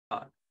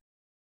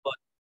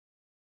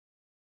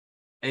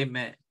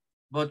Amen.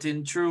 But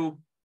in true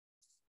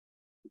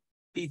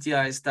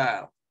PTI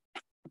style,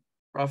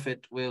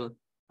 Prophet will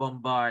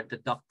bombard the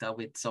doctor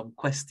with some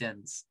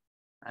questions,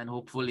 and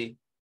hopefully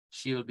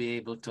she will be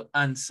able to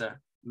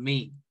answer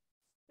me.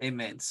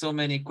 Amen. So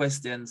many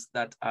questions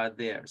that are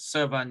there.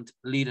 Servant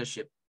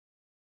leadership.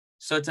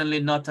 Certainly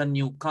not a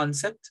new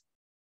concept,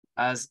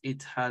 as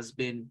it has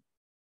been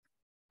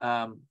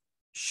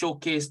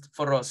showcased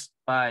for us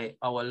by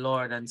our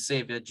Lord and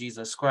Savior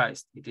Jesus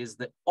Christ. It is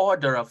the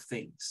order of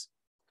things.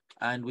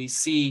 And we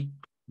see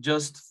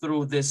just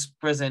through this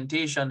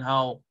presentation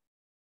how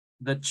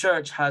the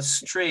church has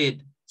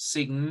strayed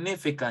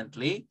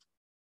significantly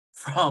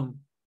from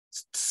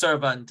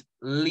servant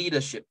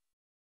leadership.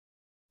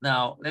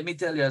 Now, let me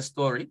tell you a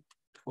story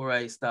before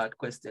I start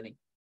questioning.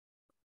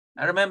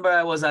 I remember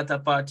I was at a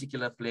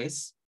particular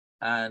place,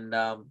 and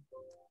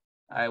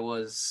I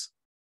was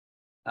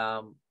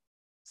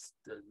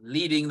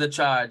leading the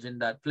charge in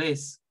that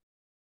place.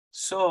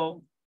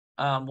 So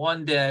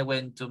one day I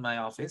went to my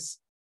office,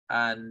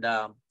 and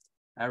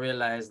I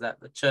realized that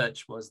the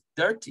church was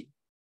dirty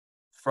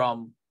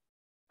from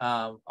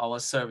our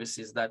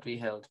services that we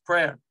held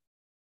prayer.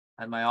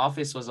 And my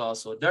office was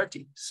also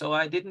dirty. So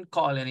I didn't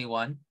call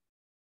anyone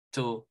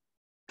to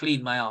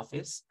clean my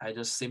office. I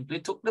just simply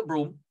took the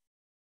broom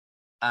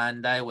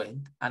and I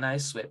went and I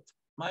swept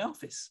my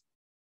office.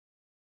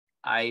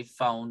 I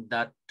found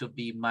that to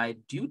be my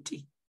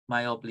duty,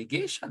 my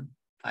obligation.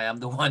 I am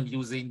the one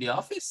using the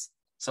office,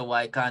 so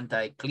why can't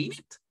I clean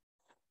it?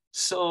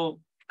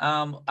 So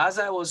as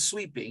I was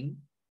sweeping,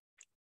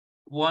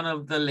 one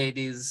of the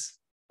ladies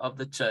of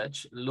the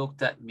church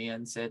looked at me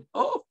and said,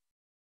 "Oh,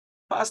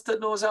 Pastor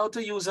knows how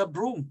to use a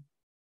broom.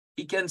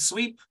 He can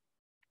sweep."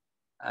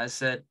 I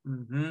said,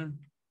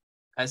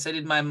 I said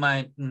in my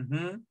mind,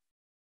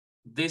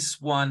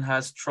 this one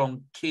has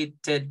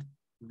truncated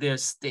their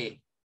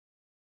stay.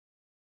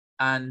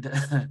 And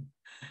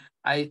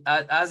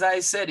as I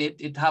said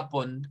it, it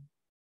happened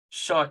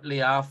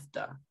shortly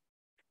after.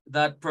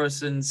 That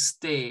person's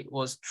stay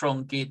was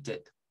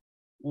truncated.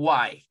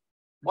 Why?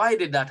 Why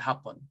did that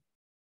happen?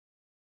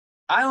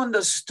 I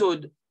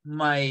understood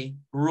my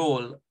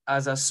role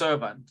as a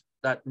servant,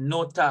 that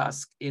no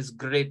task is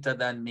greater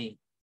than me,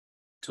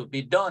 to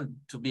be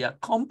done, to be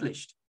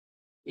accomplished.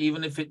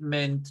 Even if it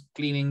meant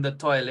cleaning the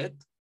toilet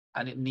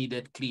and it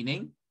needed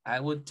cleaning,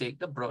 I would take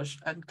the brush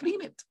and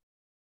clean it.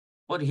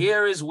 But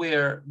here is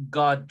where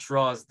God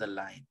draws the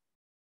line.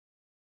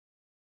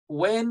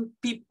 When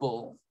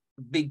people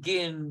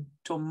begin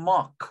to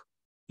mock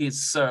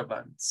his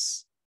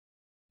servants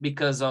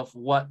because of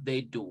what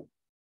they do,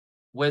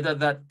 whether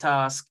that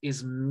task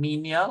is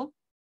menial,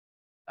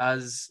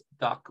 as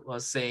Doc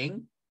was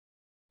saying,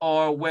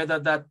 or whether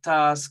that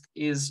task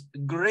is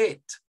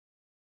great,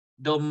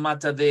 don't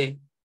matter the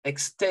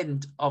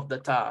extent of the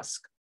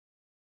task,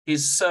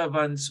 his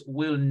servants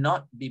will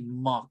not be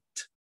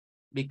mocked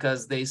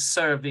because they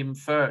serve him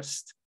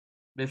first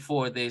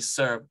before they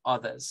serve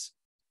others.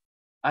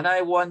 And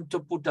I want to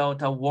put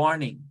out a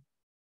warning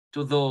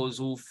to those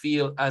who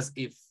feel as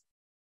if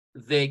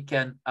they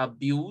can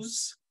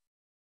abuse,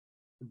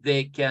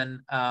 they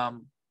can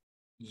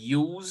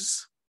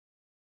use,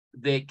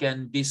 they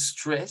can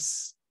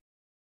distress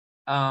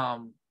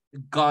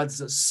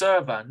God's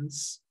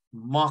servants,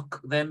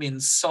 mock them,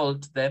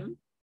 insult them,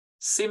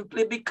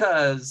 simply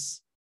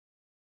because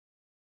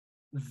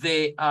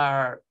they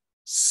are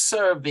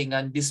serving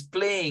and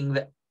displaying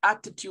the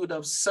attitude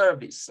of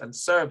service and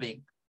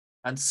serving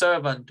and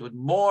servanthood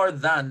more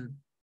than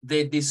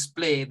they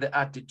display the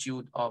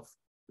attitude of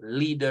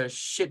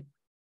leadership,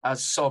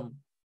 as some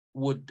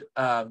would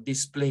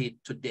display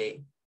it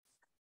today.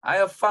 I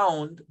have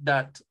found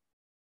that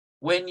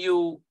when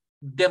you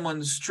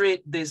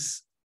demonstrate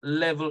this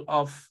level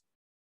of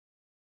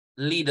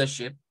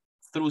leadership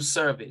through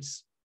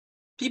service,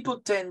 people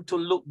tend to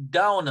look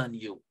down on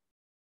you.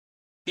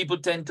 People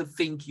tend to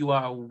think you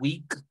are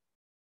weak,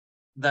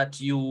 that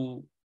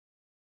you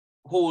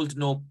hold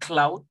no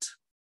clout,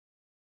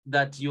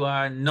 that you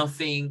are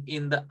nothing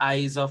in the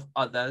eyes of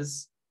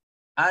others,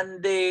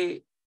 and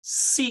they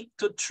seek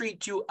to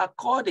treat you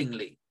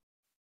accordingly.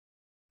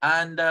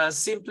 And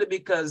simply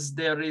because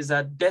there is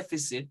a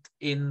deficit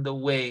in the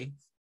way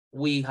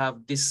we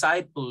have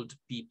discipled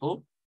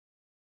people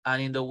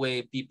and in the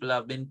way people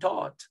have been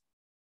taught.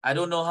 I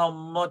don't know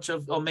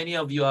how many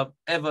of you have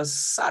ever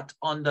sat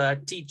under a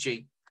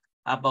teaching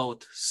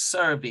about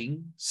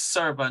serving,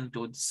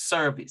 servanthood,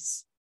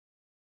 service.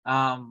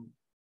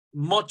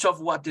 Much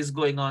of what is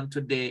going on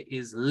today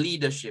is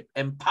leadership,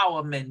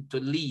 empowerment to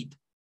lead.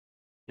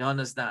 You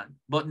understand?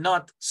 But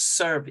not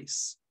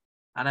service.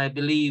 And I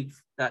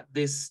believe that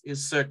this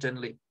is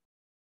certainly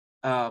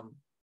a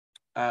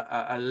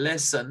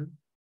lesson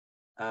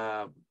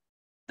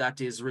that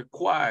is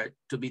required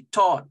to be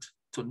taught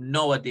to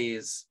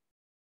nowadays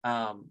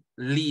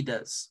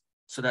leaders,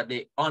 so that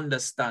they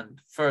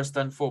understand first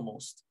and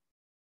foremost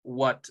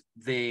what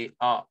they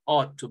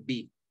ought to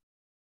be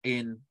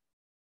in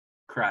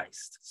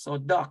Christ. So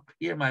Doc,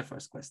 here my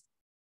first question.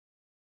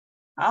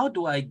 How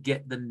do I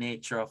get the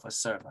nature of a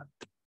servant?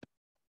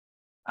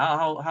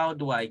 How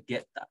do I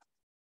get that?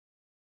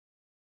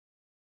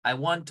 I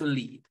want to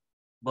lead,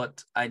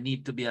 but I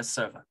need to be a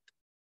servant.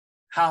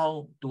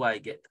 How do I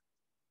get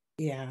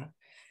that? Yeah.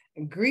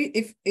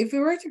 If we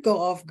were to go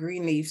off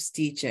Greenleaf's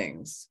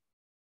teachings,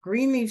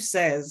 Greenleaf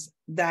says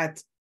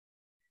that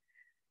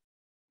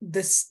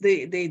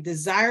the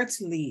desire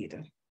to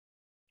lead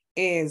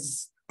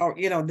is, or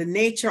the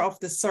nature of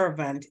the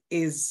servant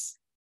is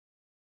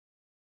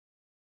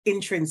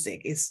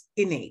intrinsic, is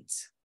innate.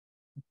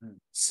 Mm-hmm.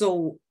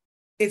 So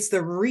it's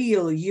the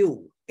real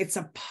you. It's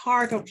a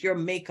part of your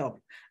makeup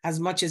as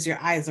much as your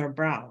eyes are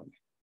brown.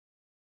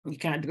 You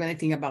can't do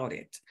anything about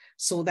it.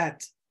 So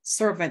that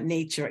servant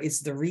nature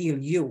is the real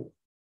you.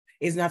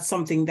 It's not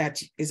something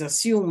that is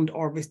assumed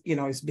or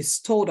is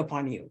bestowed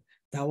upon you.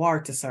 Thou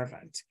art a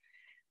servant.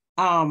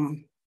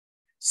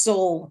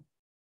 So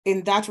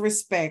in that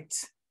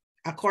respect,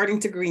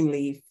 according to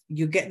Greenleaf,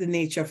 you get the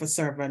nature of a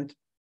servant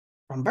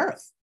from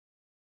birth.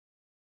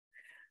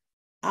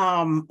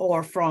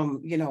 Or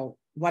from,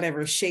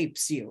 whatever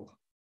shapes you,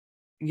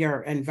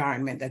 your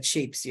environment that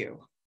shapes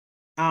you.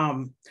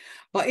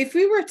 But if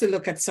we were to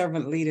look at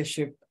servant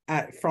leadership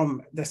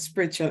from the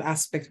spiritual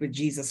aspect with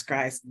Jesus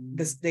Christ,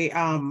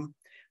 the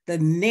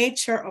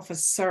nature of a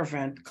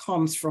servant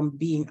comes from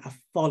being a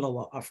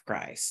follower of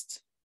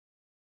Christ.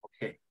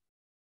 Okay.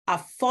 A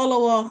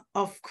follower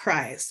of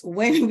Christ.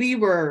 When we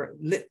were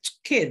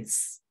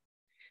kids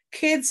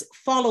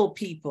follow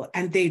people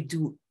and they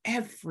do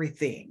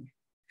everything.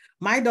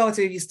 My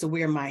daughter used to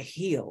wear my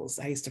heels.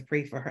 I used to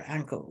pray for her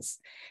ankles.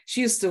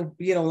 She used to,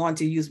 want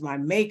to use my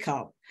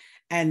makeup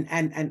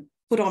and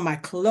put on my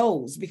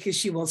clothes because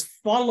she was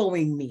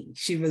following me.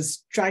 She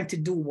was trying to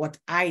do what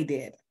I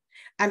did.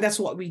 And that's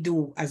what we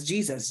do as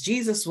Jesus.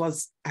 Jesus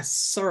was a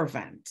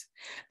servant.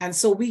 And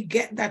so we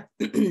get that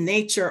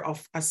nature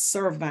of a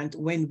servant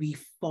when we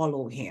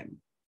follow him.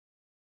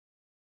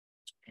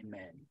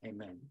 Amen.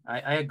 Amen.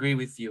 I agree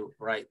with you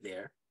right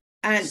there.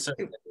 And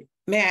certainly.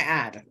 May I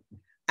add?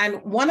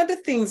 And one of the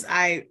things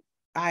I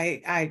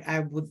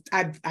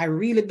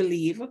really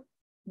believe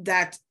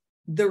that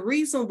the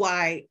reason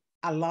why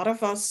a lot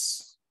of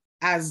us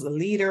as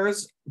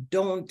leaders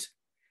don't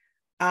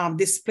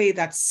display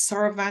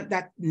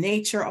that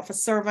nature of a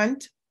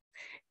servant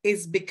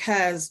is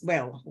because,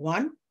 well,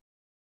 one,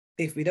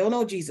 if we don't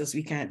know Jesus,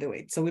 we can't do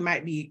it. So we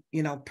might be,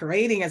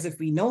 parading as if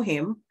we know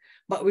him,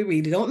 but we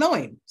really don't know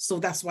him. So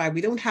that's why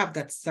we don't have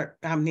that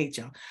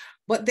nature.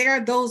 But there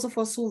are those of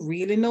us who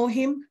really know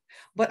him.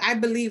 But I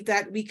believe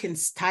that we can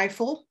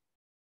stifle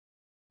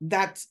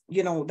that,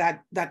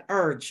 that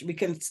urge. We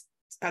can,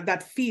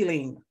 that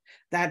feeling,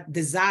 that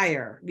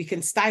desire, we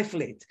can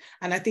stifle it.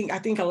 And I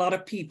think a lot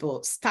of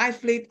people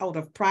stifle it out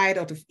of pride,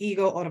 out of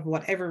ego, out of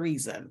whatever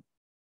reason.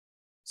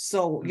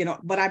 So,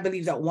 but I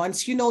believe that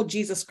once you know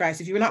Jesus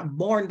Christ, if you're not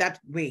born that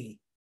way,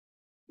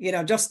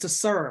 just to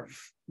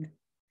serve,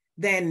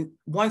 then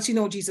once you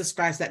know Jesus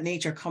Christ, that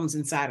nature comes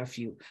inside of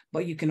you,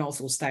 but you can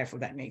also stifle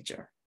that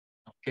nature.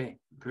 Okay,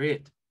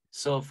 great.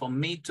 So for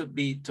me to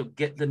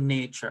get the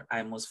nature,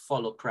 I must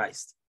follow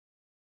Christ.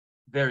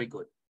 Very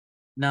good.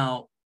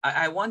 Now,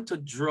 I want to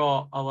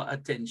draw our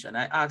attention.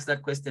 I asked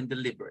that question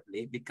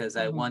deliberately because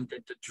I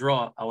wanted to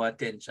draw our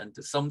attention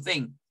to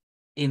something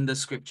in the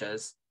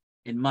scriptures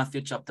in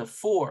Matthew chapter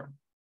 4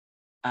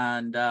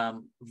 and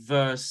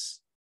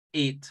verse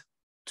 8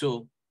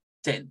 to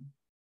 10.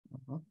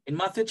 In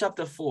Matthew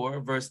chapter 4,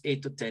 verse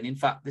 8 to 10, in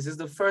fact, this is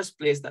the first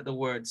place that the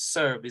word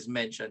serve is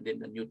mentioned in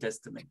the New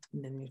Testament.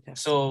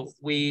 So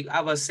we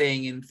have a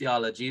saying in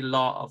theology,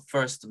 law of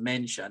first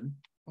mention.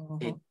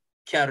 It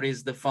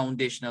carries the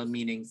foundational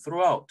meaning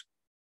throughout.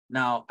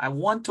 Now, I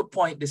want to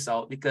point this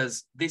out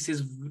because this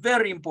is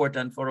very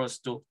important for us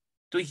to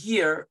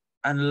hear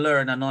and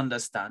learn and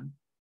understand.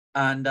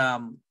 And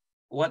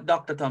what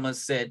Dr.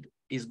 Thomas said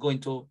is going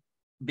to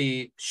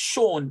be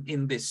shown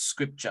in this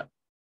scripture.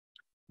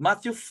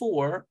 Matthew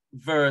 4,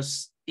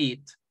 verse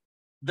 8,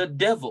 the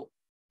devil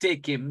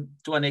take him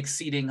to an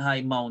exceeding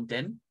high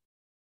mountain.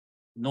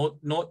 Note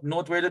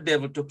where the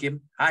devil took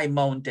him, high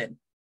mountain,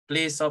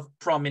 place of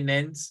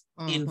prominence,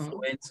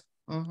 influence,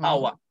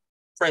 power,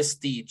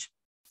 prestige,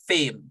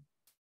 fame.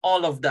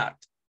 All of that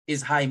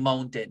is high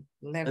mountain.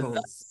 Levels.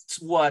 That's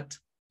what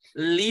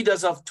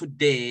leaders of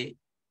today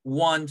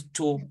want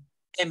to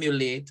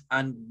emulate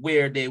and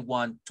where they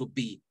want to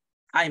be,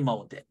 high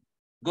mountain.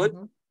 Good?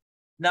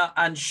 Now,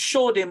 and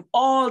show them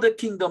all the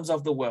kingdoms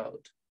of the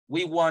world.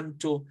 We want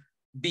to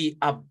be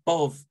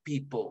above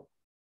people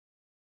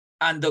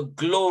and the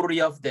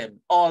glory of them,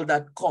 all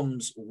that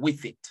comes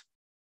with it.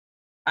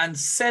 And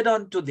said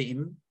unto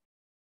them,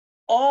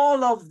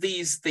 all of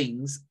these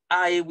things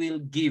I will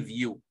give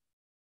you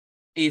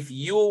if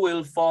you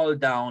will fall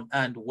down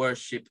and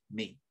worship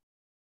me.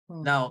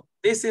 Now,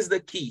 this is the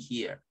key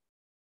here.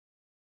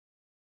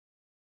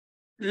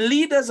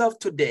 Leaders of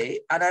today,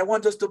 and I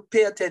want us to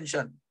pay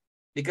attention,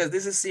 because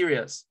this is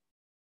serious.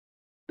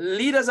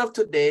 Leaders of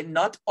today,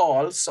 not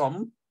all,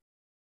 some,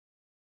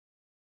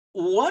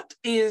 what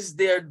is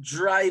their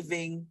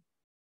driving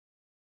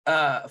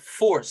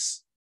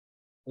force?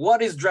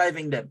 What is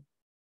driving them?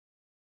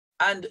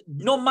 And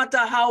no matter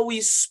how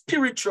we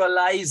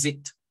spiritualize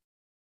it,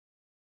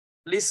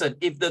 listen,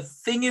 if the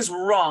thing is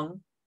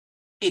wrong,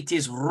 it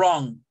is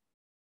wrong.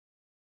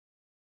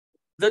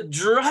 The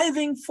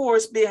driving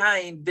force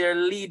behind their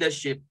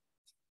leadership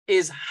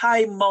is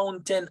high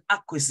mountain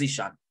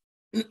acquisition.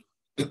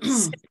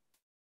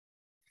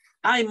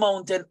 High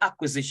mountain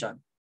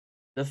acquisition.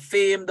 The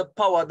fame, the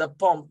power, the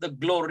pomp, the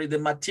glory, the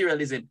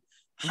materialism.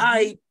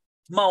 High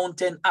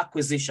mountain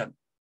acquisition.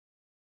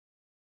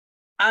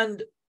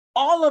 And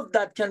all of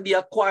that can be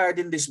acquired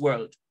in this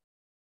world.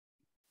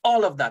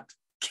 All of that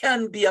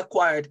can be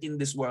acquired in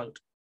this world.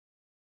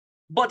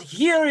 But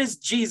here is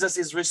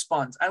Jesus's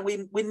response. And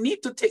we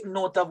need to take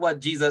note of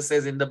what Jesus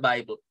says in the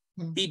Bible.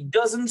 He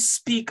doesn't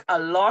speak a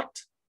lot,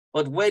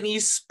 but when he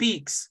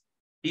speaks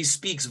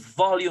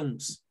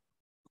volumes.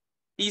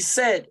 He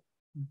said,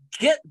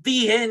 "Get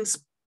thee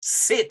hence,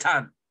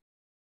 Satan."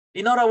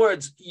 In other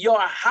words, your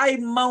high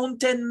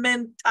mountain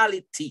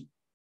mentality,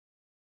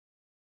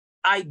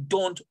 I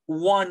don't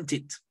want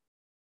it.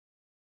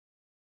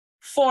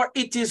 For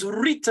it is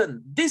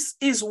written, this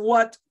is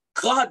what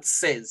God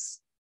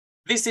says.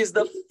 This is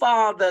the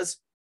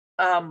Father's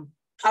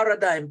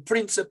paradigm,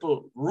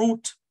 principle,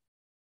 root.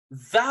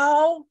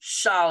 Thou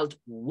shalt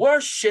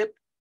worship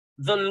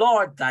the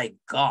Lord thy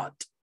God,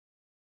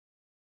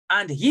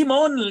 and him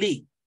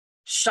only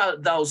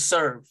shalt thou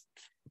serve.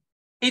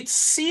 It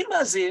seems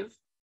as if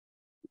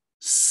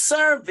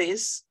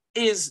service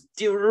is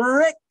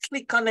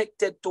directly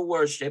connected to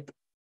worship,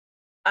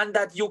 and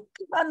that you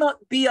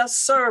cannot be a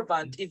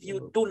servant if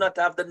you do not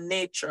have the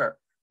nature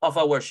of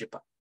a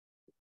worshiper.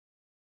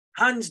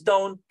 Hands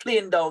down,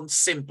 plain down,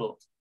 simple.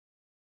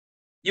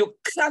 You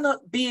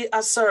cannot be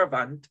a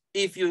servant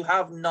if you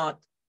have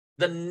not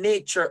the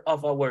nature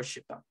of a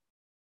worshiper.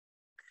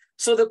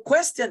 So the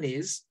question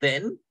is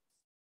then,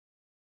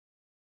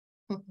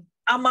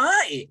 am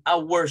I a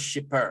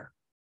worshiper?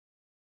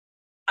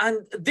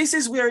 And this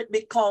is where it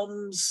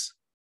becomes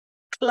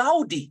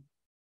cloudy,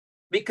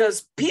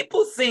 because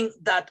people think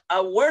that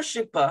a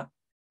worshiper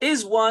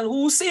is one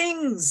who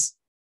sings.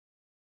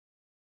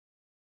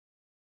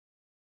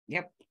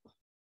 Yep.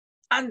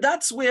 And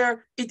that's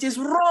where it is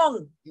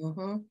wrong.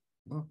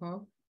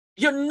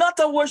 You're not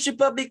a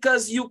worshiper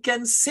because you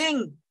can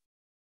sing.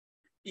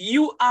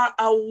 You are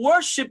a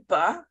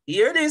worshiper,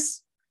 hear it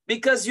is,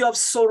 because you have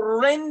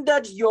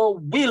surrendered your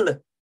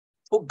will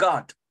to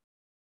God.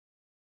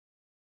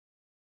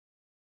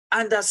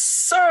 And a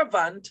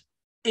servant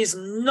is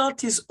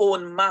not his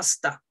own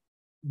master,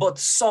 but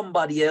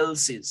somebody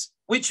else's,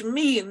 which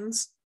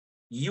means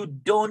you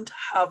don't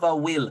have a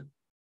will.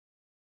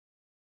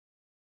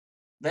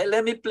 Well,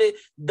 let me play.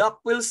 Doc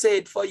will say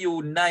it for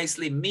you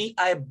nicely. Me,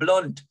 I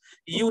blunt.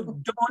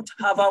 You don't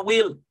have a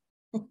will.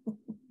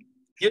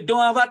 You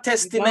don't have a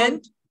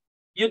testament.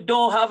 You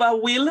don't have a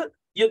will.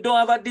 You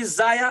don't have a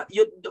desire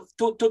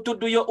to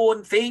do your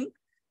own thing.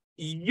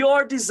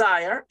 Your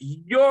desire,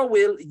 your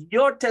will,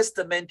 your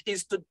testament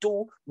is to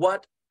do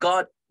what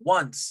God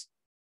wants.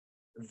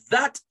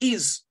 That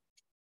is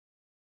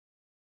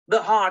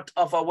the heart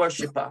of a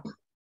worshiper,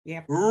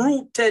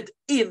 rooted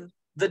in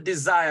the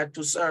desire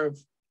to serve.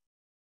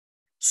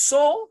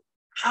 So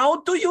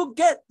how do you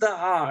get the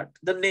heart,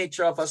 the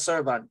nature of a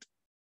servant?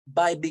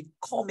 By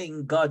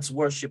becoming God's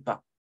worshiper.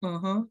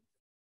 How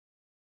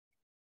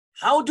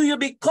do you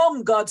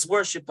become God's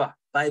worshiper?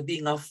 By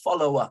being a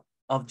follower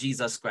of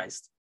Jesus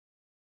Christ.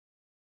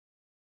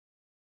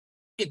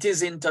 It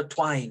is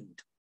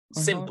intertwined.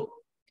 Simple.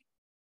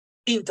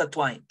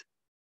 Intertwined.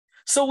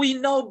 So we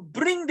now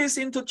bring this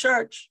into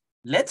church.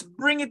 Let's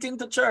bring it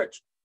into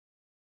church.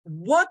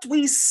 What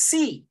we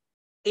see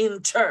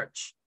in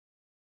church,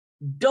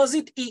 does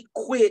it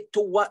equate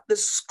to what the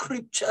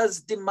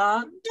scriptures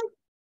demand?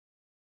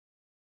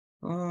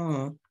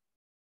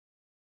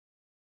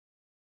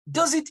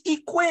 Does it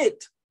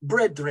equate,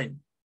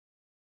 brethren?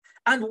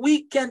 And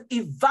we can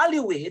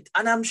evaluate,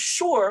 and I'm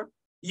sure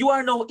you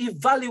are now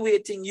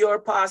evaluating your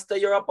pastor,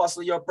 your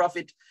apostle, your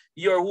prophet,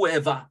 your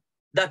whoever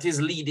that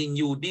is leading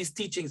you, these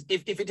teachings.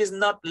 If it is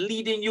not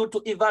leading you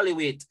to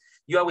evaluate,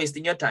 you are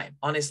wasting your time,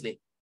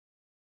 honestly.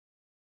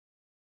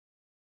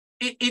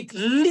 It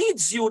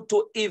leads you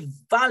to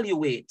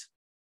evaluate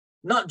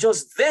not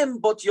just them,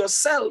 but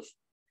yourself.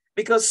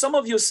 Because some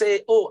of you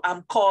say, oh,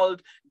 I'm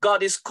called,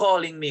 God is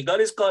calling me.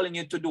 God is calling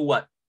you to do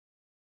what?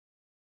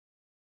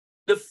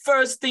 The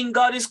first thing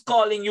God is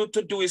calling you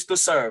to do is to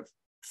serve.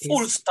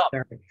 Full stop.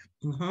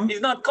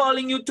 He's not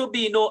calling you to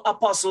be no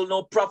apostle,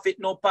 no prophet,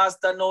 no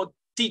pastor, no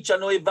teacher,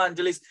 no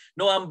evangelist,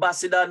 no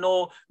ambassador,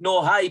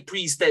 no high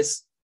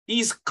priestess.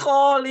 He's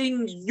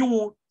calling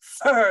you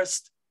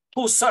first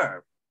to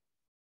serve.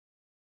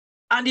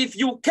 And if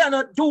you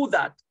cannot do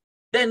that,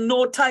 then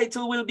no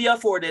title will be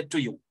afforded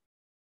to you.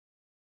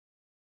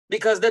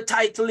 Because the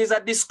title is a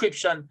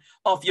description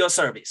of your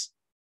service.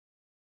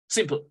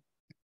 Simple.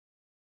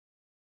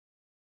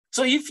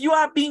 So if you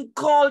are being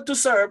called to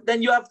serve,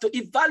 then you have to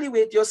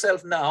evaluate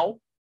yourself now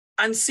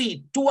and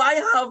see, do I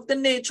have the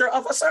nature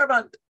of a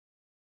servant?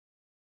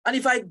 And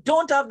if I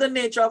don't have the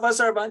nature of a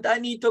servant, I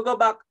need to go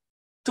back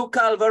to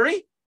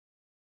Calvary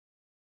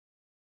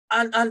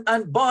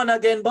and born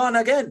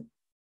again.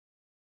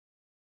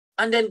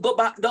 And then go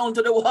back down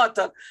to the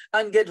water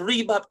and get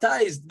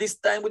rebaptized, this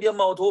time with your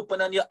mouth open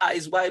and your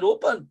eyes wide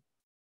open.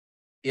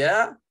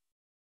 Yeah?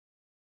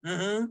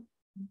 So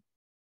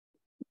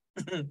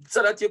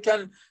that you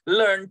can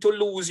learn to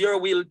lose your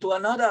will to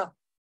another.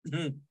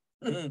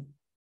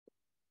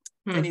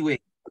 Anyway,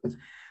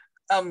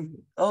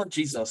 oh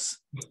Jesus.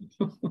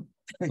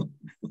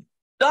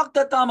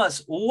 Dr.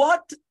 Thomas,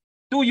 what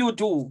do you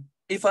do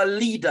if a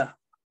leader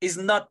is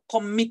not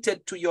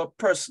committed to your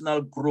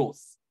personal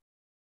growth?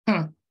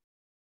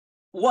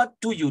 What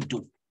do you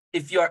do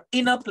if you're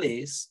in a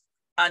place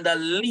and a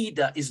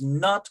leader is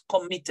not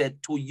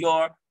committed to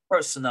your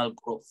personal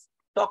growth?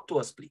 Talk to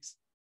us, please.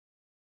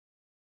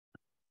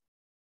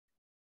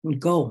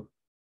 Go.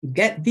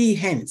 Get thee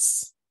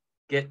hence.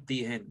 Get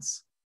thee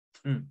hence.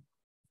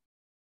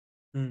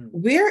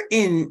 We're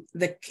in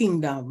the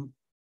kingdom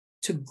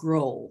to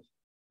grow,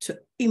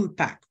 to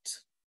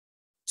impact,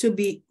 to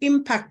be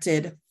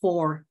impacted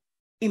for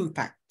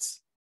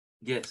impact.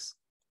 Yes.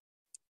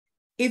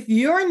 If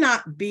you're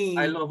not being...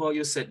 I love how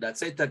you said that.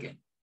 Say it again.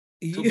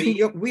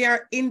 We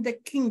are in the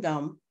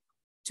kingdom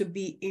to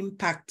be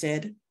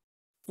impacted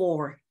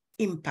for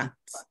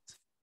impact.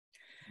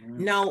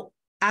 Now,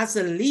 as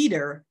a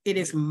leader, it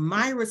is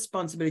my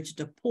responsibility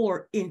to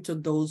pour into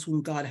those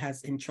whom God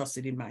has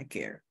entrusted in my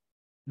care.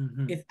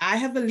 If I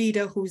have a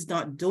leader who's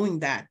not doing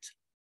that,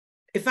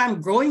 if I'm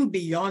growing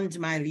beyond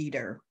my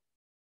leader,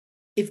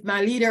 if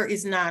my leader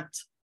is not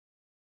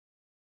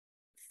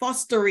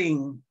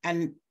fostering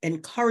and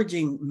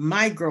encouraging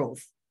my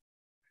growth,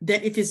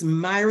 then it is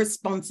my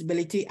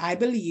responsibility, I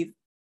believe,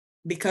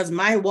 because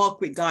my walk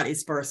with God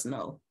is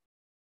personal.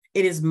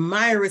 It is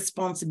my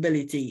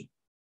responsibility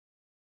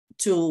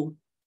to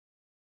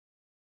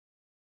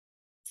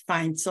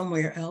find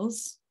somewhere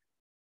else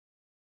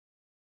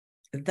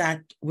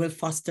that will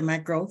foster my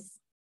growth,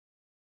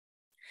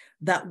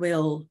 that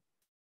will,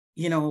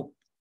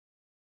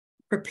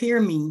 prepare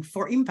me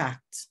for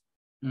impact.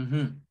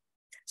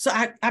 So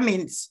I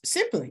mean,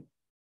 simply,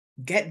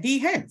 get thee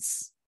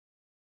hence.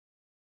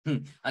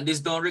 And this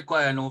don't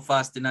require no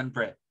fasting and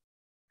prayer.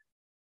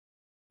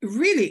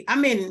 Really, I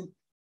mean,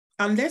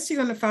 unless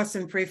you're going to fast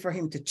and pray for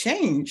him to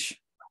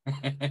change.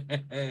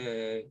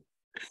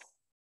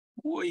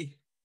 Boy.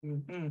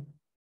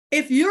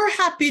 If you're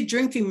happy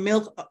drinking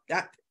milk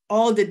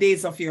all the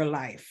days of your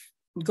life,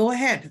 go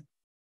ahead,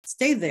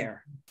 stay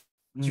there,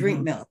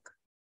 drink milk.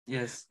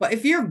 Yes. But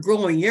if you're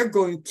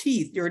growing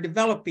teeth, you're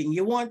developing,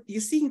 you're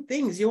seeing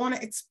things, you want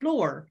to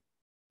explore,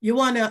 you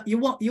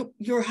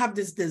have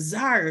this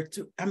desire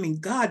to,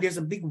 God, there's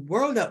a big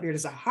world out there,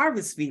 there's a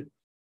harvest field,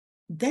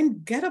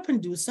 then get up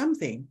and do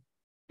something.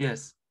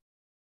 Yes.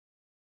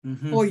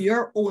 For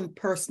your own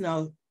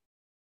personal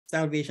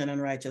salvation and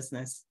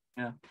righteousness.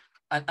 Yeah.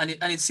 And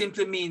it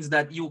simply means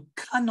that you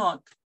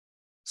cannot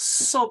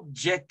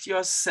subject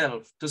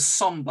yourself to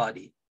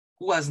somebody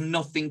who has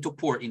nothing to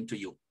pour into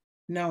you.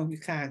 No, you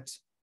can't.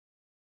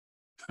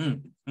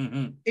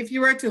 If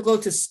you were to go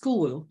to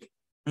school,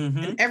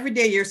 and every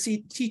day your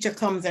teacher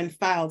comes and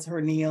files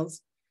her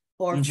nails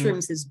or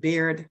trims his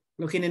beard,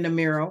 looking in the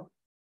mirror,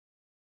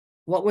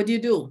 what would you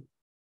do?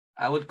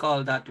 I would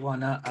call that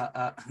one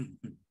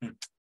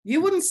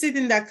You wouldn't sit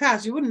in that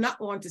class. You would not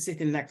want to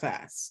sit in that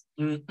class.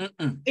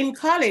 In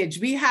college,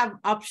 we have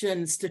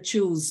options to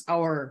choose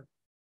our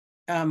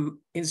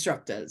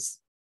instructors.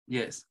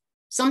 Yes.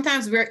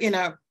 Sometimes we're in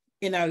a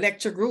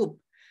lecture group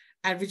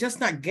and we're just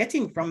not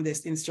getting from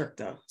this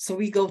instructor. So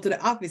we go to the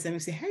office and we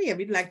say, hey,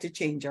 we'd like to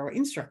change our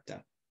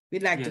instructor.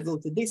 We'd like to go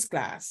to this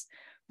class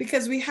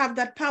because we have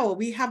that power.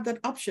 We have that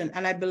option.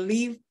 And I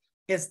believe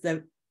it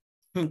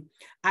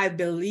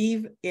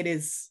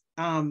is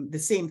the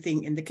same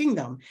thing in the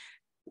kingdom.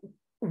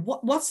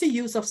 What's the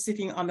use of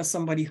sitting under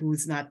somebody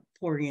who's not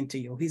pouring into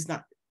you? He's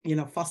not,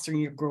 fostering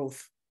your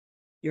growth,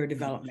 your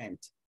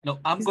development. No,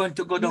 I'm going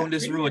to go down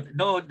this road.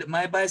 No,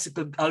 my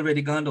bicycle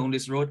already gone down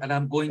this road and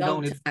I'm going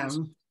down it.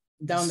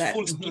 Down that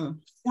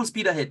full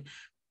speed ahead.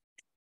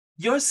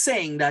 You're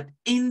saying that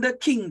in the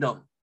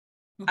kingdom,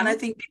 and I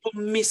think people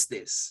miss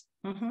this,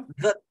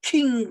 the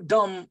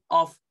kingdom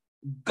of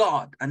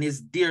God and his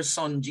dear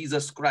son,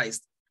 Jesus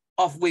Christ,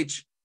 of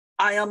which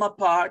I am a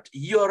part,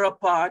 you're a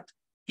part,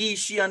 he,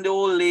 she, and the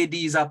old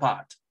lady is a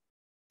part.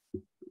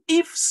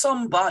 If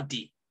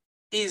somebody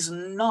is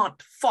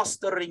not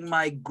fostering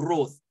my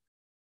growth,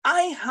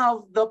 I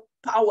have the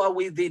power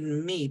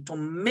within me to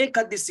make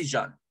a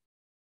decision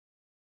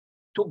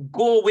to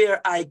go where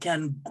I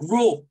can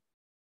grow,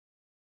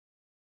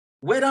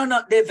 whether or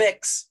not they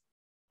vex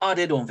or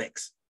they don't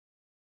vex.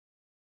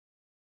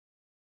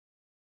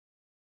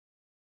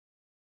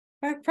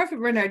 Prophet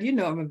Bernard,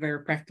 I'm a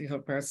very practical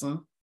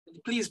person.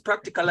 Please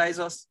practicalize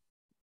us.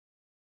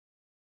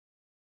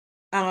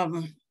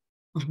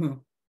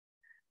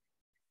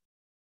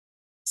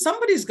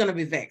 Somebody's going to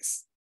be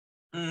vexed.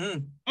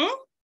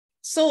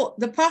 So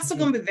the pastor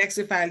going to be vexed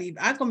if I leave.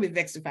 I'm going to be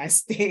vexed if I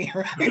stay,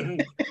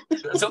 right?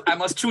 So I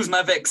must choose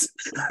my vex.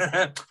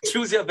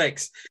 Choose your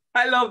vex.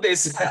 I love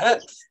this.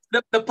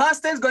 the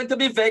pastor is going to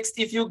be vexed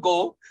if you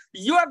go.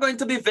 You are going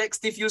to be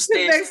vexed if you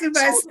stay. Vexed if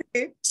I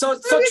stay. So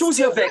choose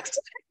your vex.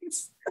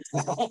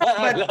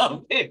 I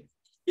love it.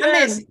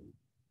 Yes. I mean,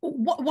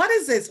 what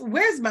is this?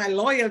 Where's my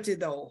loyalty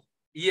though?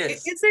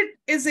 Yes. Is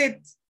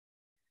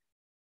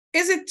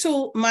it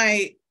to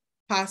my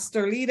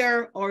pastor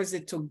leader or is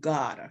it to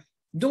God?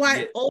 Do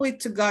I owe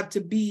it to God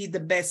to be the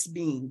best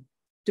being,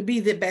 to be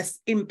the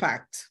best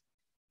impact?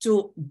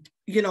 To,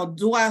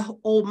 do I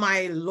owe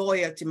my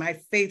loyalty, my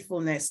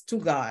faithfulness to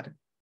God?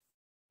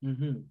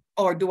 Mm-hmm.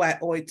 Or do I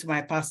owe it to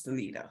my pastor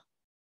leader?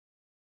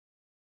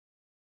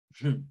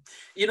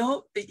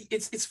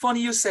 It's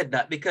funny you said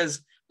that,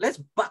 because let's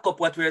back up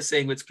what we're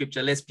saying with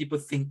scripture, lest people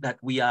think that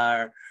we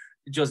are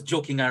just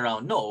joking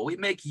around. No, we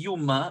make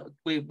humor.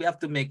 We have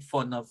to make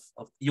fun of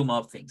humor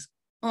of things.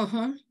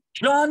 Mm-hmm.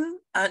 John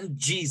and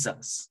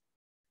Jesus,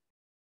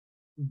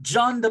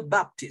 John the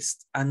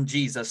Baptist and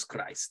Jesus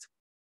Christ.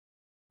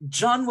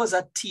 John was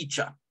a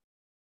teacher.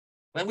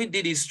 When we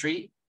did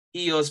history,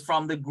 he was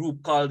from the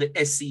group called the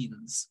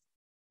Essenes.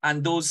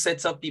 And those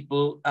sets of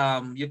people,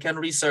 you can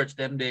research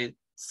them. They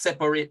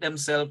separate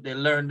themselves. They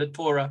learn the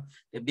Torah.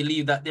 They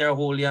believe that they are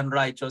holy and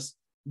righteous.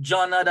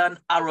 John had an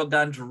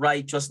arrogant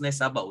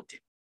righteousness about him.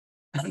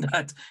 And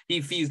that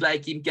he feels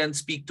like he can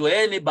speak to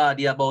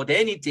anybody about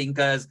anything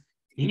because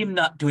him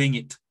not doing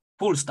it.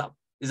 Full stop.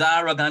 It's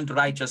arrogant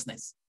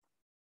righteousness.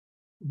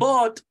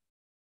 But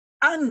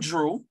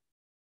Andrew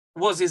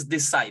was his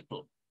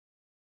disciple.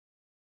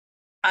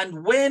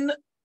 And when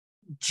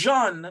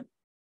Jesus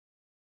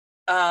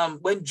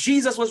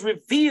was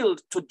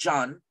revealed to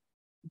John,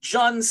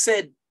 John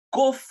said,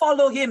 go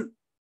follow him.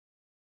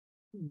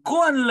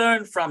 Go and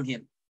learn from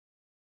him.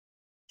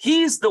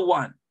 He's the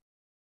one.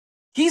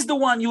 He's the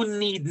one you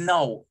need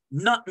now,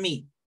 not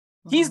me.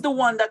 He's the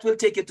one that will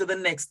take you to the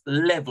next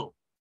level.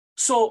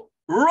 So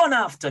run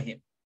after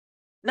him.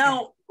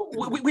 Now,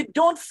 we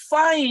don't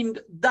find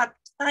that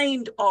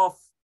kind of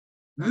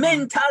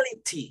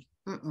mentality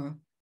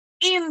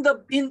in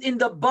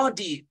the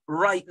body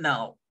right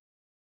now.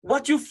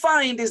 What you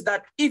find is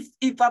that if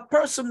a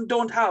person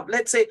don't have,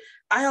 let's say,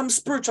 I am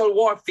spiritual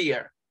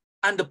warfare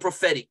and the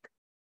prophetic,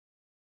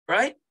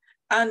 right?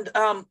 And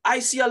I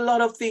see a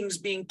lot of things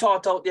being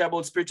taught out there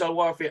about spiritual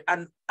warfare,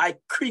 and I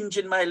cringe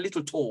in my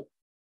little toe.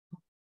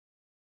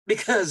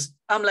 Because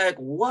I'm like,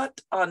 what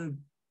on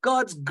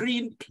God's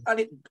green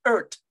planet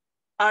Earth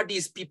are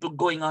these people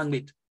going on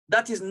with?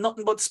 That is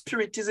nothing but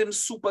spiritism,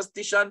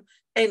 superstition,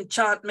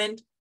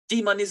 enchantment,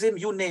 demonism,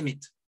 you name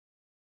it.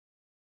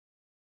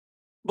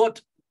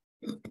 But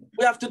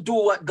we have to do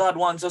what God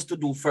wants us to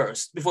do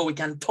first before we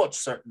can touch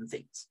certain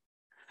things.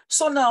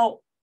 So now,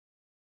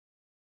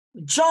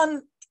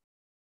 John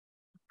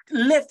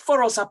left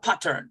for us a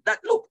pattern that,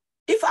 look,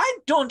 if I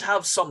don't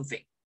have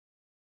something,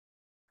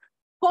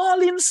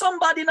 call in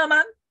somebody, no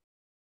man,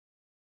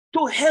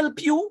 to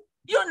help you.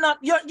 You're not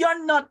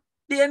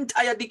the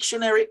entire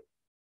dictionary.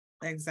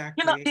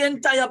 Exactly. You're not the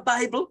entire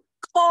Bible.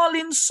 Call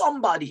in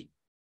somebody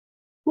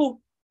to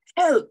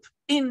help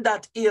in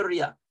that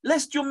area,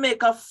 lest you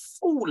make a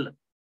fool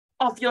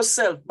of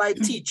yourself by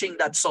teaching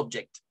that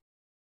subject.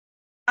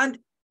 And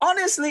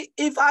honestly,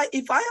 if I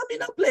am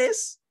in a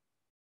place,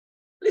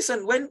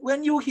 listen,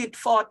 when you hit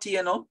 40,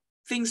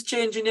 things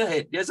change in your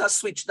head. There's a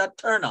switch that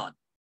turn on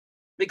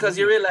because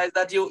you realize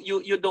that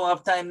you don't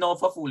have time now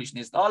for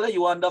foolishness. All of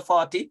you under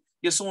 40,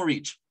 you soon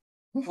reach.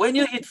 When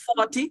you hit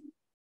 40,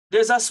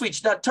 there's a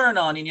switch that turn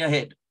on in your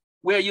head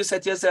where you say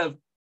to yourself,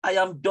 I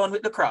am done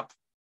with the crap.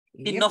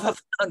 Yep. Enough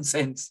of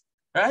nonsense,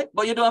 right?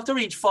 But you don't have to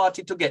reach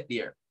 40 to get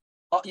there.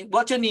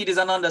 What you need is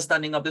an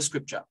understanding of the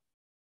scripture.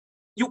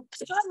 You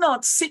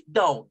cannot sit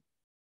down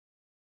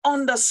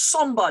under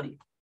somebody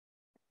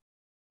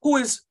who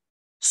is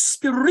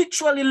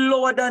spiritually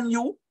lower than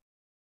you,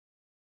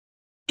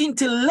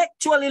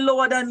 intellectually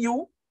lower than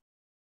you,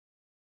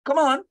 come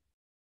on,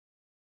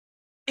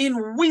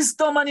 in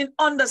wisdom and in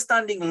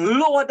understanding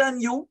lower than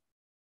you,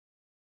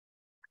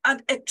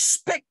 and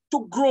expect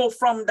to grow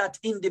from that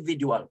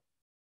individual.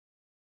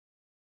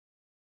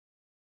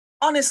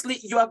 Honestly,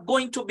 you are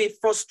going to be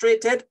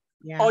frustrated,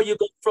 or you're going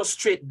to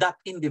frustrate that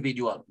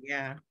individual.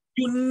 Yeah.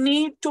 You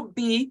need to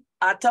be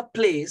at a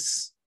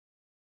place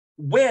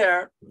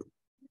where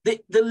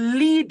the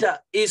leader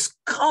is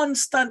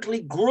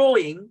constantly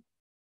growing,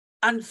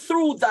 and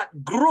through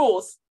that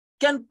growth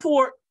can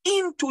pour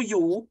into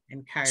you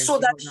so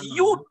that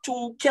you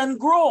too can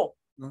grow.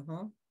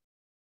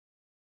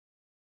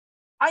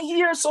 I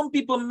hear some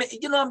people,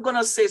 I'm going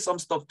to say some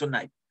stuff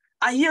tonight.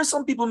 I hear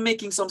some people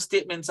making some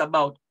statements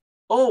about,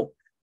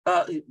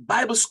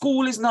 Bible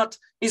school is not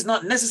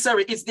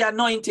necessary. It's the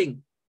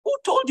anointing. Who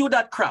told you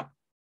that crap?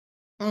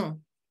 Who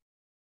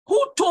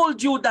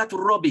told you that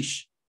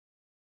rubbish?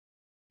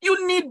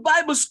 You need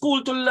Bible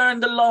school to learn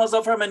the laws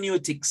of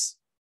hermeneutics.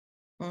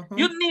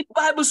 You need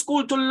Bible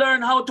school to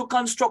learn how to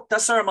construct a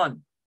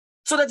sermon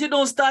so that you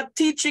don't start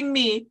teaching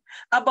me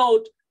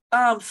about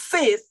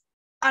faith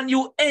and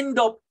you end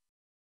up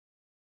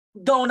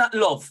down at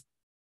love.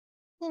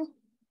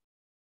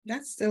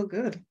 That's still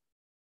good.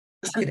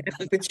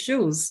 With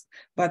shoes,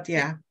 but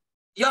yeah.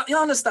 You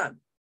understand?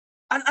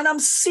 And I'm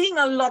seeing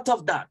a lot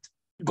of that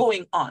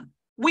going on.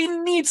 We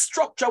need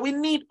structure, we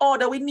need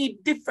order, we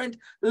need different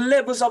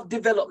levels of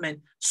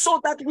development so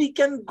that we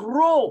can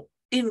grow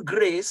in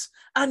grace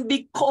and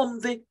become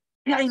the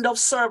kind of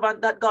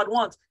servant that God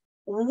wants.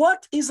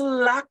 What is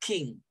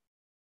lacking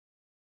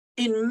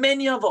in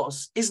many of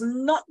us is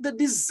not the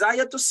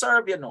desire to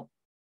serve, you know,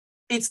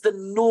 it's the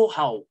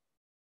know-how.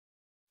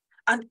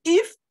 And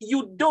if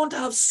you don't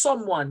have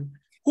someone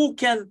who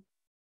can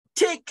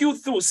take you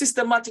through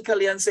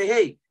systematically and say,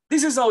 hey,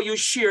 this is how you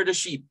shear the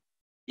sheep.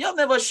 You have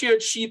never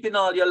sheared sheep in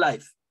all your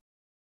life.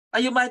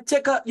 And you might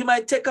take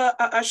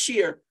a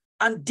shear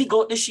and dig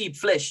out the sheep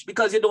flesh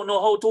because you don't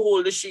know how to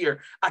hold the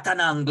shear at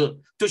an angle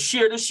to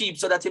shear the sheep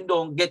so that him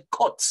don't get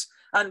cuts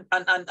and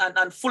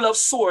full of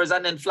sores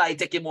and then fly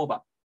take him over.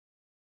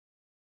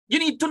 You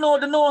need to know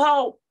the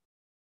know-how.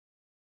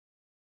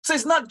 So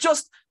it's not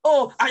just,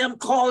 oh, I am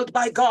called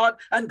by God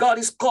and God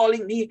is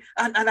calling me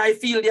and I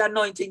feel the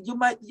anointing. You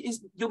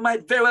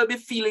might very well be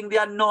feeling the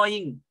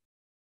annoying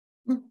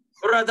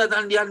rather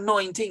than the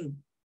anointing.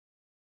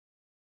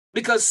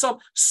 Because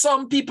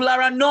some people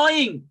are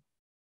annoying,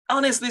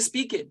 honestly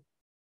speaking.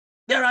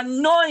 They're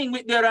annoying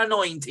with their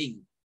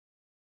anointing,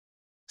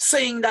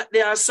 saying that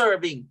they are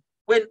serving,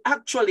 when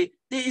actually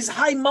there is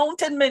high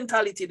mountain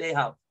mentality they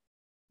have.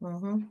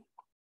 Mm-hmm.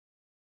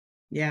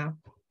 Yeah.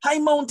 High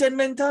mountain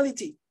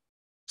mentality.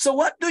 So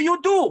what do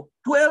you do?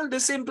 Well, the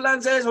simple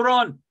answer is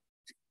run.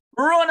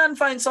 Run and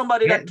find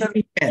somebody that can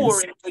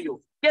pour into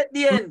you. Get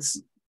the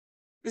ends.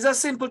 It's a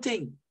simple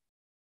thing.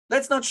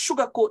 Let's not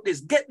sugarcoat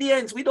this. Get the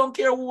ends. We don't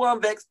care who I'm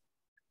vexed.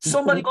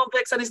 Somebody gonna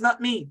vex and it's not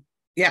me.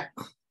 Yeah.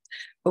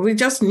 But we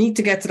just need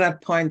to get to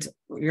that point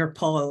where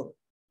Paul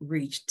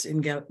reached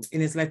in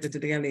his letter to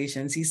the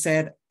Galatians. He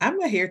said, I'm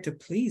not here to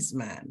please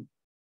man.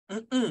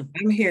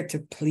 I'm here to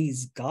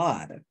please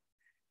God.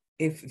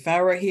 If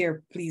I were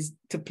here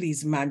to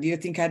please man, do you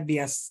think I'd be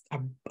a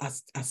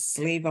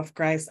slave of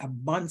Christ, a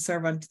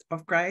bondservant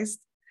of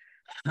Christ?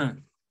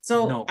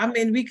 So, no. I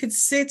mean, we could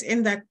sit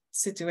in that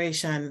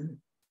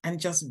situation and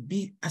just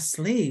be a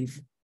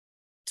slave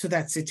to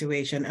that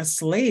situation, a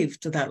slave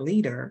to that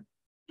leader.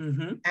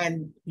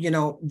 And, you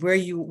know, where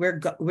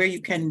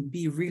you can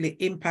be really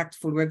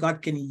impactful, where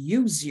God can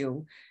use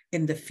you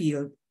in the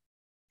field,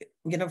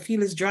 you know,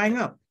 field is drying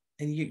up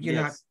and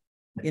you're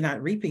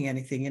not reaping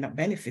anything, you're not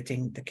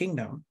benefiting the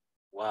kingdom.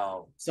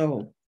 Wow.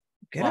 So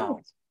get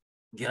out.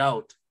 Get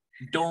out.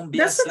 Don't be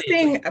That's a the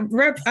slave.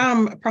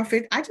 thing,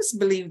 Prophet. I just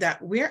believe that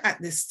we're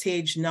at this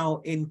stage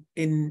now in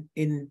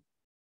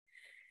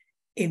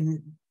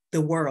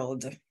the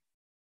world.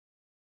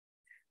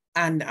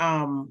 And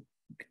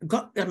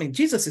God, I mean,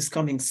 Jesus is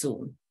coming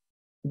soon.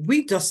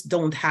 We just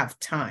don't have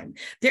time.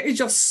 There is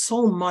just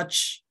so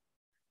much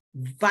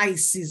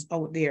vices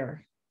out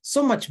there,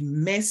 so much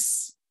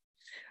mess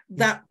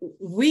that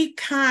we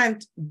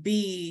can't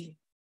be,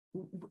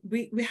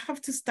 we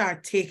have to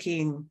start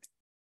taking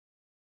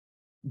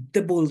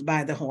the bull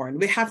by the horn.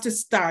 We have to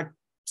start,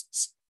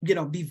 you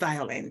know, be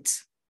violent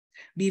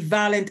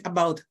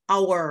about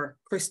our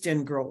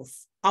Christian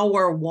growth,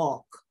 our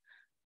walk,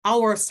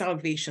 our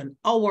salvation,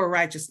 our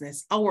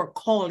righteousness, our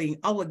calling,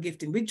 our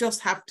gifting. We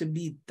just have to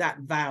be that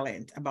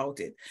violent about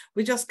it.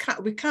 We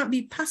can't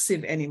be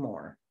passive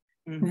anymore.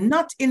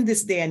 Not in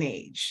this day and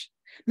age.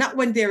 Not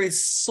when there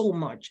is so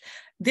much.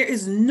 There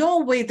is no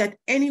way that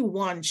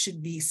anyone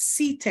should be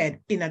seated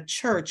in a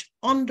church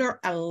under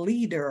a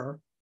leader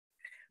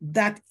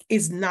that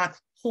is not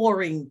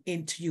pouring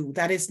into you,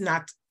 that is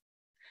not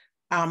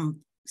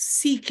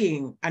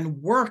seeking and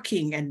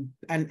working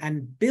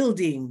and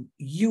building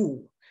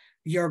you,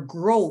 your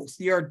growth,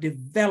 your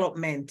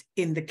development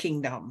in the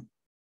kingdom.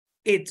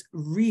 It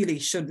really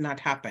should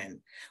not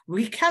happen.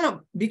 We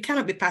cannot be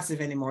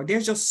passive anymore.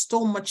 There's just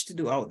so much to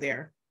do out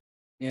there.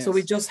 Yes. So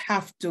we just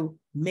have to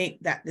make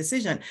that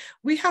decision.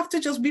 We have to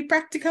just be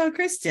practical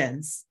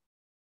Christians.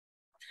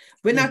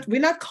 We're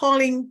not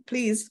calling,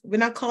 please, we're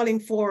not calling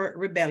for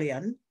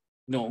rebellion.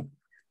 No.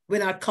 We're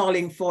not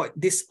calling for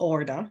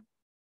disorder.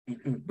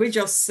 We're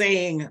just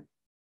saying,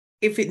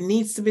 if it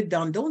needs to be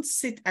done, don't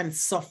sit and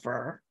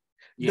suffer.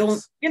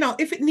 Yes.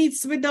 If it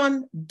needs to be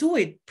done, do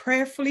it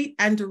prayerfully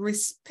and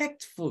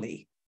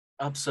respectfully.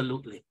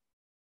 Absolutely.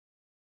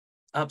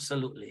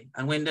 Absolutely.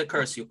 And when the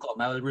curse you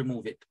come, I will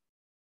remove it.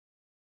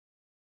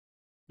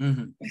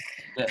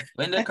 Yeah.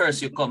 When the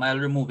curse you come, I'll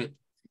remove it.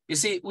 You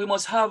see, we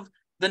must have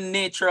the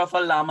nature of a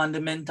lamb and the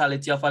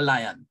mentality of a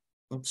lion.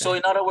 Okay. So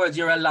in other words,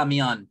 you're a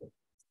lamian.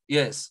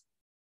 Yes.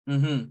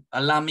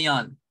 A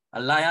lamian. A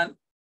lion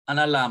and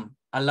a lamb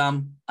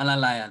and a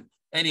lion.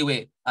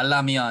 Anyway, a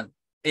lamian.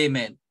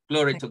 Amen.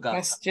 Glory to God.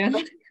 Question.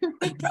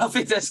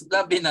 Prophetess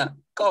Labina,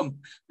 come.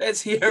 Let's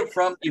hear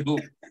from you.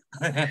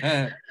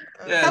 Yes,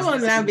 come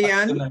on,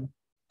 Labian.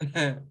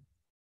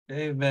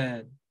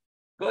 Amen.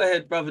 Go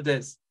ahead,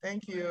 Prophetess.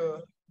 Thank you.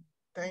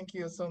 Thank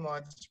you so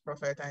much,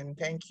 Prophet. And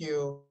thank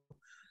you,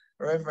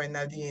 Reverend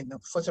Nadine.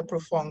 Such a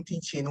profound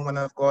teaching, woman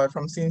of God,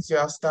 from since you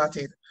have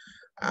started.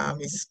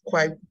 It's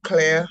quite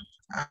clear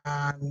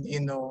and,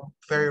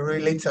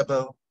 very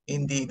relatable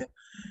indeed.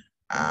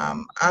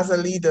 as a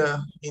leader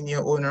in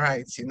your own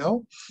rights, you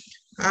know.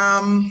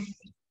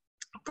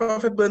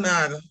 Prophet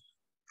Bernard,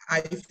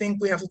 I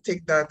think we have to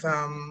take that,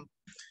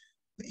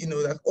 you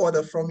know, that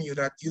order from you,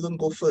 that you don't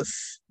go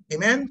first.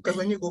 Amen? Because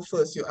when you go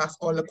first, you ask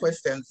all the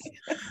questions.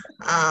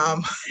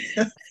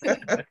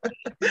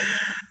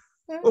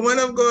 Woman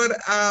of God,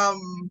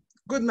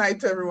 good night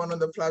to everyone on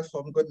the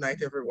platform. Good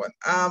night, everyone.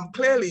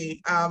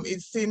 Clearly,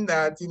 it seemed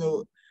that, you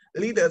know,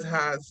 leaders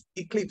has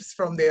eclipsed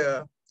from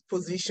their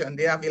position.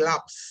 They have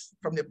elapsed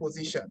from their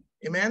position.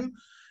 Amen?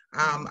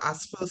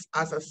 As first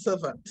as a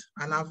servant.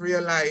 And I've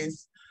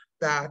realized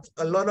that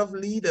a lot of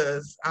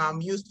leaders,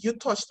 you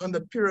touched on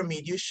the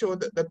pyramid. You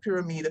showed the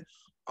pyramid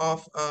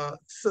of a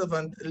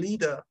servant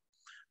leader.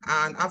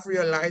 And I've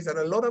realized that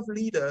a lot of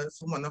leaders,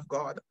 woman of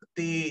God,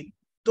 they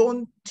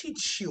don't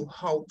teach you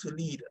how to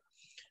lead.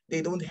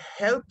 They don't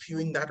help you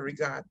in that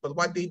regard. But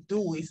what they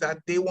do is that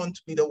they want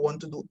to be the one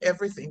to do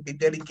everything. They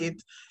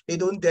delegate. They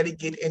don't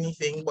delegate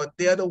anything, but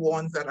they're the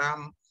ones that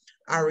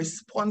are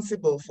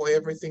responsible for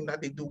everything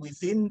that they do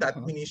within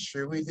that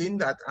ministry, within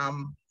that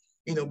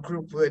you know,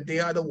 group, where they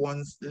are the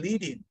ones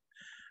leading.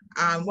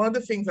 And one of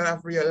the things that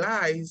I've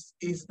realized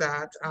is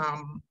that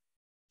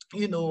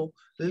you know,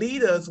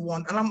 leaders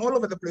want, and I'm all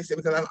over the place here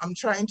because I'm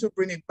trying to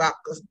bring it back.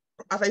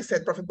 As I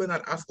said, Prophet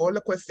Bernard asked all the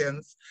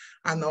questions,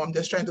 and now I'm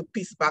just trying to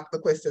piece back the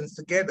questions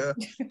together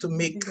to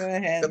make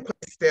the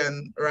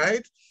question,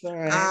 right?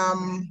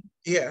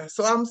 Yeah,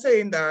 so I'm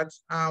saying that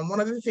one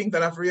of the things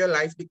that I've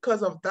realized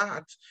because of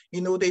that, you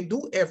know, they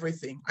do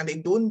everything and they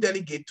don't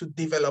delegate to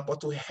develop or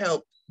to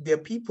help their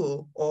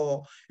people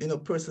or, you know,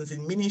 persons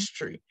in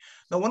ministry.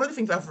 Now, one of the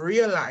things I've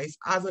realized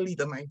as a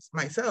leader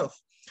myself,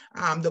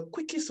 the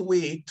quickest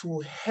way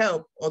to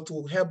help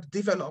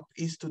develop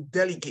is to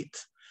delegate.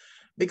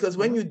 Because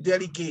when you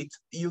delegate,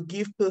 you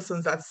give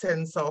persons that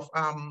sense of,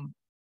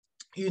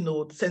 you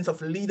know, sense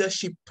of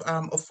leadership,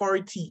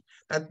 authority,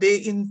 that they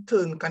in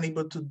turn can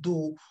able to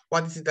do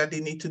what is it that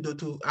they need to do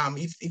to,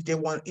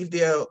 if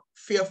they're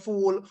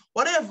fearful,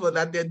 whatever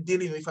that they're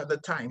dealing with at the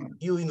time,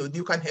 you know,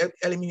 you can help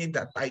eliminate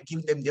that by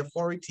giving them the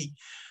authority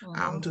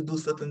to do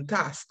certain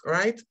tasks,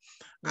 right?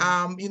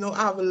 You know,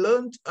 I've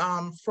learned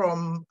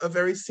from a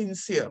very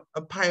sincere,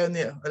 a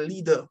pioneer, a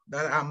leader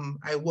that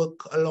I work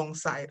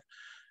alongside.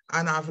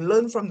 And I've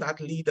learned from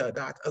that leader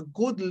that a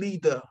good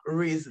leader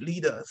raises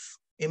leaders.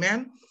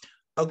 Amen.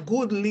 A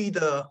good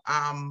leader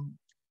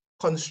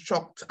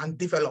construct and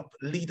develop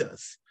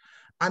leaders.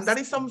 And that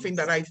is something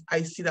that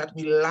I see that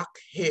we lack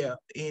here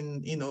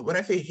in, you know, when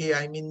I say here,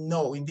 I mean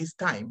now in this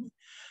time.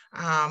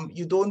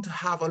 You don't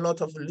have a lot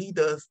of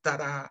leaders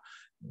that are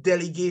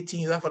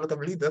delegating. You have a lot of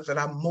leaders that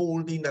are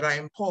molding, that are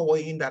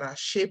empowering, that are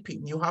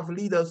shaping. You have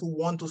leaders who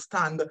want to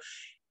stand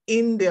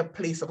in their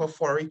place of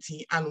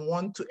authority and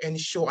want to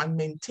ensure and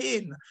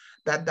maintain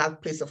that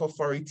that place of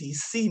authority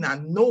is seen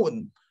and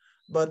known,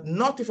 but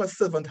not with a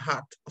servant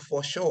heart,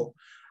 for sure.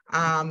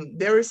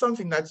 There is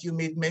something that you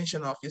made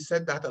mention of. You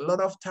said that a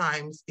lot of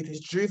times it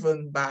is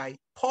driven by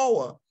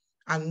power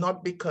and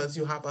not because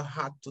you have a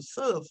heart to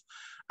serve.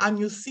 And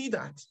you see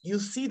that.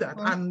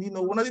 And, you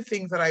know, one of the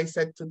things that I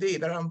said today,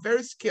 that I'm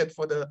very scared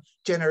for the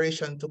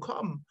generation to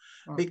come,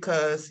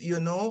 because,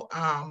 you know,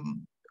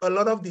 a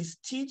lot of these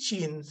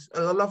teachings,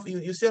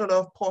 you see a lot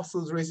of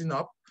apostles raising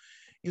up.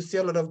 You see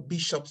a lot of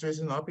bishops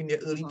raising up in their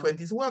early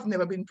 20s who have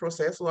never been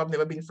processed, who have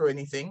never been through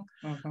anything.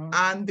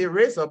 And they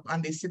raise up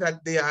and they see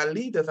that they are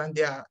leaders and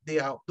they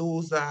are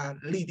those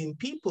leading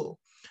people.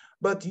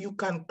 But you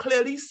can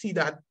clearly see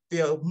that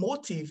their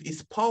motive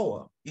is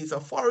power, is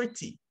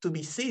authority, to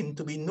be seen,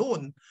 to be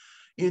known,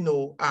 you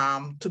know,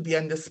 to be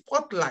in the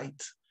spotlight.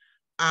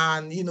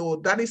 And, you know,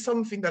 that is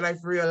something that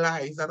I've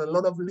realized that a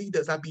lot of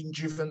leaders are being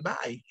driven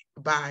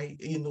by,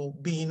 you know,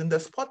 being in the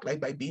spotlight,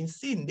 by being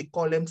seen. They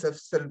call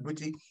themselves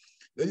celebrity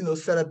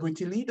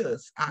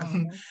leaders.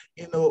 And,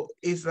 you know,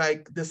 it's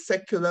like the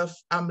secular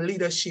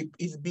leadership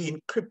is being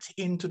crept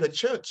into the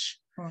church,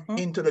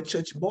 into the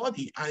church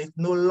body, and it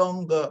no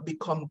longer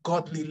become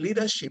godly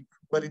leadership,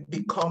 but it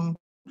become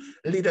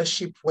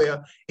leadership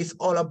where it's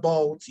all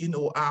about, you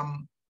know,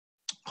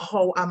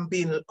 how I'm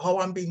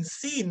being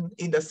seen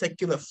in the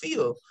secular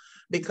field,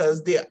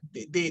 because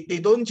they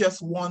don't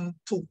just want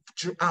to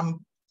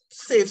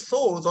save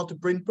souls or to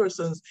bring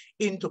persons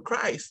into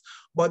Christ,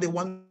 but they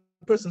want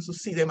persons to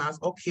see them as,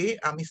 okay,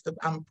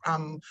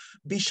 I'm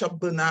Bishop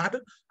Bernard,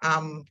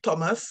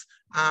 Thomas,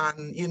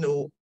 and, you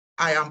know,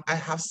 I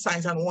have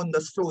signs and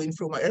wonders flowing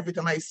through every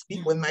time I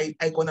speak. When I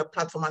go on a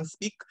platform and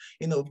speak,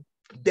 you know,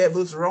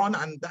 devils run,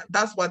 and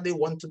that's what they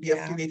want to be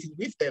affiliated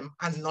with them,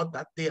 and not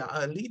that they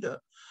are a leader.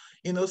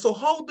 You know, so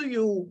how do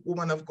you,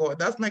 woman of God,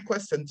 that's my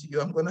question to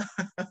you. I'm gonna,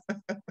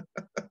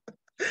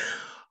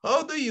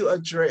 how do you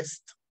address,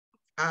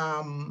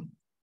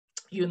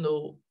 you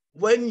know,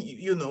 when,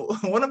 you know,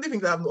 one of the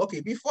things that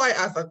okay, before I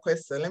ask that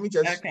question, let me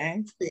just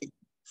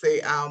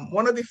say,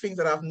 one of the things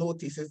that I've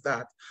noticed is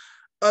that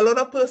a lot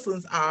of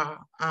persons are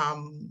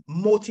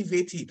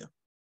motivated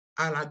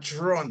and are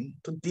drawn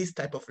to this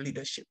type of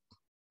leadership.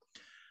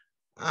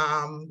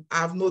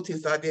 I've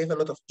noticed that there's a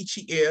lot of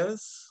itchy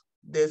ears.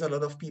 There's a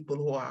lot of people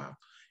who are,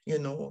 You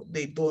know,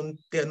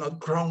 they're not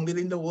grounded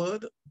in the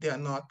word. They are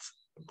not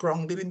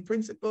grounded in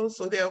principles.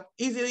 So they are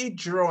easily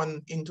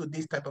drawn into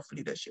this type of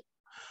leadership.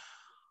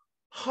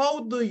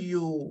 How do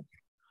you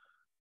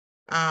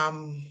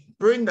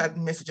bring that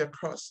message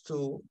across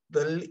to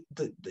the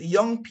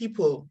young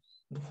people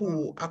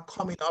who are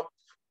coming up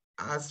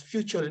as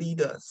future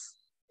leaders,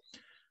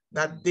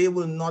 that they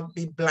will not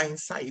be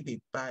blindsided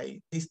by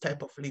this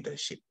type of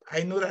leadership?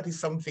 I know that is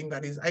something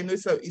that is, I know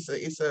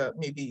it's a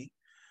maybe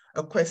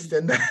a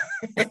question that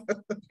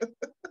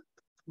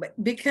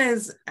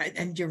because,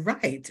 and you're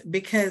right,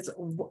 because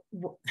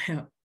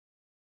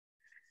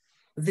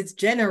this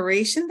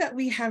generation that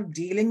we have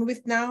dealing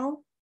with now,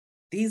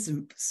 these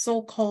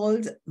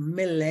so-called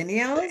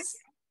millennials,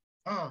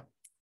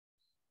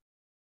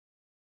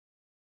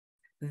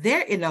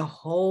 they're in a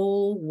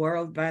whole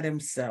world by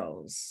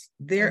themselves.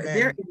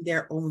 They're in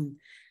their own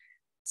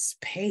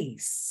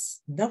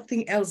space.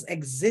 Nothing else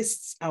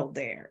exists out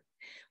there.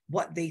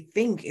 What they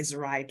think is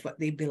right, what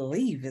they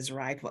believe is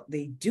right, what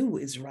they do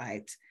is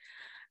right.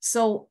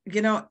 So,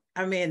 you know,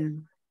 I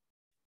mean,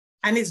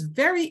 and it's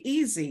very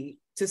easy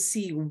to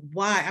see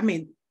why. I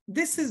mean,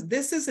 this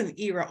is an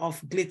era of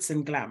glitz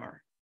and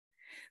glamour.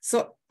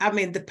 So, I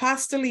mean, the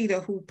pastor leader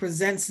who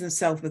presents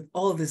himself with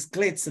all this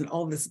glitz and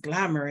all this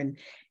glamour, and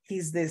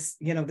he's this,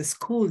 you know, this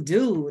cool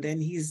dude,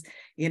 and he's,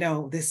 you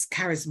know, this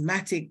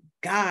charismatic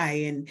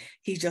guy, and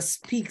he just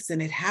speaks and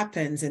it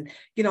happens, and,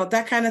 you know,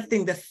 that kind of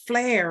thing, the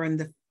flair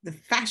and the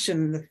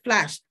fashion and the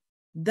flash,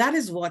 that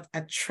is what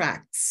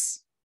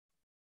attracts.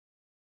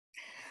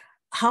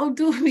 How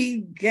do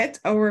we get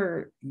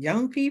our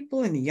young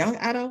people and young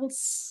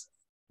adults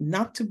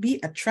not to be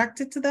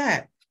attracted to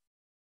that?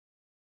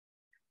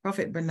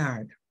 Prophet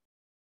Bernard.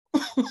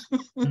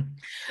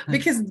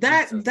 Because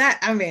that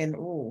I mean,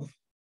 oh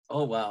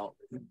wow.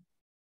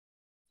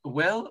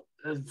 Well,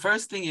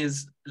 first thing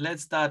is,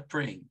 let's start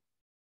praying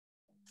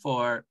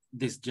for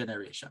this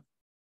generation.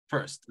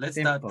 First, let's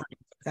start praying.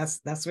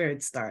 That's where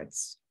it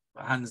starts.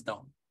 Hands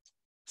down.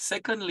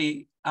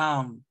 Secondly,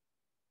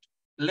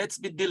 let's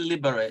be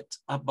deliberate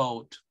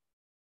about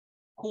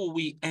who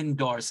we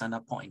endorse and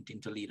appoint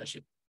into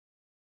leadership.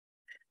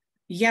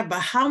 Yeah, but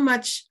how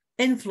much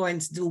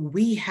influence do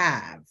we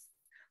have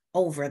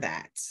over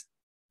that?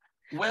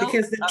 Well,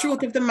 because the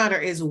truth of the matter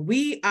is,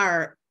 we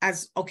are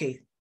let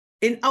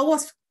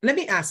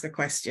me ask a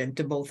question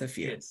to both of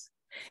you. Yes.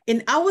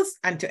 In ours,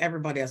 and to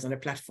everybody else on the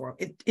platform,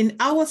 in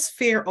our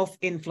sphere of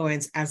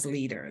influence as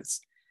leaders,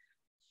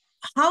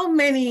 how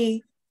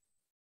many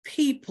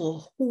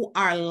people who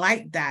are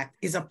like that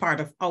is a part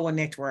of our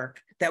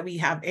network that we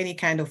have any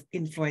kind of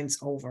influence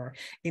over,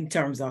 in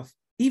terms of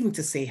even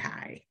to say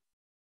hi,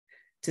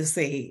 to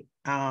say,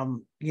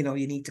 you know,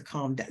 you need to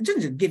calm down,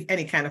 just give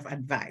any kind of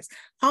advice?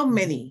 How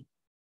many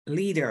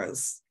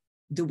leaders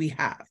do we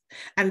have?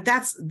 And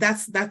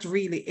that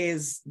really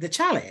is the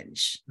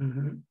challenge.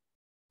 Mm-hmm.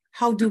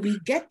 How do we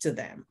get to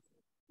them?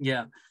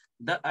 Yeah,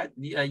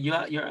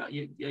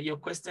 your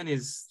question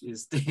is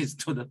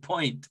to the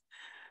point.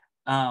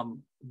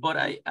 But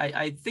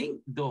I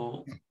think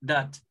though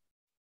that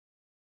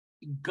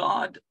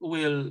God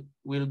will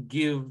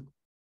give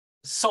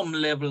some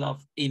level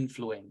of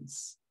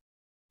influence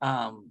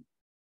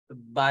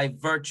by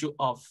virtue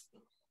of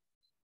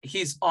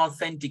his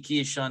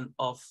authentication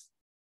of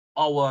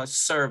our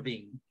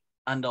serving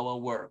and our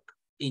work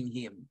in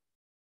him.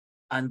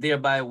 And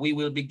thereby we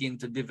will begin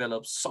to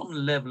develop some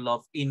level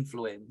of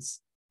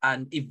influence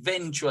and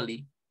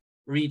eventually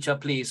reach a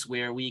place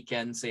where we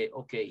can say,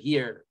 okay,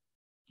 here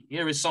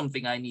is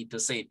something I need to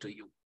say to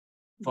you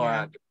for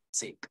argument's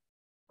sake,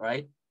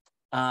 right?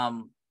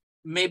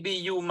 Maybe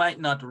you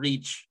might not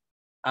reach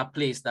a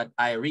place that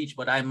I reach,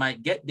 but I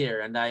might get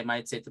there and I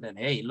might say to them,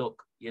 hey,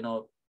 look, you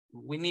know,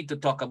 we need to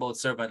talk about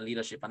servant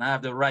leadership, and I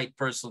have the right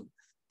person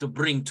to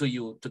bring to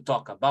you to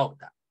talk about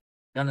that.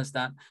 You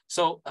understand?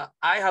 So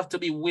I have to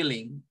be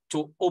willing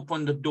to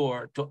open the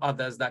door to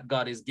others that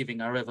God is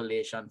giving a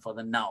revelation for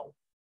the now,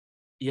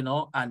 you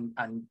know, and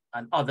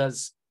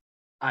others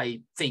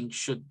I think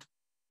should,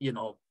 you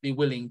know, be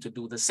willing to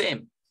do the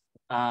same.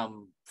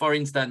 For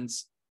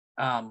instance,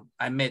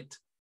 I met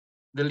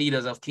the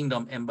leaders of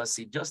Kingdom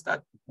Embassy just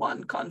at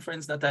one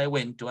conference that I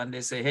went to, and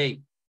they say,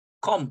 hey,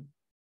 come,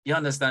 you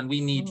understand,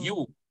 we need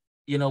you.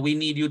 You know, we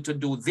need you to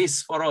do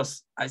this for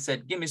us. I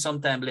said, give me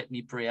some time, let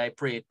me pray. I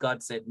prayed.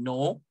 God said,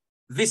 no,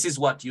 this is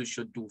what you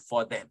should do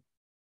for them.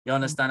 You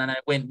understand? And I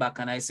went back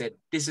and I said,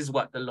 this is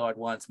what the Lord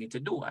wants me to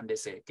do. And they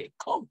say, okay,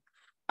 come.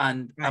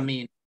 And I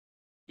mean,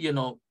 you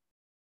know,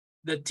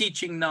 the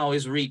teaching now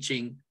is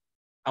reaching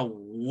a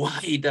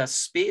wider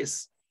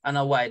space and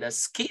a wider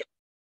scale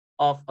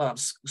of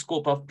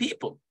scope of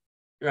people,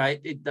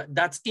 right?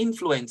 That's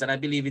influence. And I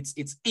believe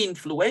it's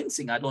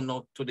influencing. I don't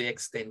know to the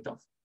extent of,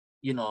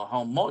 you know,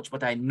 how much,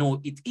 but I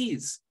know it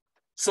is.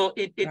 So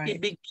it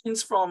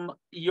begins from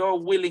your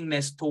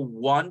willingness to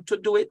want to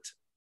do it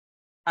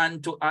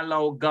and to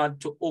allow God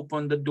to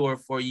open the door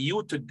for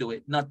you to do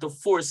it, not to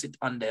force it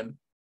on them,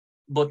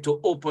 but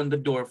to open the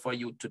door for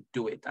you to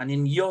do it. And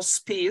in your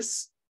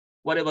space,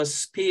 whatever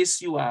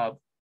space you have,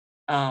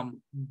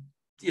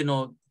 you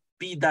know,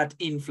 be that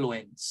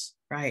influence,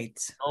 Right.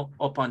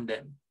 upon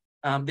them.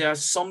 There are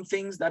some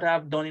things that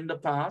I've done in the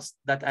past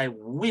that I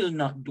will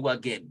not do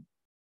again.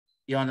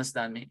 You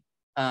understand me?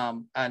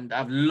 And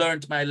I've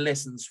learned my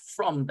lessons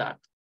from that.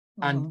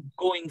 And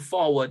going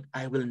forward,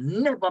 I will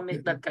never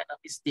make that kind of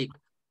mistake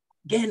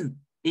again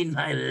in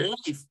my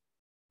life,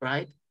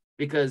 right?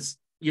 Because,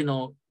 you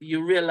know,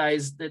 you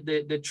realize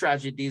the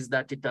tragedies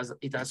that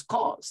it has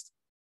caused,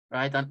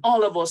 right? And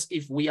all of us,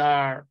 if we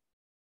are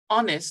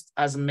honest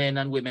as men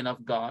and women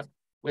of God,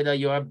 whether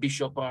you're a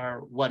bishop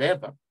or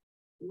whatever,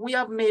 we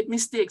have made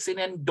mistakes in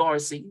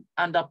endorsing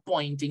and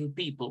appointing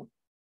people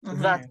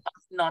that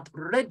are not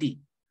ready.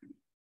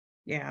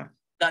 Yeah.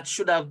 That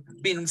should have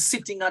been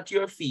sitting at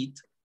your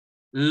feet,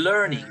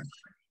 learning,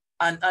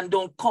 and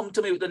don't come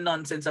to me with the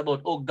nonsense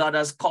about, oh, God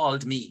has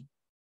called me.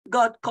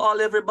 God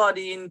called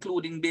everybody,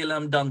 including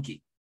Balaam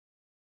donkey.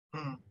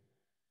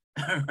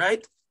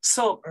 Right?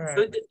 So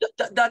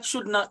that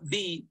should not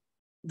be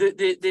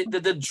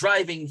the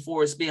driving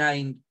force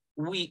behind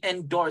we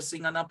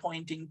endorsing and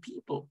appointing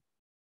people.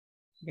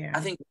 Yeah.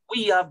 I think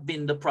we have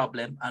been the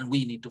problem and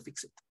we need to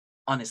fix it,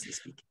 honestly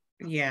speaking.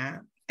 Yeah.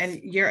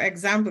 And your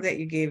example that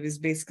you gave is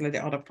basically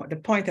the other point. The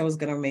point I was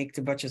going to make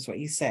to buttress what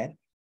you said.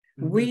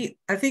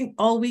 I think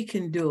all we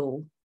can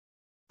do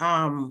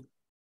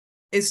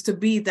is to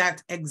be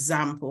that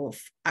example,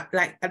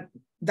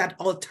 that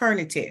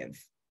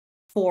alternative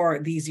for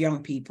these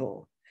young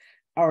people,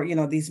 or, you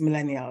know, these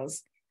millennials.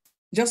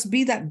 Just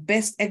be that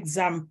best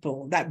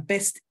example, that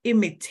best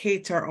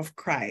imitator of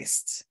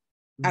Christ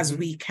as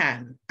we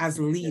can, as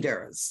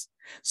leaders.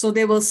 So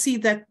they will see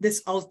that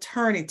this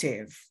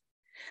alternative.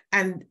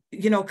 And,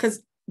 you know,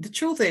 because the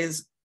truth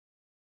is,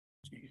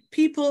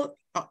 people,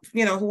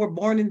 you know, who were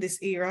born in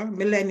this era,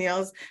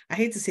 millennials, I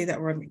hate to say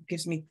that word, it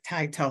gives me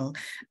tight tongue.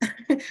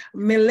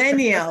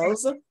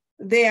 Millennials,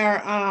 they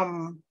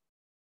are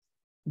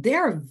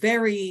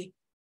very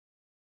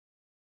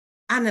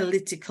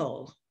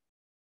analytical.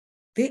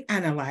 They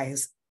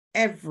analyze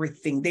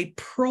everything. They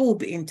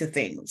probe into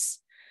things.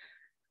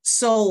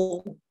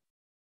 So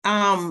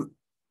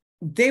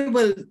they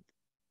will,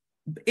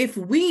 if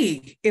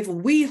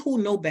we who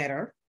know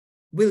better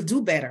will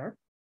do better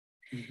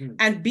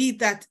and be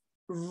that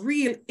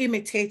real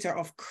imitator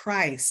of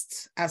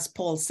Christ, as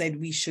Paul said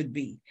we should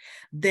be,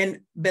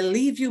 then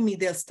believe you me,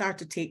 they'll start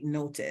to take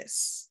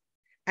notice.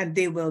 And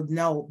they will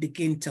now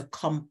begin to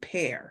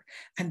compare,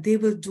 and they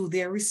will do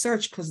their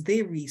research, because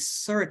they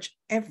research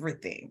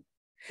everything.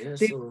 Yes,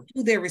 they do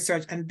their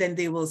research, and then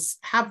they will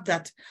have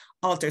that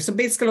alter. So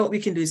basically what we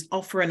can do is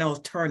offer an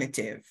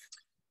alternative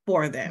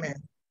for them. Amen.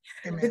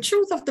 Amen. The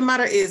truth of the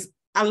matter is,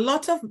 a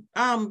lot of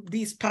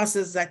these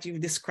pastors that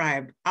you've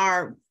described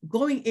are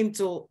going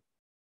into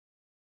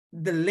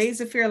the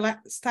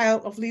laissez-faire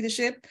style of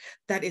leadership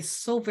that is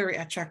so very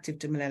attractive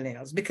to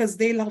millennials, because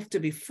they love to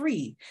be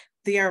free.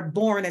 They are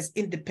born as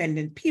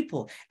independent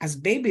people. As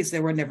babies, they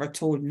were never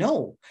told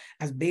no.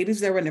 As babies,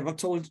 they were never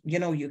told, you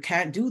know, you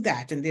can't do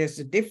that. And there's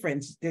a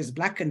difference. There's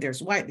black and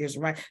there's white, there's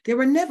white. They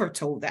were never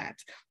told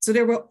that. So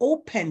they were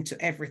open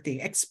to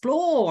everything,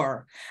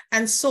 explore.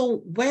 And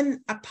so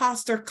when a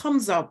pastor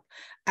comes up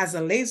as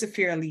a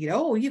laissez-faire leader,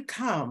 oh, you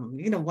come,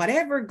 you know,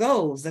 whatever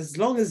goes, as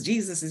long as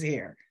Jesus is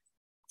here.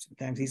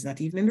 Sometimes he's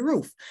not even in the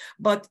roof.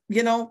 But,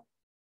 you know,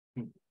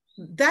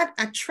 that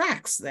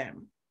attracts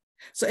them.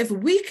 So if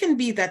we can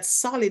be that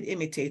solid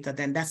imitator,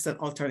 then that's the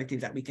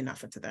alternative that we can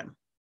offer to them.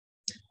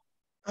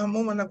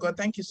 Woman of God,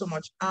 thank you so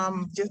much.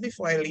 Just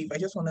before I leave, I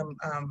just want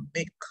to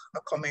make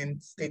a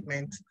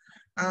statement.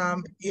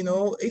 You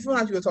know, even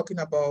as you were talking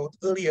about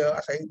earlier,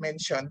 as I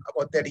mentioned,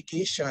 about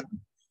delegation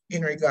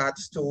in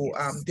regards to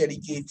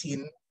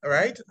delegating,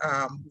 right?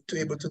 To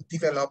able to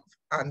develop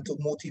and to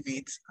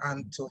motivate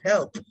and to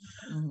help.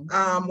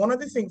 One of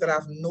the things that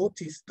I've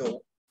noticed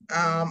though,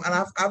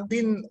 and I've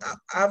been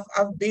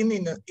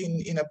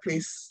in a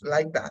place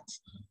like that,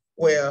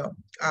 where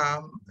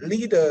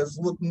leaders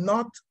would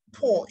not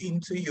pour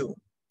into you,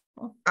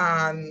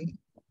 and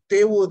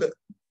they would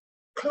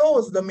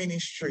close the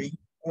ministry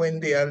when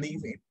they are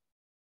leaving.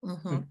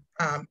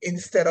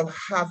 Instead of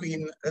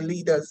having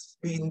leaders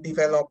being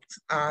developed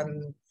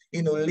and,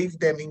 you know, leave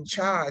them in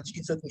charge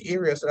in certain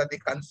areas so that they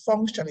can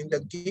function in the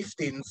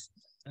giftings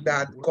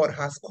that God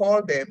has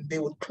called them, they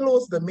would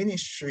close the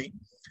ministry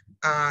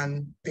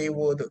and they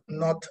would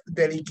not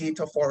delegate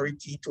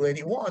authority to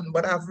anyone.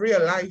 But I've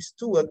realized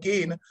too,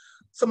 again,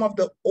 some of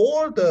the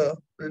older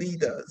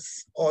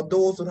leaders or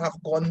those who have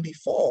gone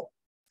before,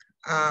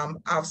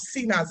 I've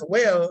seen as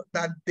well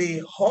that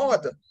they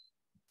hoard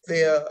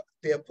their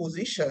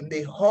position,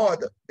 they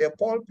hoard their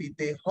pulpit,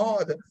 they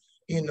hoard,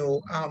 you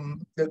know,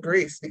 the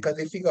grace, because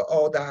they figure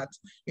out that,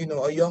 you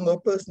know, a younger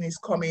person is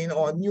coming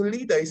or a new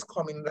leader is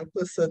coming, that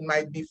person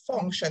might be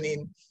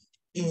functioning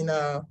in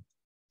a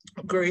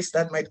grace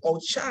that might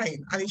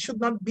outshine, and it should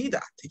not be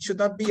that. It should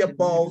not be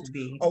about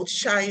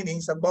outshining.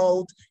 It's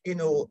about, you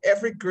know,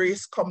 every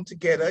grace come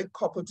together,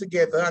 coupled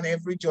together, and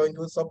every joint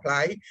will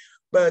supply.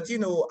 But, you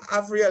know,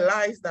 I've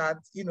realized that,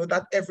 you know,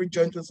 that every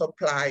joint will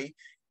supply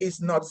is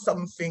not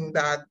something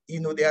that,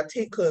 they are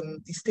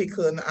taken,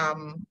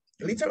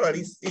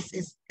 literally.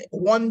 It's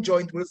one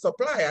joint will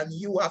supply and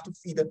you have to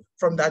feed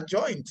from that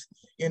joint,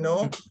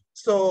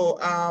 So,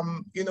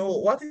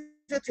 what is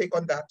your take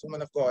on that,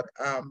 woman of God?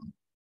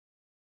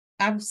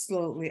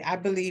 Absolutely. I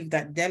believe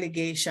that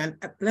delegation,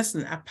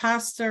 listen, a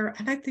pastor,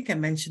 and I think I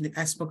mentioned it,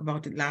 I spoke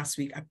about it last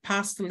week, a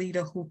pastor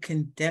leader who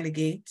can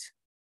delegate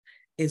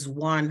is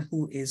one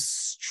who is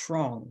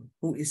strong,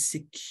 who is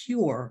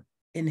secure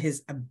in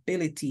his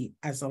ability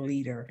as a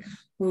leader,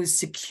 who is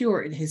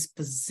secure in his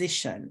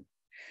position.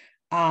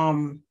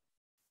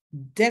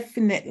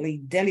 Definitely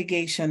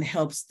delegation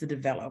helps to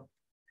develop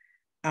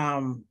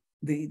an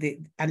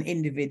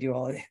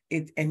individual.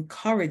 It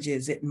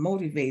encourages, it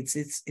motivates,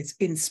 it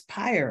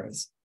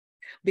inspires,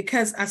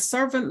 because a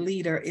servant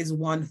leader is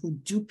one who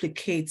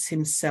duplicates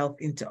himself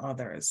into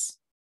others.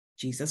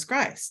 Jesus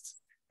Christ,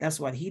 that's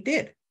what he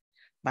did.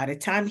 By the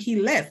time he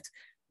left,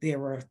 there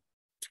were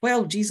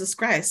 12 Jesus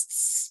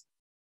Christs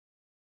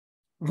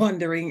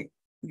wandering,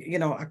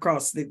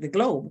 across the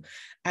globe.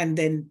 And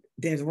then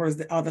there was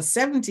the other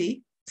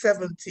 70.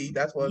 70,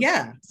 that was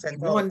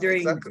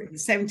wandering, exactly.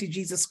 70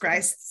 Jesus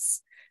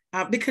Christs,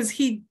 because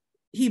he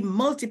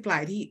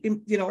multiplied, he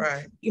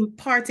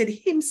imparted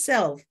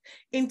himself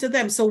into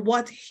them. So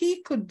what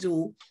he could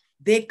do,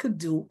 they could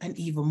do, and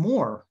even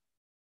more.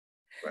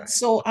 Right.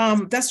 So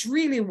that's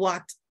really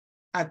what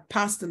a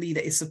pastor leader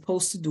is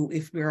supposed to do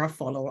if we're a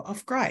follower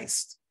of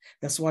Christ.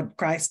 That's what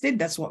Christ did.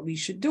 That's what we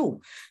should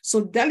do.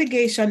 So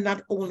delegation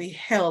not only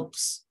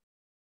helps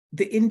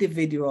the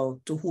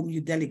individual to whom you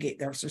delegate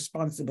their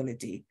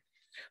responsibility,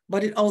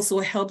 but it also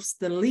helps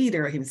the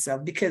leader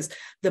himself, because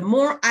the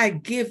more I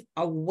give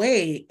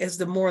away is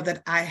the more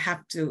that I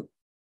have to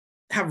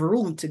have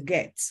room to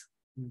get.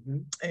 Mm-hmm.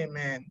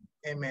 Amen.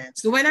 Amen.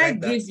 So when I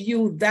give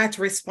you that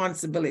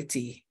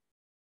responsibility,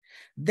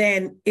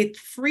 then it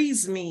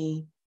frees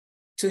me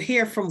to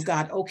hear from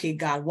God. Okay,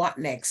 God, what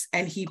next?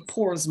 And he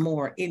pours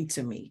more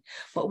into me.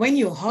 But when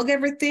you hug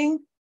everything,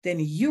 then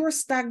you're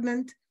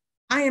stagnant.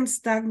 I am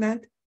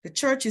stagnant. The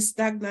church is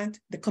stagnant.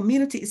 The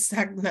community is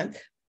stagnant.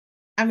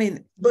 I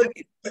mean, but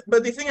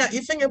the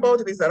thing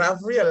about it is that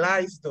I've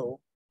realized,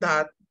 though,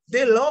 that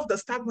they love the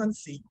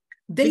stagnancy.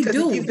 They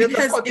do. If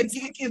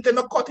they're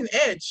not cutting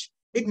edge,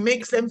 it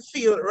makes them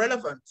feel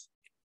relevant,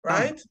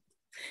 right?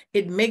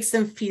 It makes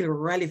them feel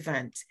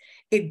relevant.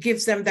 It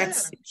gives them that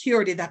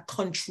security, that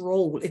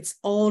control. It's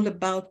all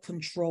about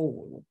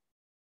control.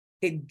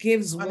 It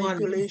gives one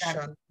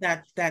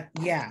that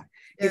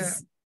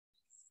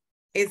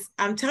it's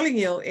I'm telling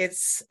you,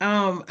 it's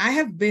I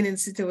have been in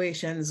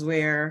situations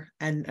where,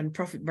 and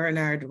Prophet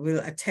Bernard will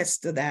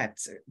attest to that,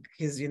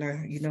 because he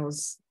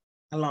knows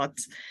a lot,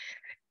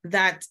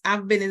 that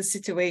I've been in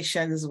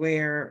situations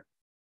where,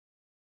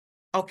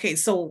 okay,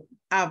 so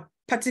a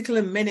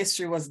particular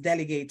ministry was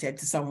delegated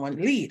to someone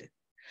lead,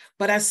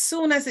 but as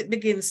soon as it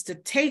begins to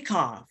take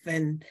off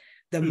and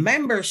the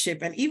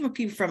membership and even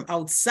people from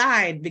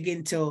outside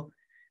begin to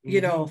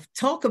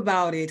talk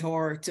about it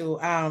or to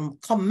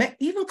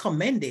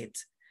commend it,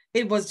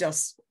 it was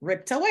just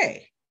ripped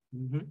away.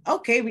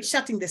 Okay, we're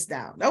shutting this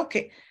down.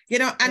 Okay,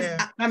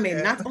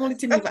 not only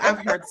to me, but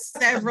I've heard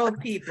several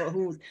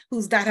people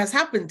whose that has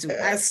happened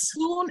to. As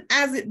soon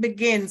as it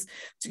begins,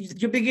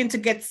 you begin to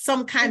get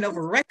some kind of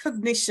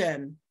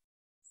recognition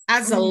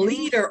as a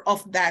leader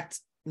of that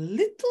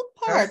little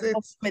part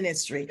of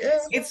ministry.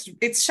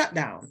 It's shut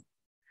down.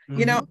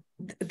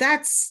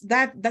 That's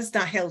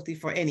not healthy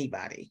for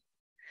anybody.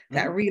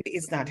 That really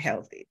is not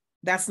healthy.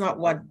 That's not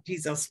what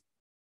Jesus,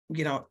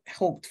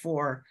 hoped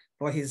for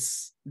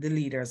the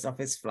leaders of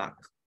his flock.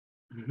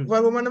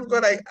 Well, woman of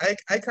God,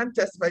 I can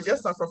testify,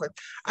 just not prophet.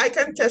 I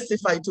can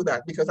testify to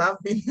that because I've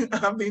been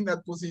in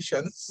that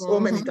position so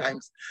many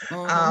times.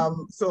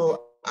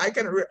 So I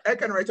can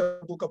write a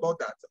book about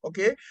that.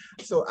 Okay,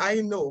 so I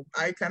know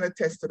I can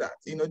attest to that.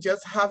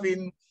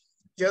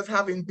 Just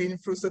having been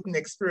through certain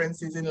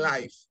experiences in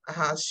life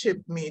has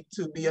shaped me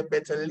to be a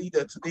better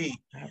leader today.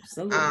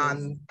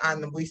 Absolutely.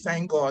 And we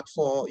thank God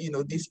for,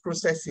 these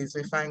processes.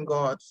 We thank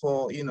God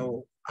for,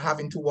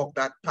 having to walk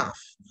that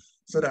path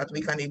so that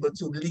we can able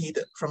to lead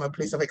from a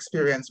place of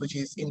experience, which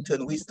is in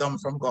turn wisdom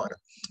from God.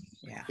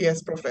 Yeah.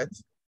 Yes, Prophet.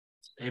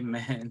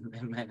 Amen.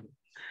 Amen.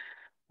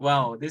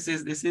 Wow, this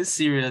is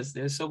serious.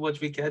 There's so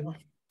much we can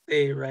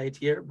say right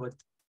here, but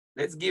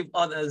let's give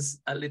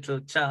others a little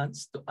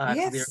chance to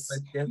ask their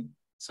question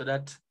so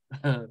that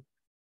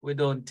we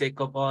don't take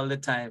up all the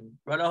time.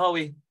 Brother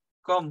Howie,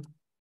 come.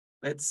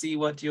 Let's see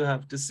what you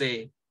have to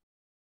say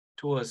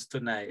to us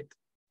tonight.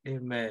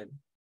 Amen.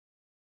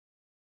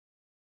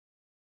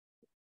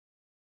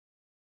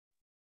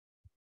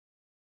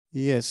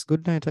 Yes,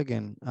 good night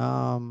again.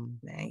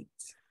 Night.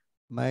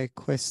 My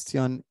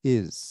question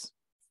is,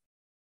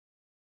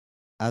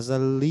 as a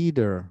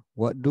leader,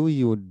 what do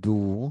you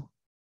do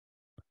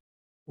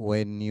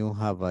when you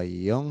have a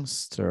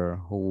youngster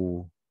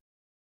who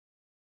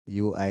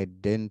you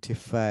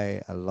identify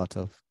a lot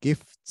of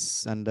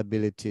gifts and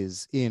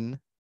abilities in,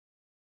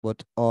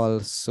 but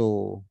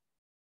also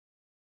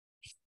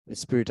the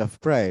spirit of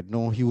pride,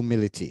 no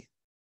humility?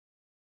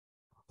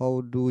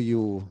 how do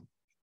you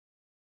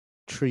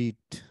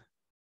treat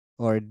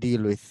or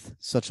deal with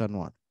such an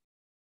one?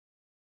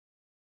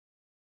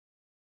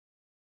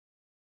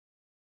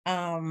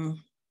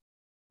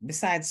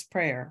 Besides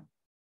prayer,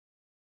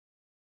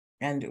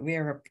 and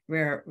we're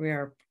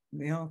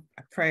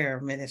a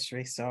prayer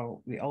ministry,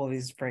 so we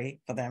always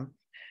pray for them.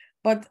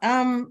 But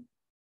I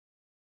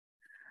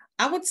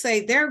would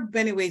say there are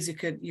many ways you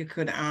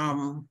could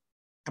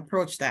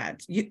approach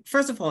that.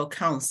 First of all,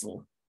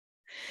 counsel.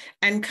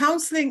 And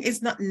counseling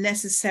is not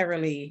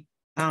necessarily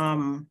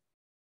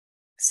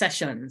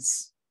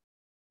sessions,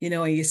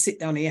 you sit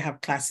down and you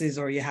have classes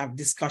or you have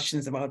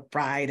discussions about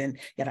pride and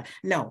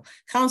no,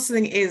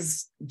 counseling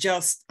is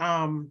just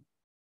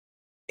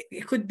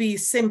it could be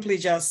simply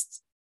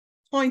just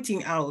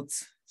pointing out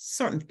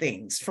certain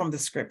things from the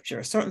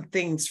scripture, certain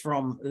things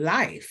from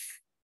life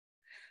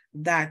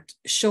that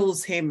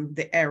shows him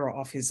the error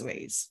of his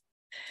ways.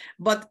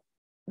 But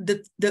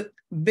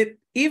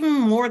even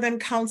more than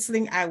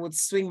counseling, I would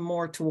swing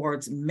more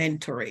towards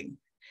mentoring.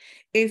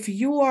 If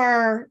you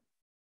are,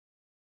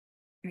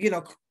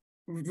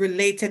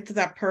 related to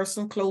that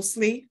person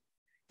closely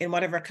in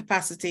whatever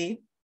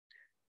capacity,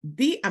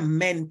 be a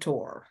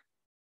mentor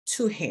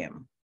to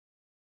him.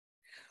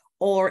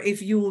 Or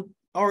if you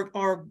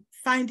or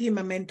find him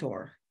a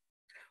mentor,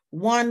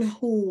 one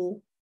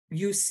who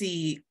you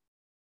see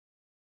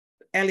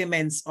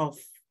elements of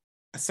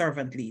a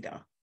servant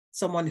leader,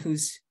 someone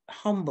who's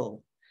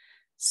humble,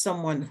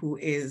 someone who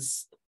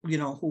is,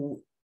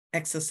 who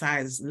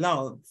exercises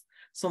love,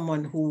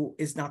 someone who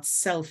is not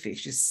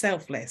selfish, is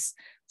selfless,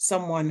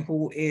 someone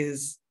who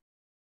is,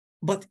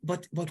 but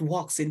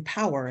walks in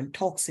power and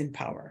talks in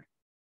power.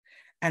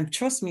 And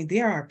trust me,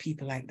 there are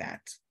people like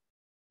that.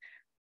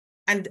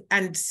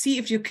 And see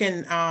if you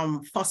can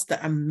foster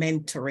a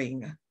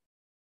mentoring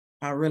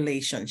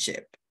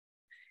relationship.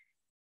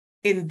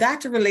 In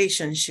that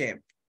relationship,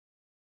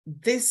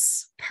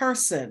 this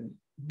person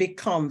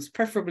becomes,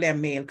 preferably a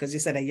male, because you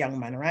said a young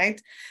man,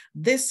 right?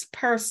 This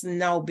person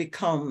now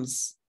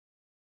becomes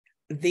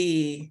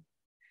the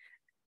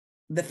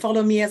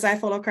follow me as I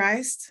follow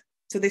Christ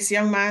to this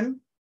young man.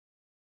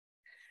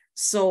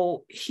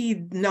 So he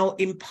now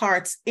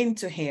imparts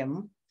into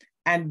him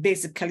and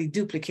basically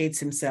duplicates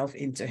himself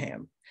into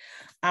him.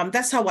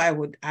 That's how I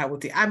would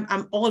think.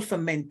 I'm all for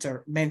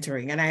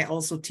mentoring, and I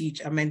also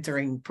teach a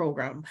mentoring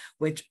program,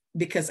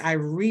 because I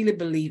really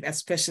believe,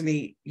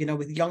 especially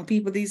with young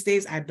people these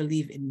days, I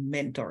believe in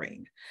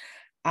mentoring.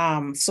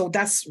 So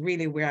that's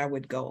really where I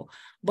would go.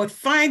 But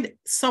find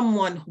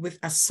someone with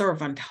a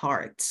servant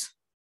heart,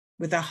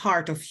 with a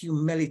heart of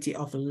humility,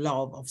 of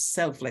love, of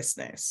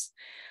selflessness,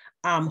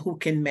 who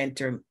can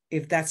mentor.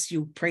 If that's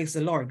you, praise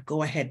the Lord,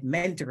 go ahead,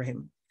 mentor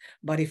him.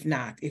 But if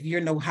not, if you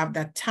don't have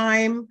that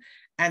time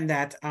and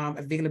that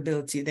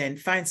availability, then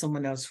find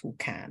someone else who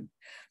can.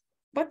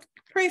 But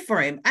pray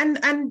for him. And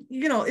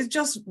it's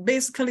just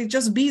basically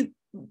just be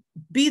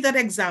that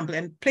example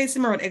and place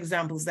him around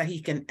examples that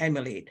he can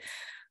emulate.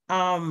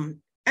 And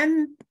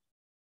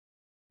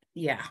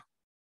yeah,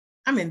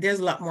 I mean, there's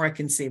a lot more I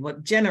can say,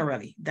 but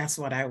generally that's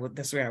where I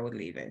would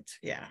leave it.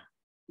 Yeah.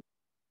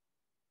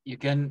 You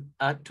can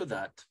add to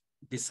that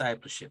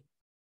discipleship.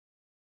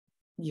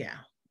 Yeah.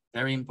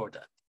 Very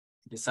important.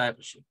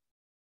 Discipleship.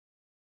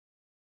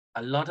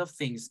 A lot of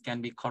things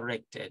can be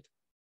corrected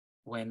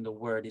when the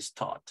word is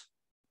taught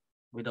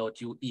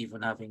without you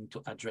even having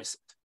to address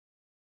it.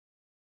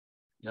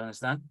 You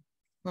understand?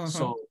 Mm-hmm.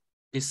 So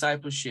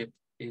discipleship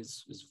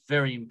is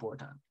very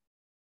important.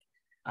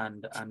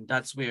 And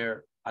that's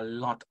where a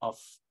lot of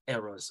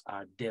errors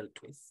are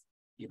dealt with,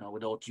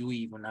 without you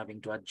even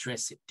having to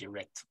address it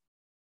directly.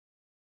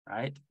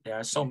 Right? There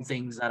are some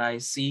things that I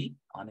see,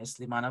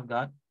 honestly, man of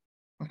God,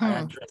 I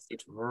address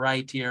it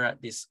right here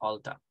at this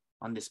altar,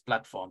 on this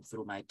platform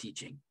through my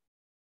teaching.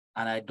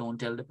 And I don't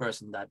tell the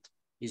person that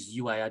is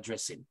you I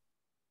addressing.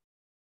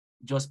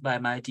 Just by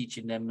my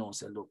teaching them know,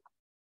 say, look,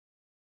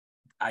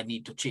 I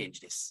need to change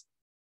this,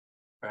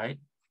 right?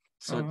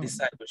 So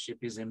discipleship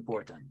is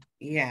important.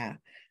 Yeah.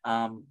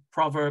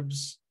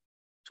 Proverbs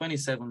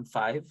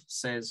 27:5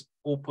 says,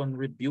 open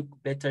rebuke,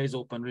 better is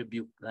open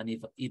rebuke than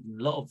hidden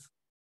love.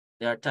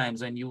 There are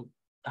times when you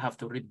have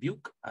to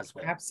rebuke as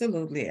well.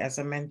 Absolutely. As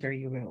a mentor,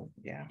 you will.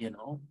 Yeah.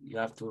 You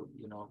have to,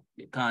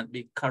 you can't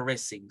be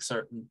caressing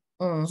certain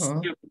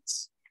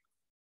spirits,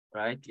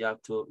 right? You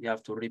have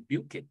to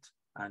rebuke it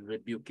and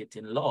rebuke it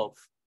in love,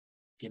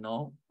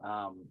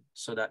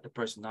 so that the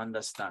person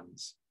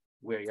understands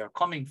where you're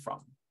coming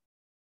from.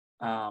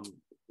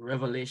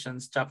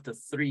 Revelations chapter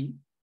 3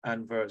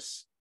 and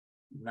verse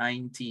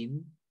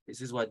 19.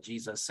 This is what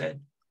Jesus said.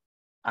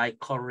 I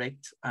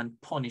correct and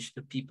punish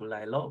the people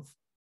I love.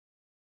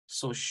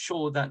 So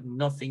show that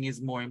nothing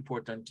is more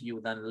important to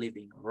you than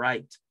living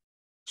right.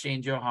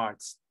 Change your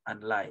hearts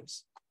and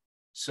lives.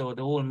 So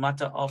the whole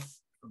matter of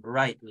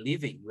right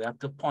living, we have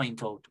to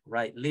point out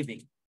right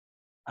living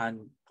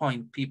and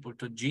point people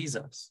to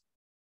Jesus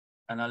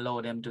and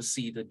allow them to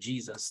see the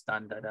Jesus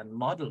standard and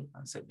model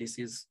and say, this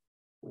is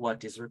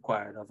what is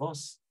required of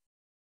us,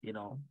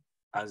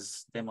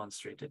 as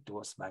demonstrated to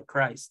us by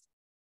Christ.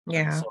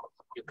 Yeah, So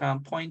you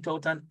can't point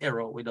out an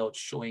error without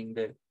showing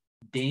the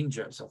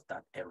dangers of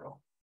that error,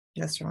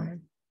 that's right.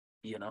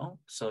 you know?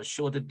 So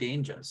show the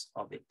dangers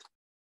of it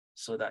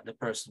so that the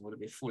person will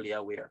be fully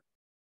aware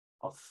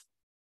of,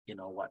 you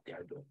know, what they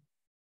are doing.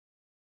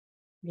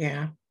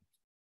 Yeah.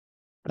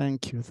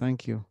 Thank you.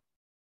 Thank you.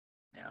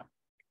 Yeah.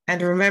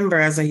 And remember,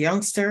 as a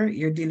youngster,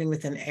 you're dealing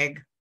with an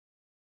egg.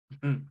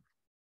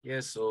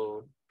 Yeah,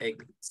 so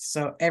egg.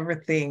 So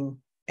everything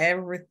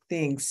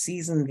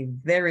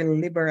seasoned very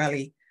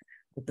liberally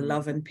with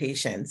love and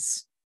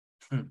patience.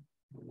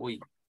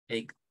 We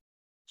egg.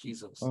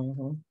 Jesus.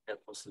 Mhm.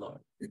 Help us, Lord.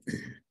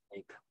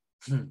 Egg.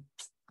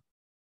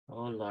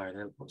 Oh Lord,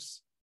 help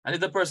us. And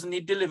if the person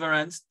need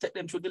deliverance, take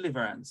them through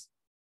deliverance.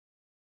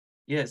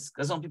 Yes,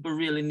 because some people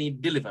really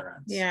need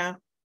deliverance. Yeah.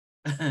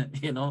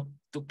 You know,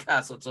 to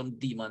cast out some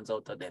demons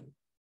out of them.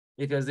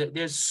 Because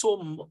there's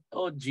so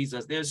oh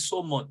Jesus, there's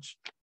so much,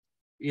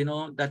 you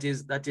know, that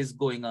is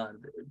going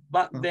on.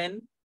 Back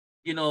then,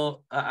 you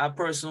know, a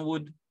person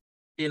would,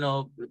 you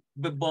know,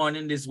 be born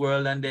in this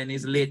world, and then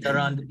is later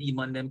on the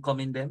demon them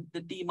coming them.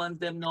 The demons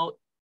them now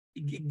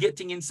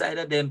getting inside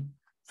of them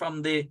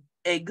from the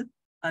egg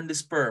and the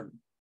sperm.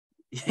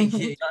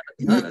 You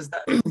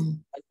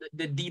understand?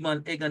 The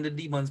demon egg and the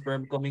demon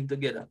sperm coming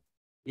together,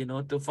 you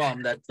know, to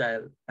form that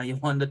child. And you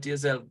wonder to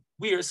yourself,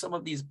 where some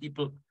of these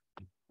people,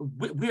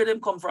 where them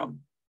come from?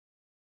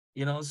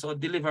 You know, so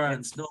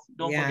deliverance,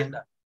 don't forget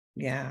that.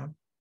 Yeah.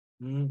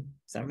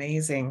 It's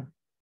amazing.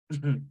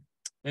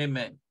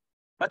 Amen.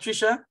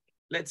 Patricia,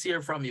 let's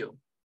hear from you.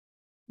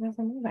 There's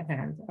another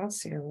hand. I'll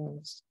see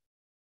Rose.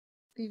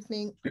 Good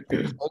evening.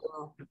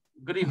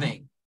 Good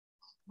evening.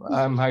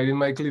 I'm hiding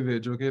my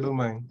cleavage, okay, don't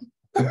mind.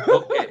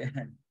 Okay.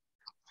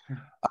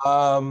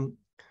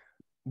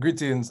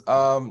 Greetings.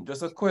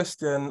 Just a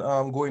question,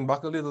 going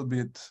back a little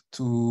bit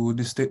to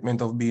the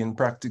statement of being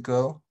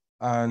practical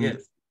and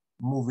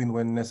moving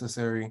when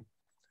necessary.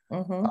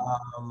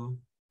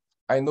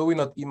 I know we're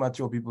not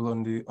immature people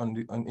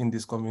in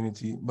this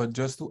community, but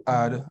just to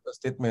add a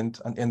statement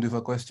and end with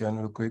a question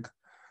real quick.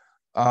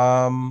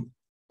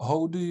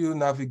 How do you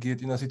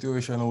navigate in a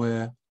situation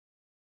where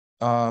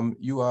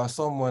you are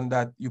someone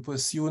that you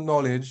pursue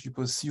knowledge, you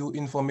pursue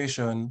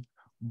information,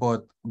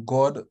 but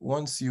God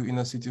wants you in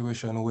a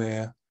situation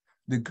where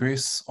the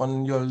grace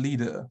on your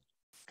leader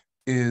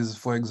is,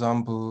 for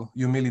example,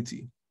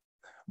 humility,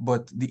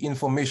 but the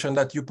information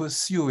that you're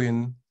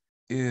pursuing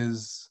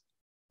is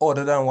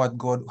other than what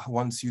God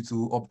wants you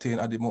to obtain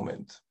at the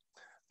moment.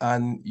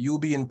 And you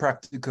being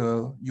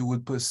practical, you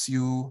would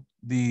pursue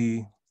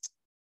you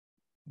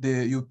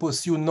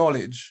pursue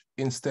knowledge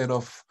instead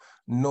of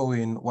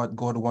knowing what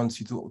God wants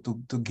you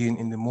to gain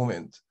in the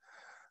moment.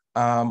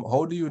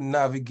 How do you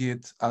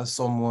navigate as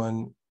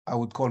someone, I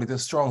would call it a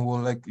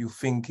stronghold, like you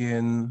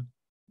thinking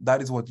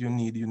that is what you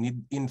need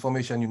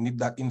information, you need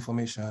that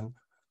information.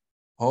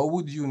 How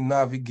would you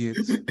navigate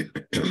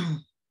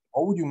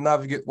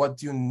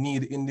what you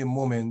need in the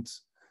moment,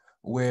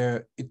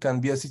 where it can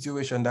be a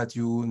situation that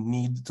you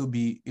need to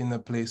be in a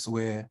place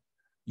where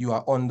you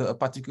are under a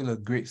particular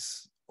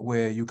grace,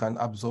 where you can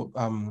absorb,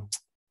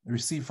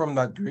 receive from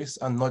that grace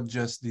and not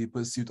just the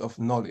pursuit of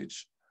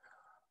knowledge.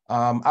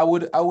 I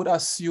would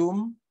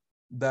assume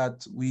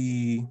that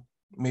we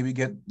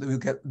get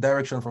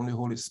direction from the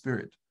Holy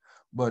Spirit,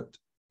 but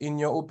in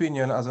your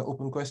opinion, as an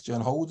open question,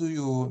 how do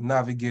you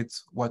navigate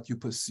what you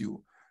pursue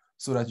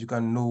so that you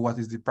can know what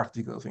is the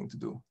practical thing to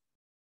do?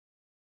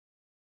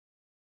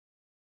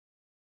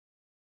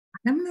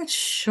 I'm not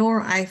sure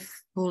I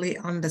fully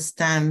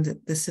understand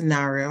the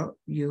scenario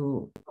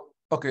you.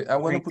 Okay,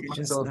 I'm going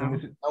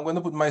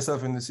to put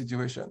myself in the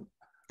situation.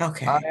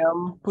 Okay. I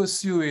am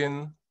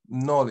pursuing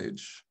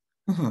knowledge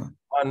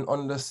and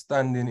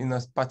understanding in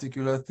a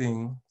particular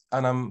thing,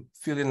 and I'm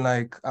feeling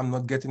like I'm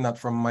not getting that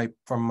from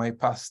my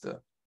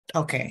pastor.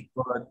 Okay.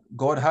 But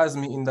God has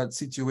me in that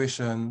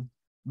situation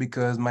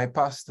because my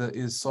pastor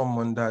is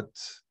someone that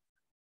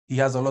he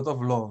has a lot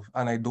of love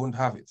and I don't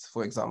have it,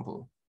 for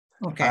example.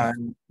 Okay.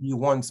 And he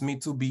wants me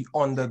to be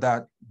under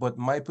that, but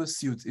my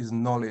pursuit is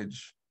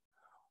knowledge.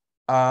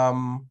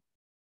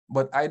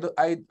 But I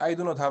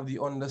do not have the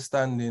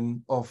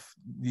understanding of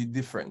the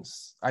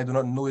difference. I do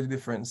not know the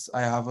difference.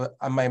 And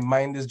my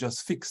mind is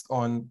just fixed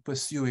on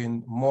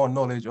pursuing more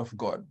knowledge of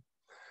God.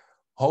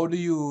 How do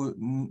you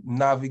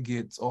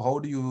navigate, or how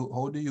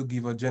do you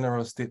give a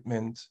general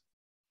statement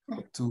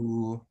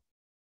to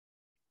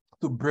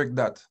break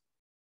that?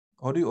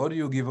 How do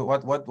you give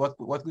what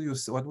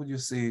would you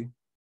say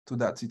to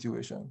that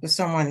situation? To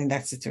someone in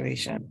that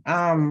situation.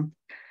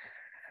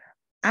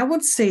 I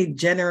would say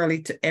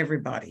generally to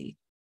everybody.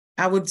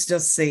 I would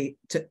just say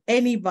to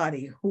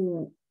anybody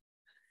who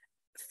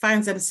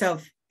finds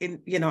themselves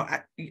in, in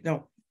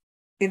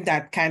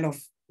that kind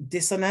of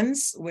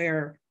dissonance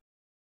where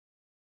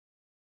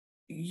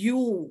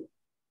you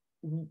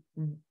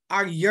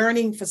are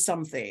yearning for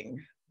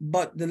something,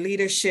 but the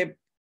leadership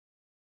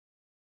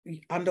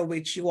under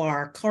which you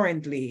are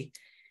currently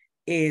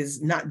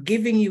is not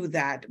giving you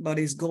that, but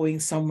is going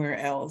somewhere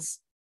else.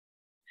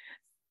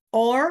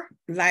 Or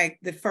like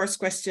the first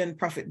question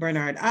Prophet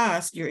Bernard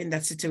asked, you're in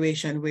that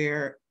situation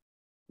where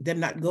they're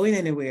not going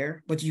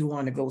anywhere, but you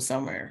want to go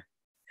somewhere.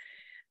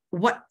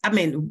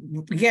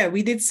 Yeah,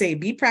 we did say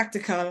be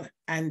practical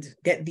and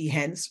get thee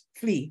hence,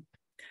 flee.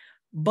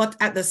 But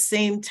at the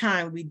same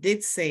time, we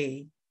did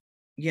say,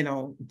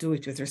 do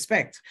it with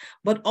respect.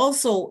 But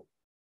also,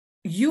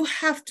 you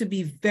have to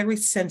be very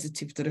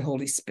sensitive to the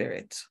Holy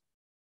Spirit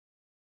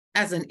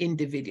as an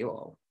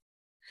individual.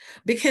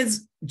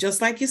 Because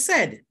just like you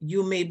said,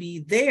 you may be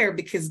there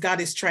because God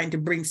is trying to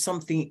bring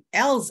something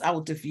else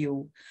out of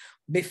you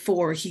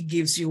before he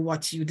gives you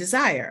what you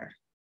desire.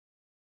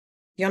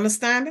 You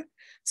understand?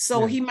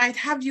 So he might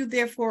have you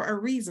there for a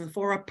reason,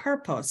 for a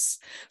purpose.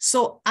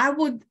 So I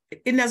would,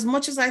 in as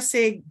much as I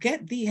say,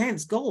 get thee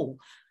hence, go,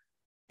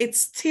 it's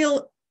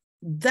still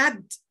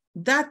that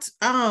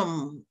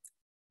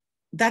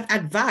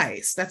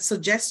advice, that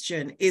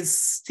suggestion is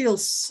still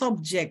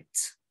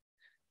subject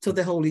to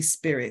the Holy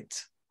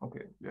Spirit.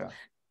 Okay, yeah.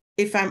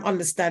 If I'm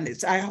understanding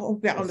it, I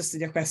hope I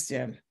understood your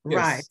question. Yes.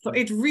 Right. So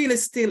it really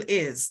still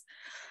is.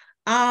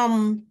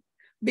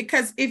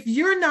 Because if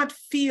you're not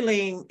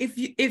feeling,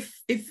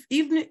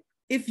 even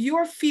if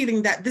you're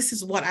feeling that this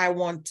is what I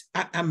want,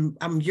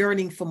 I'm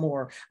yearning for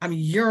more, I'm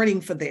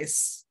yearning for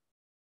this,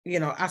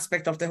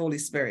 aspect of the Holy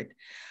Spirit,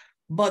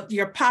 but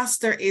your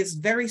pastor is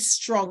very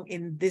strong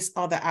in this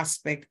other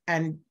aspect,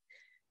 and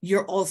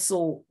you're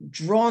also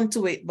drawn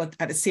to it, but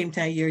at the same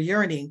time you're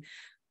yearning,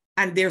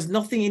 and there's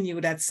nothing in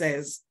you that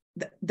says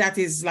that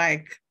is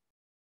like,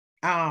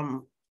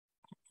 how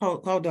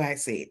do I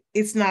say it?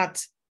 It's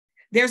not,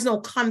 there's no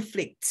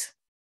conflict,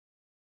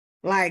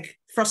 like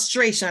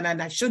frustration,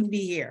 and I shouldn't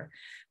be here.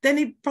 Then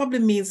it probably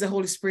means the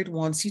Holy Spirit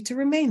wants you to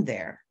remain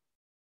there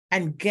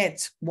and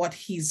get what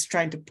he's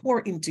trying to pour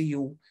into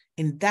you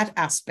in that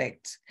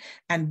aspect.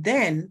 And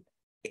then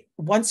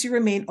once you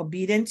remain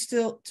obedient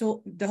to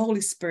the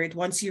Holy Spirit,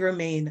 once you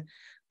remain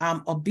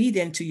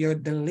obedient to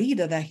the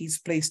leader that he's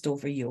placed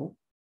over you,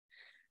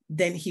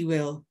 then he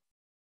will,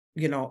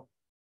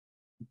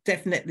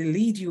 definitely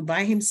lead you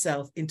by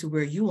himself into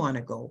where you want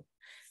to go.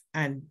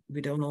 And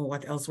we don't know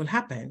what else will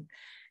happen.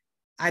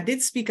 I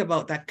did speak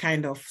about that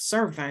kind of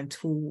servant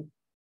who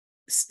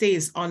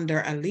stays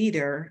under a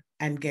leader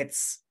and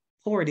gets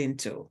poured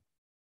into.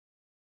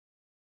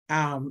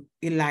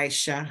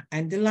 Elisha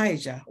and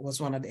Elijah was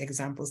one of the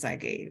examples I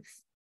gave.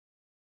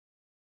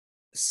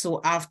 So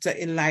after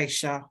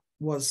Elisha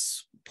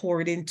was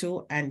poured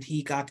into and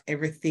he got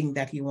everything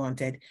that he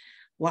wanted,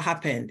 what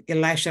happened?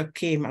 Elisha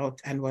came out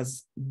and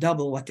was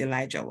double what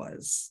Elijah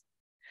was,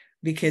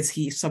 because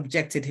he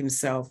subjected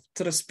himself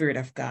to the Spirit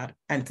of God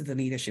and to the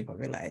leadership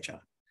of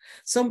Elijah.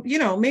 So,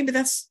 maybe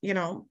that's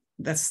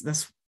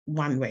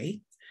one way.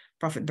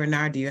 Prophet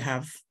Bernard, do you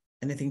have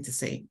anything to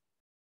say?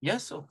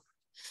 Yes, so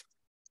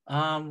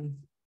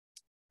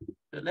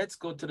let's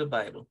go to the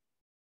Bible.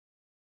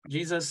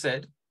 Jesus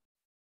said,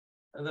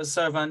 the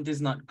servant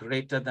is not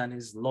greater than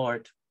his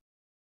Lord,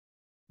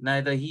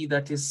 neither he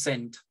that is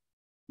sent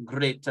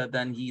greater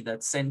than he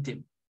that sent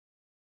him.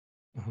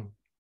 Mm-hmm.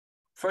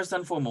 First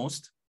and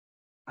foremost,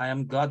 I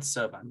am God's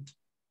servant,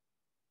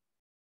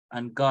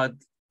 and God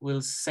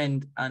will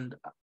send and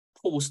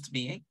post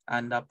me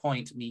and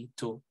appoint me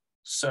to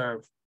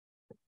serve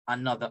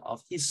another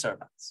of his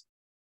servants.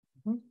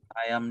 Mm-hmm.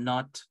 I am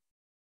not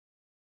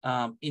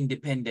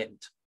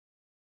independent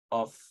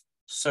of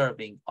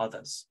serving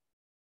others.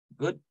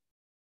 Good.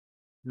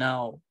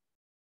 Now,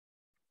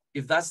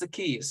 if that's the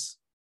case,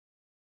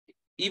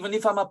 even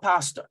if I'm a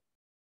pastor,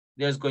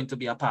 there's going to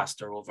be a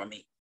pastor over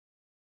me,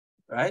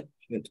 right?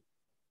 Good.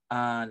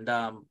 And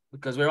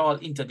because we're all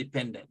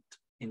interdependent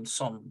in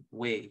some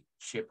way,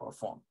 shape, or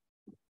form.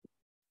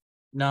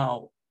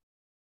 Now,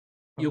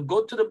 you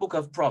go to the book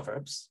of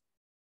Proverbs,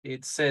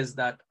 it says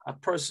that a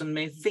person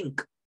may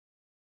think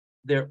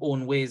their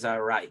own ways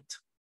are right,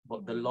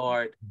 but the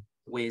Lord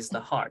weighs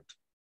the heart.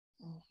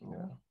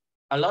 Yeah.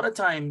 A lot of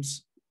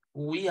times,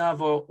 we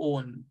have our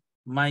own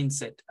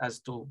mindset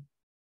as to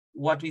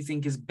what we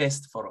think is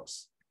best for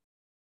us.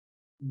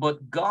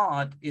 But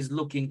God is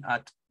looking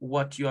at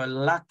what you are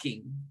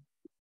lacking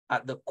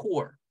at the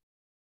core.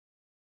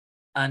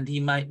 And he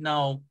might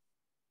now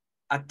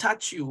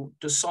attach you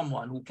to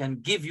someone who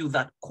can give you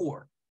that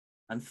core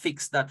and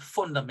fix that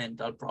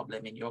fundamental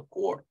problem in your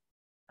core.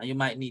 And you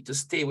might need to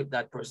stay with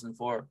that person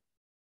for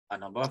a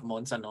number of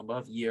months, a number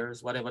of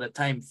years, whatever the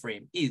time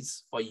frame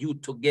is for you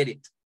to get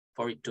it,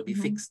 for it to be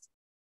fixed.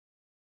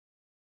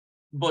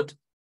 But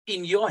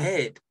in your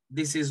head,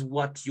 this is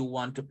what you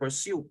want to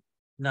pursue.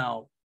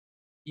 Now,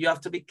 you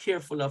have to be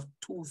careful of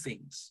two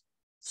things: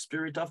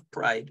 spirit of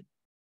pride,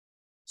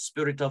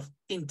 spirit of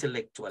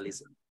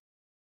intellectualism,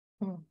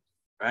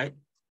 right?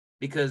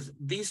 Because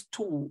these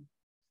two,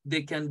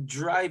 they can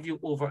drive you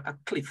over a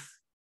cliff.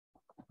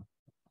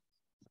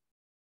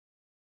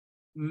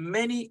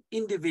 Many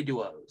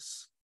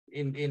individuals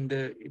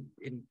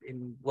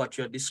in what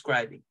you're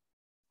describing,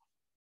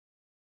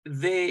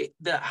 the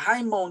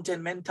high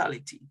mountain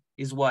mentality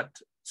is what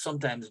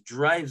sometimes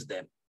drives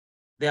them.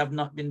 They have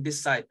not been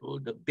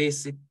discipled. The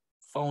basic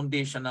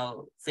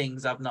foundational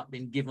things have not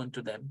been given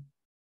to them.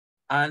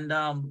 And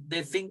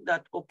they think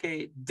that,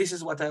 okay, this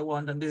is what I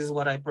want and this is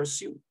what I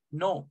pursue.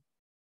 No.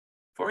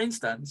 For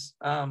instance,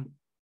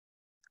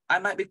 I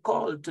might be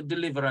called to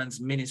deliverance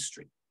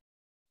ministry,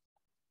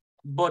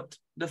 but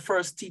the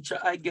first teacher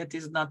I get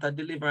is not a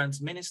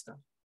deliverance minister.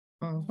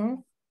 Mm-hmm.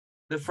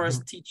 The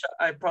first teacher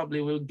I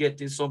probably will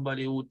get is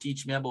somebody who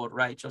teach me about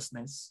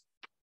righteousness,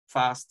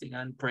 fasting,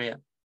 and prayer.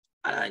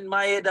 And in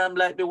my head, I'm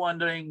like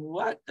wondering,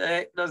 what the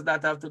heck does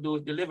that have to do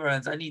with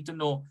deliverance? I need to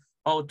know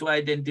how to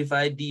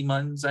identify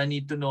demons. I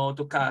need to know how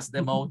to cast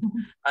them out.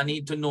 I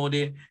need to know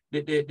the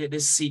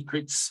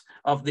secrets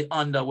of the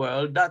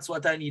underworld. That's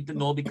what I need to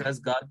know because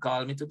God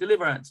called me to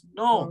deliverance.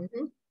 No.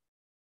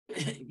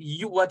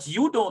 Mm-hmm. What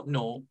you don't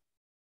know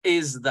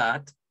is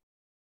that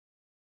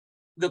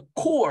the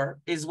core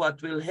is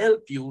what will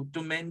help you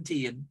to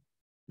maintain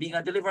being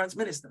a deliverance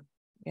minister.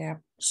 Yeah.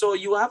 So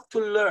you have to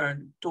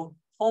learn to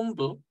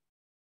humble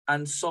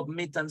and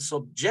submit and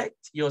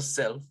subject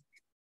yourself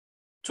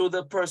to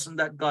the person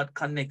that God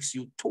connects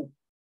you to,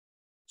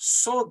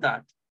 so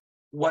that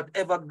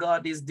whatever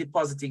God is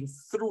depositing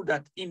through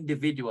that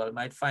individual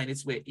might find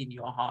its way in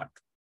your heart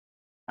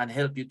and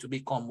help you to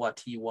become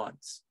what he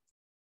wants.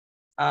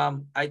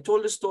 I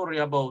told a story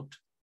about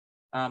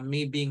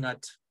me being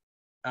at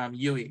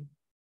UWI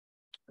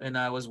when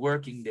I was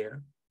working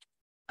there.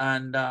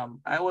 And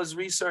I was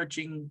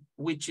researching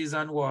witches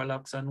and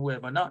warlocks and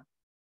whoever not.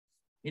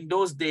 In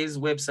those days,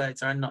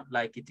 websites are not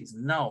like it is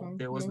now. Mm-hmm.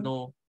 There was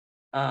no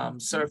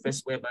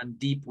surface web and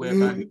deep web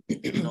and,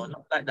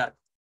 not like that.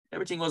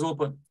 Everything was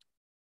open.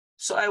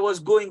 So I was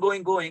going,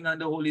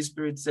 and the Holy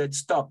Spirit said,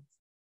 stop.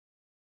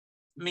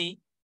 Me,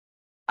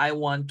 I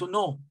want to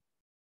know.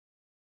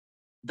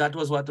 That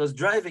was what was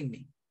driving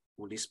me.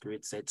 Holy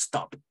Spirit said,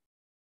 stop.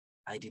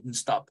 I didn't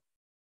stop.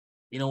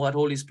 You know what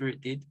Holy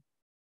Spirit did?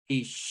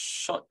 He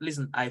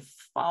listen, I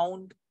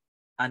found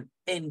an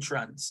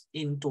entrance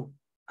into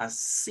a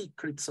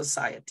secret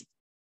society.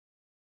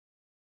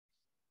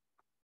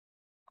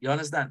 You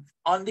understand?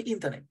 On the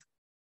internet.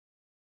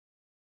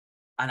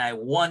 And I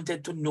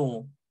wanted to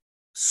know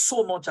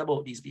so much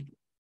about these people.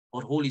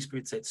 But Holy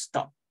Spirit said,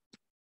 stop.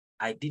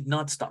 I did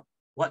not stop.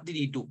 What did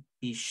he do?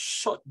 He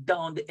shut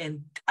down the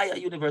entire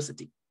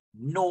university.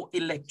 No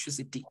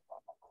electricity.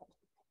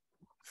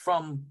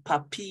 From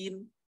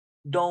Papine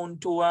down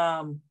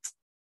to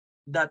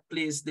that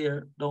place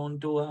there, down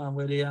to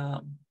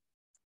where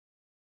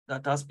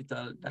that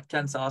hospital, that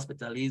cancer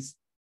hospital is,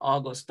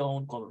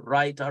 Augustown, come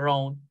right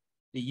around.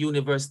 The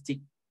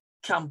university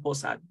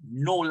campus had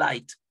no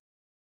light,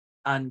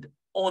 and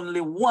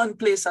only one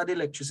place had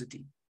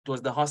electricity. It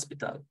was the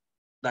hospital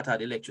that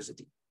had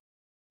electricity.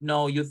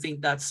 Now you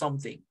think that's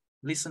something.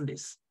 Listen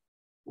this.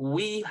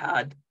 We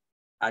had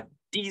a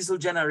diesel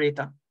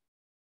generator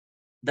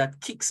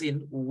that kicks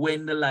in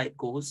when the light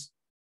goes.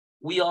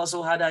 We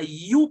also had a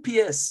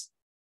UPS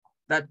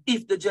that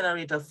if the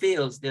generator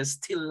fails, there's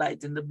still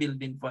light in the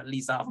building for at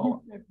least half an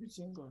hour.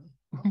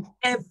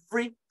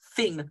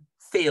 Everything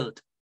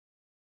failed.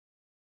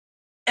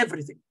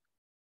 Everything.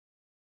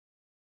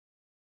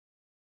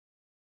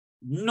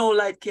 No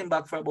light came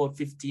back for about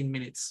 15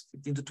 minutes,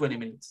 15 to 20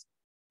 minutes.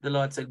 The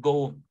Lord said, go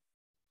home.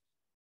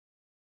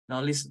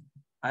 Now listen,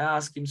 I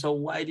asked him, so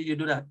why did you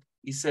do that?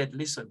 He said,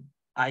 listen,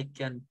 I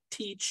can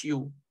teach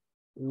you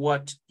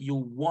what you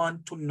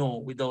want to know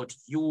without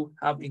you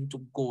having to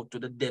go to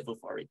the devil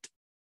for it.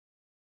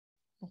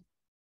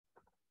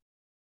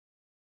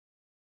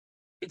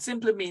 It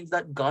simply means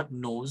that God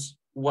knows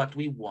what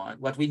we want,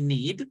 what we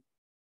need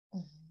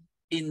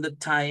in the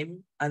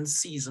time and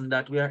season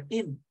that we are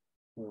in.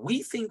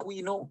 We think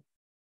we know,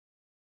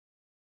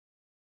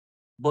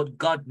 but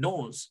God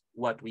knows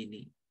what we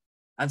need.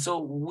 And so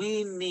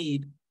we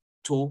need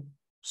to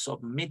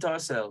submit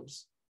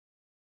ourselves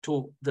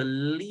to the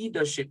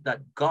leadership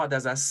that God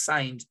has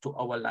assigned to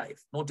our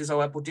life. Notice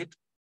how I put it?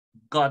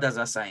 God has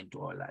assigned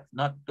to our life,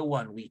 not the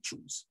one we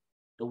choose,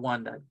 the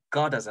one that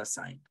God has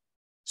assigned,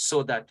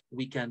 so that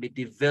we can be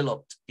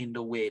developed in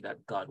the way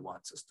that God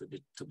wants us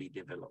to be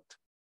developed,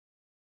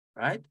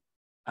 right?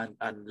 And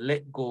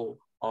let go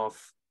of,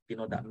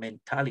 that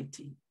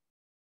mentality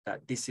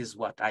that this is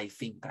what I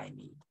think I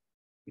need,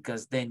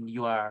 because then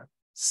you are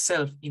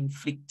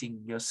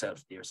self-inflicting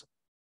yourself there.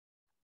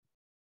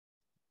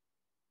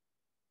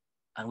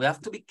 And we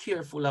have to be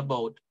careful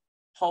about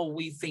how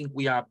we think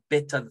we are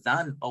better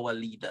than our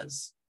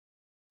leaders,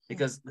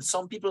 because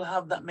some people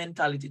have that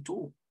mentality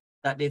too,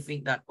 that they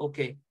think that,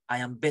 okay, I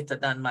am better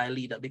than my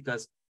leader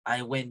because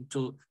I went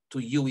to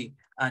UWI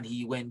and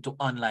he went to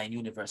online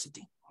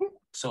university.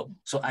 So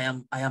I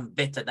am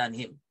better than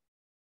him.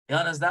 You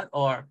understand?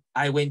 Or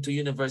I went to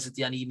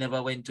university and he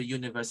never went to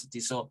university,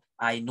 so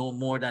I know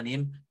more than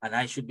him and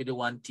I should be the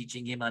one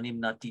teaching him and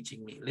him not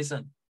teaching me.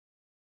 Listen,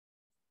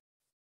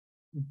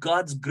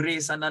 God's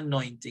grace and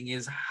anointing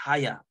is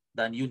higher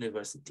than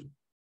university,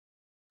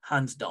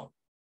 hands down.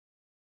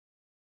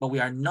 But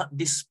we are not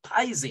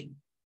despising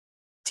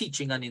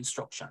teaching and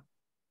instruction.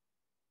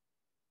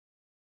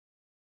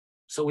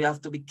 So we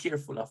have to be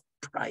careful of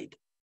pride.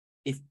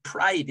 If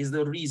pride is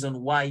the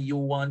reason why you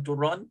want to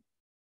run,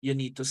 you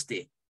need to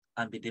stay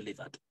and be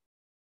delivered.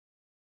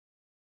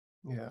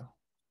 Yeah.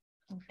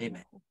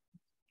 Amen.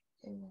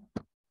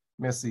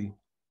 Merci.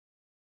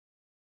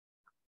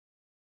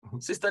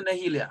 Sister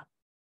Nahilia.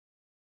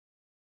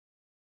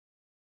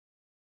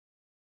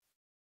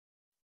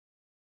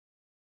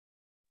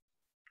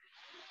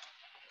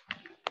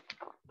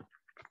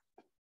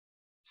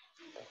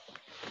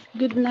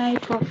 Good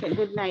night, Prophet.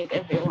 Good night,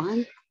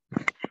 everyone.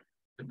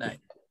 Good night.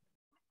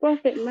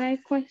 Prophet, my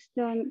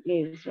question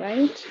is,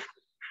 right,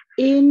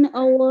 in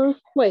our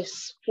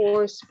quest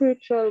for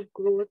spiritual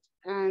growth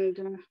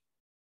and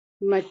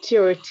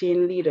maturity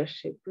in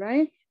leadership,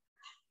 right,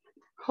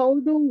 how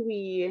do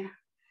we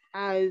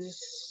as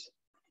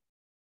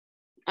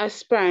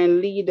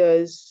aspiring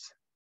leaders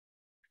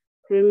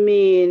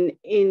remain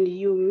in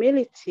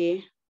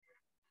humility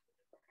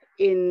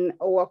in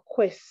our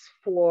quest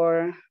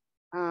for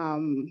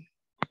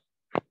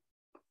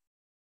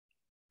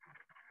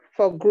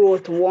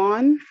growth,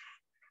 one,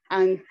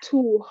 and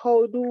two,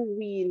 how do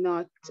we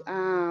not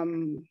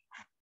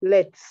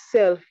let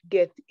self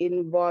get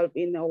involved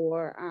in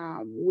our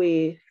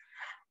way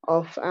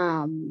of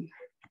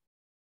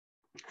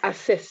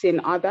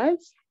assessing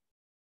others?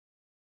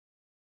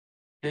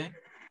 Okay.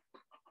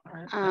 All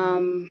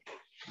right.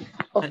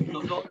 Okay.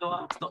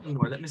 No, nothing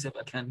more. Let me see if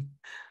I can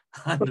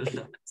handle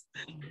that.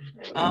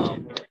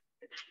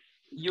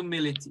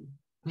 Humility.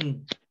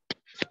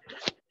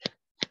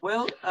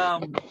 Well,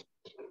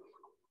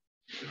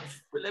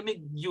 let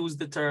me use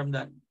the term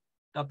that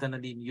Dr.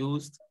 Nadine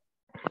used.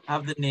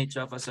 Have the nature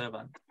of a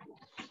servant.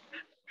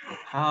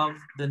 Have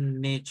the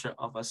nature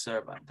of a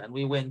servant. And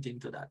we went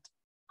into that,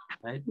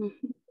 right?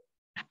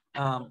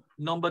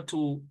 Number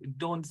two,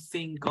 don't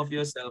think of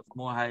yourself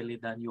more highly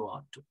than you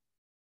ought to.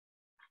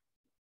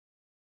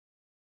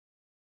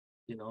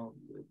 You know,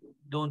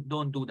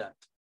 don't do that.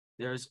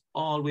 There's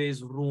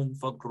always room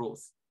for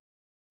growth.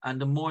 And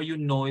the more you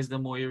know is the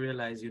more you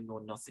realize you know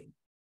nothing.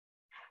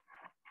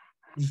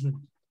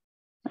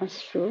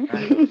 That's true.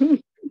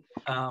 Right?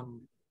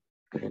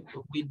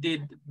 We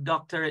did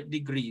doctorate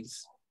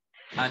degrees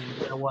and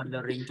we're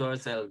wondering to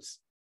ourselves,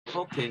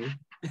 okay,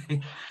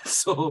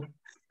 so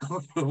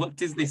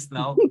what is this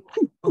now?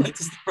 What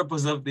is the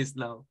purpose of this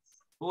now?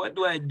 What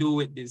do I do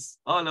with this?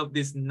 All of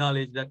this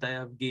knowledge that I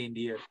have gained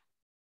here.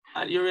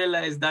 And you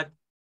realize that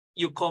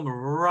you come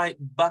right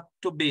back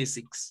to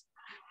basics.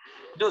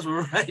 Just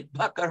right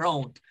back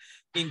around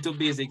into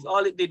basics.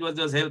 All it did was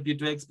just help you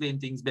to explain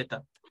things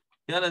better.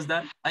 You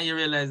understand? And you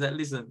realize that,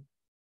 listen,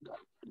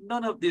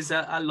 none of this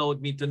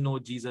allowed me to know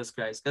Jesus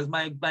Christ, because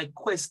my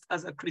quest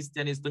as a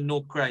Christian is to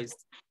know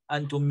Christ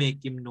and to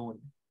make him known.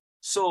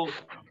 So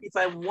if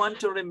I want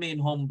to remain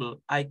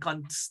humble, I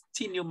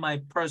continue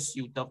my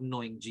pursuit of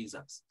knowing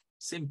Jesus.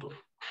 Simple.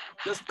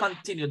 Just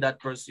continue that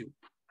pursuit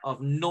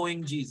of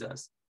knowing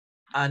Jesus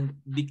and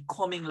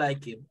becoming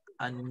like him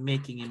and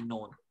making him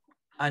known.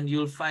 And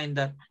you'll find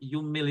that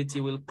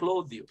humility will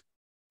clothe you,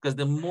 because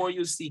the more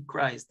you see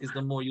Christ is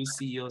the more you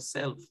see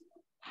yourself.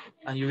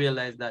 And you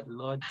realize that,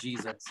 Lord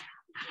Jesus,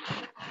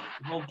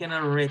 how can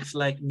a wretch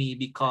like me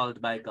be called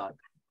by God?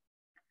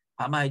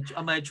 Am I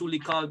truly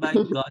called by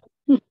God?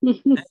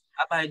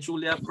 Am I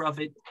truly a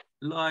prophet?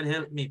 Lord,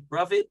 help me.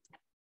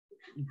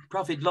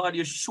 Prophet, Lord,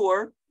 you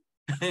sure?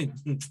 You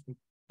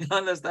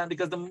understand?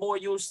 Because the more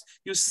you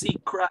see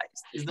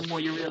Christ is the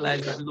more you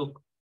realize that,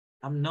 look,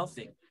 I'm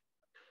nothing.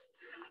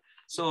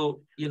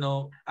 So, you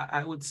know,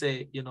 I would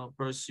say, you know,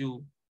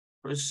 pursue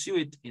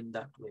it in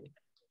that way.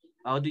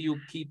 How do you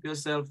keep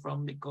yourself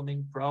from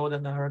becoming proud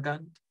and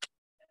arrogant?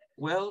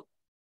 Well,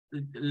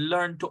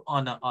 learn to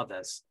honor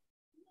others.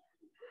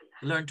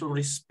 Learn to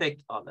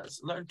respect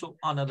others. Learn to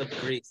honor the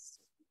grace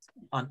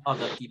on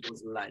other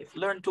people's life.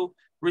 Learn to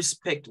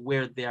respect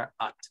where they're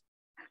at.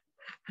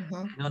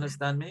 You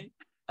understand me?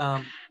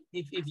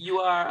 If you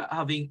are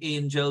having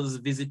angels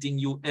visiting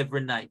you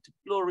every night,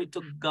 glory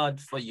to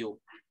God for you.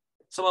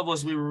 Some of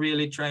us, we're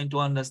really trying to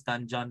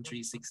understand John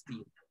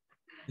 3:16.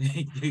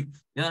 You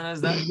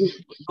understand?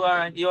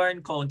 You are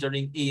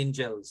encountering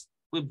angels.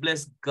 We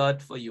bless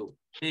God for you.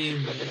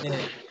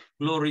 Amen.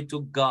 Glory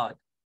to God.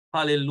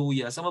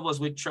 Hallelujah. Some of us,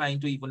 we're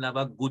trying to even have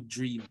a good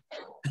dream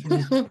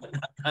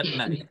at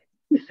night.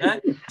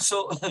 Right?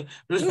 So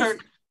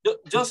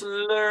just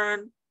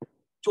learn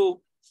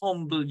to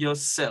humble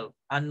yourself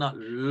and not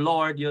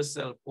lord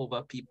yourself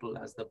over people,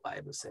 as the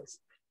Bible says.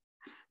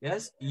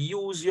 Yes?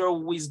 Use your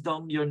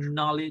wisdom, your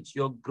knowledge,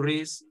 your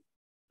grace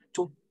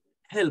to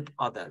help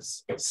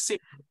others.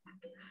 Simple.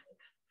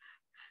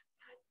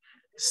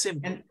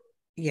 And,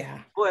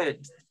 yeah. Go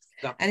ahead,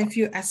 Dr. And if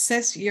you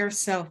assess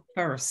yourself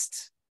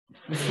first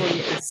before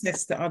you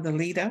assess the other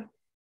leader,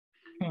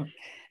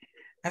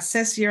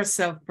 assess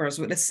yourself first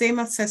with the same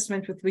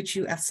assessment with which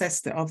you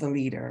assess the other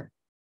leader.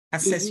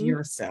 Assess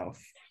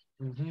yourself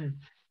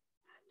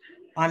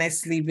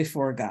honestly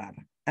before God.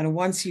 And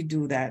once you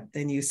do that,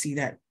 then you see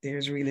that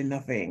there's really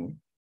nothing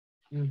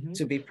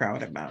to be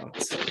proud about.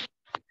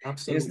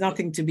 Absolutely. There's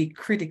nothing to be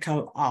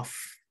critical of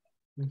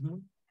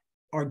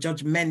or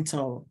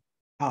judgmental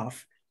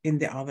of. in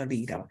the other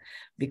leader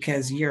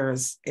because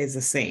yours is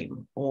the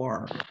same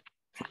or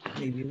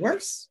maybe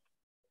worse.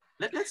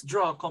 Let's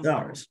draw a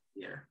comparison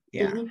here.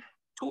 Yeah.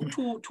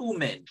 Two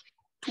men,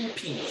 two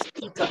P's,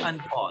 Peter and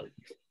Paul,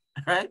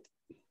 right?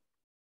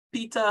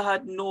 Peter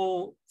had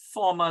no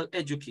formal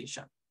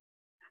education.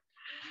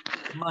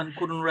 Man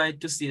couldn't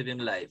write to save him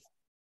life.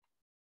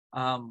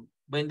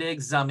 When they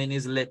examine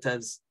his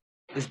letters,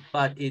 it's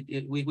bad.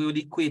 We would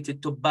equate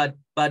it to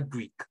bad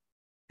Greek.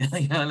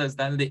 You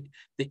understand? The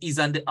E's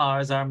and the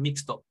R's are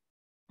mixed up.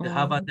 The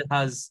have and the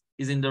has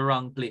is in the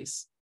wrong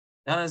place.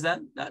 You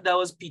understand? That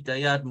was Peter.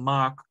 He had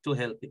Mark to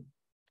help him.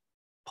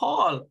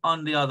 Paul,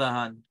 on the other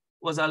hand,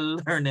 was a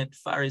learned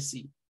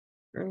Pharisee.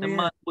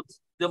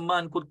 The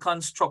man could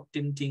construct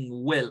him thing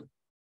well.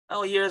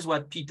 Now here's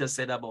what Peter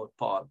said about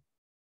Paul.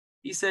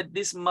 He said,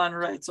 this man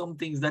writes some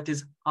things that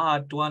is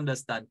hard to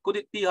understand. Could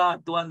it be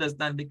hard to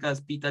understand because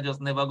Peter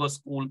just never go to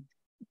school?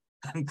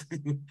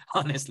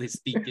 Honestly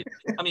speaking.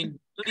 I mean,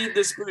 leave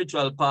the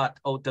spiritual part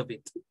out of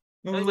it.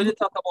 When you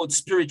talk about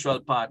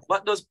spiritual part,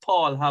 what does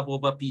Paul have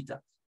over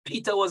Peter?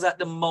 Peter was at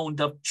the Mount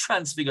of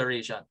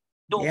Transfiguration.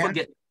 Don't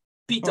forget,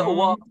 Peter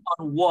walked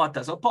on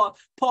water. So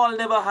Paul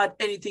never had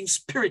anything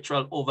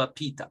spiritual over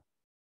Peter.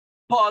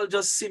 Paul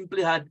just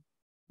simply had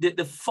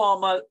the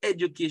formal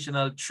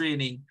educational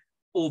training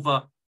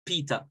over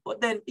Peter.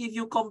 But then if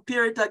you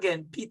compare it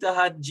again, Peter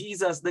had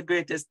Jesus, the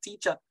greatest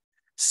teacher.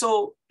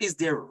 So is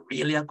there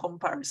really a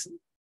comparison?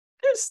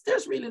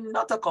 There's really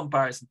not a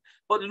comparison.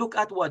 But look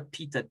at what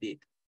Peter did.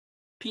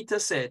 Peter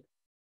said,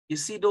 you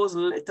see those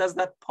letters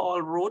that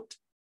Paul wrote?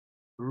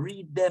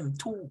 Read them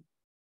too.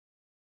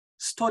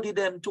 Study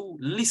them too.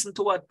 Listen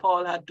to what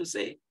Paul had to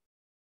say.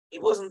 He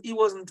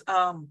wasn't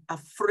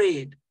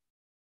afraid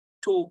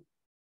to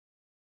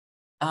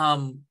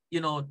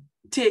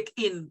take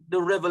in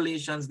the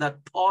revelations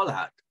that Paul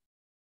had.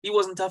 He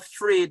wasn't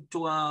afraid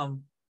to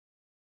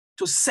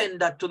send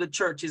that to the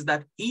churches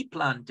that he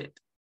planted.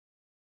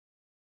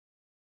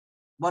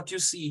 What you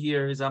see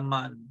here is a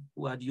man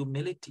who had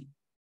humility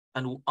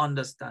and who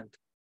understood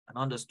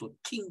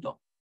kingdom,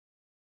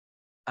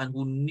 and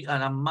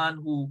a man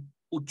who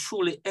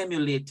truly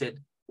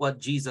emulated what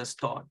Jesus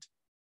taught.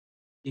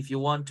 If you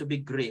want to be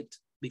great,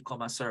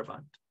 become a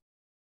servant.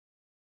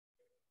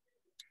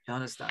 You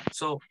understand?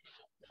 So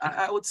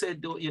I would say,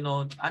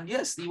 and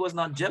yes, he was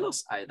not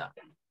jealous either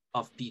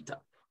of Peter,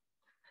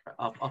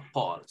 of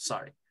Paul,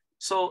 sorry.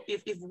 So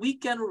if we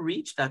can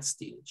reach that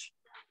stage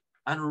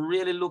and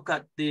really look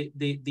at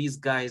these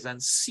guys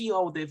and see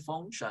how they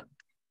function,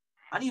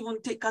 and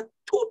even take a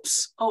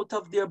toops out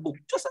of their book,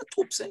 just a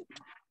toops,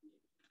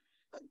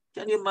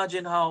 can you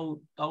imagine how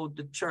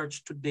the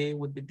church today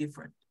would be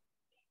different?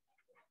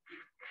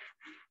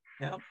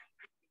 Yeah.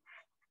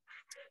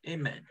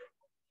 Amen.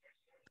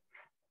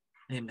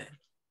 Amen.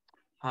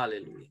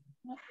 Hallelujah.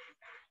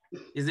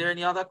 Is there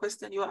any other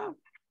question you have?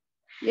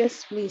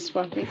 Yes, please,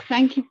 Prophet.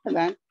 Thank you for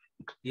that.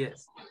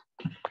 Yes.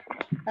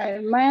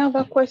 My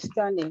other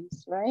question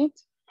is, right?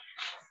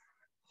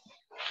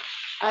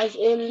 As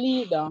a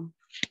leader,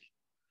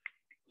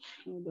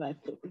 how do I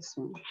put this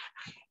one?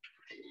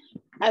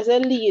 As a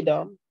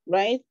leader,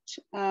 right?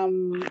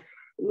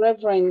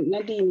 Reverend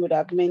Nadine would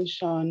have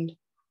mentioned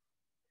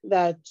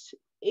that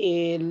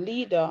a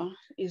leader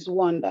is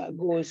one that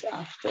goes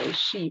after a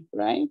sheep,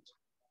 right?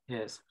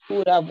 Yes.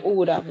 Who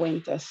would have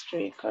went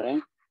astray,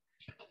 correct?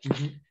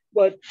 Mm-hmm.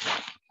 But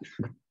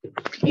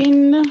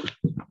in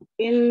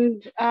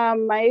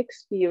my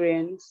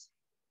experience,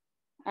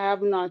 I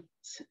have not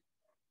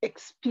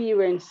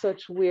experienced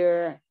such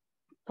where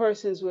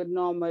persons would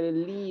normally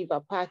leave a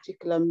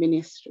particular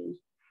ministry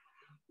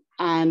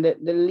and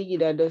the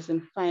leader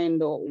doesn't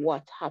find out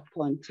what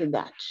happened to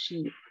that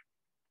sheep,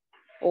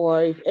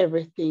 or if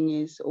everything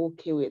is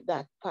okay with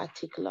that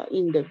particular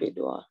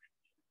individual.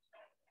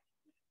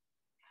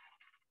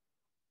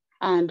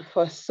 And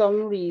for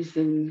some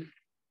reason,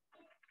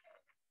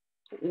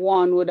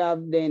 one would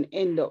have then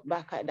end up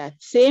back at that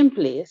same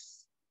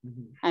place,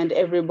 and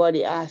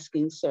everybody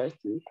asking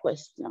certain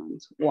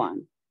questions,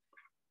 one.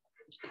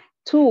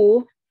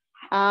 Two,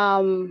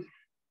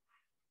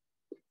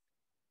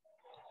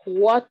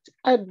 what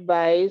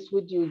advice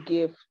would you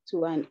give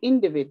to an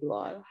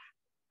individual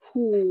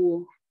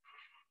who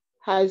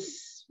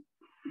has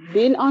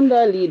been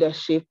under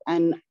leadership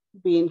and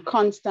been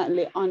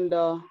constantly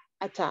under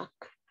attack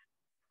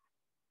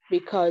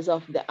because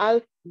of the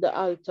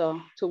altar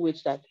to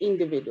which that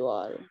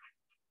individual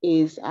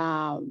is,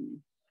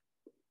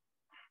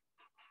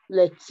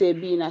 let's say,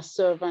 being a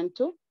servant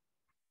to?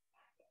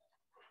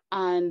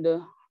 And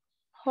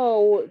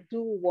how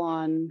do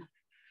one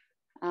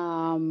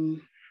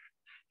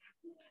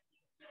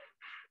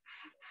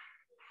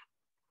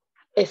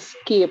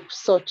escape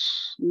such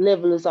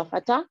levels of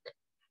attack?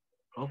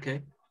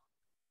 Okay.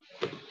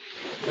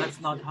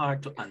 That's not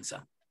hard to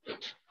answer.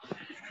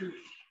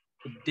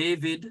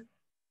 David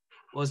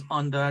was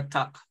under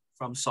attack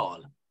from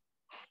Saul.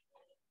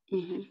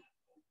 Mm-hmm.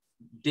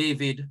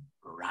 David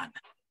ran.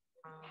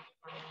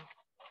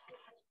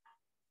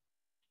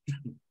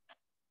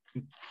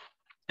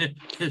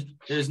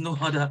 There's no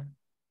other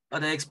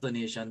other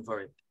explanation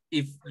for it.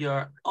 If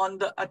you're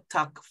under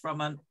attack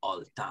from an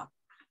altar,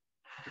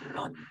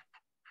 run.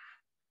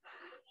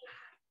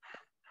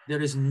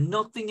 There is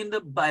nothing in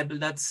the Bible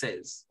that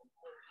says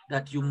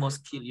that you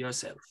must kill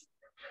yourself.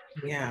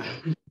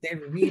 Yeah,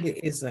 there really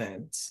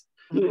isn't.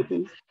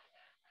 Mhm.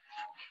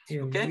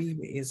 There Okay?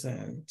 really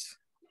isn't.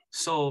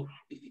 So,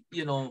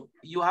 you know,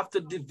 you have to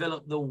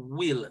develop the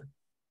will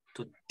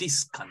to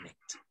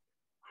disconnect.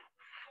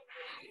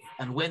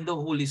 And when the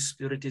Holy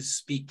Spirit is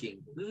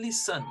speaking,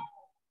 listen,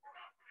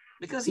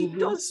 because he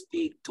does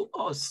speak to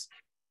us.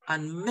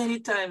 And many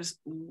times,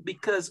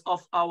 because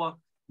of our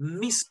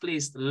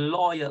misplaced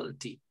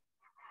loyalty,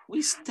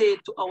 we stay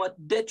to our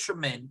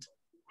detriment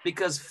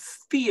because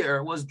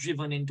fear was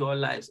driven into our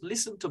lives.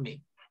 Listen to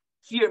me.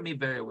 Hear me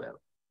very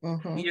well.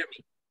 Mhm. Hear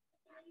me.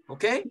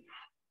 Okay?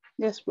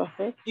 Yes,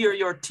 Prophet. Hear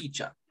your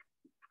teacher.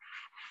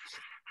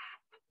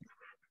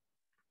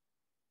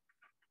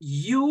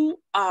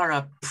 You are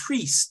a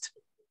priest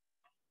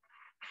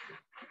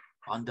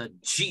under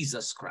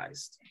Jesus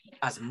Christ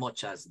as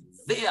much as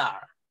they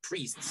are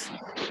priests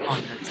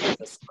under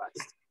Jesus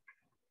Christ.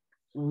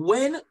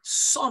 When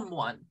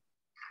someone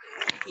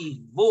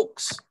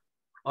invokes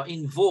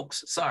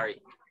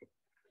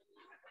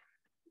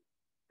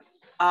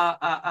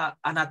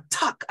an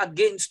attack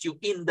against you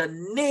in the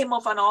name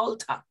of an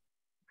altar,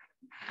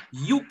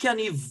 you can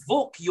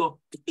evoke your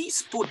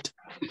priesthood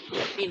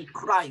in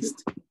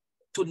Christ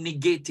to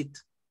negate it.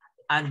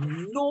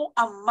 And no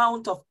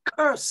amount of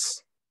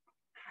curse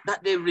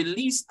that they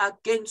release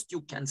against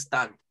you can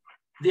stand.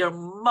 Their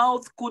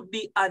mouth could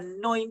be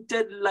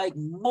anointed like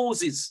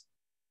Moses,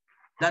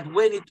 that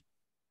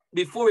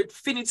before it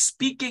finished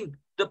speaking,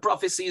 the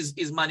prophecy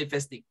is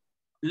manifesting.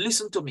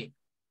 Listen to me.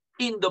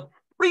 In the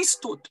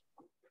priesthood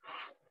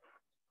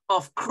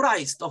of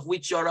Christ, of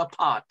which you're a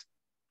part,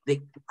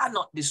 they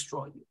cannot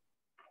destroy you.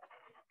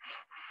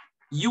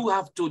 You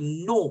have to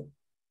know.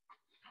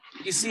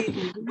 You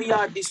see, we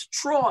are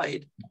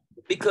destroyed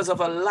because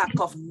of a lack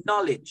of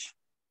knowledge.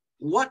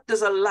 What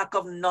does a lack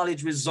of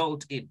knowledge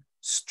result in?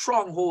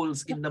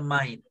 Strongholds in the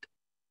mind.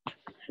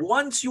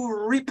 Once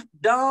you rip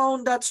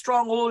down that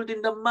stronghold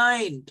in the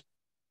mind,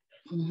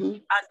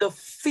 and the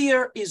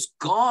fear is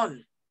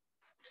gone,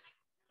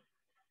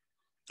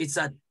 it's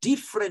a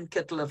different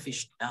kettle of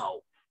fish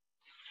now.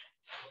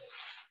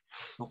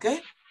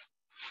 Okay?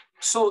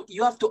 So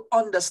you have to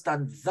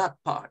understand that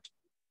part.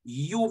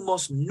 You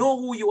must know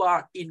who you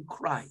are in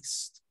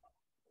Christ.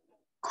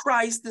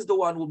 Christ is the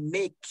one who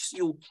makes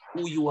you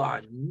who you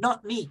are,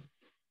 not me.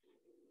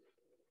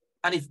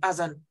 And if as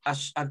an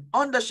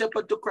under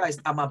shepherd to Christ,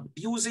 I'm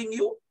abusing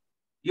you,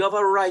 you have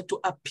a right to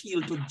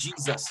appeal to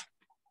Jesus.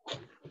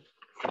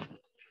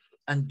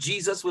 And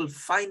Jesus will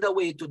find a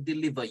way to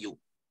deliver you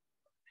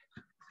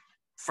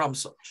from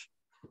such.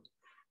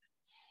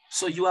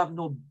 So you have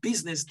no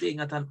business staying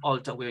at an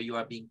altar where you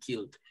are being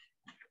killed.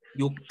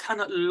 You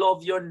cannot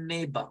love your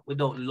neighbor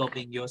without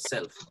loving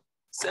yourself.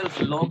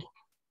 Self-love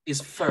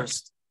is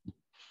first.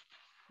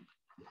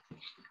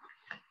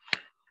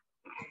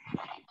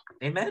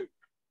 Amen?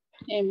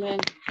 Amen.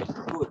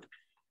 Good.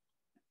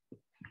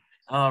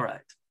 All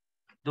right.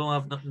 Don't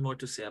have nothing more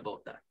to say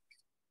about that.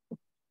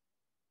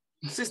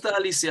 Sister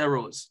Alicia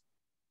Rose.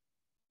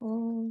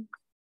 Mm.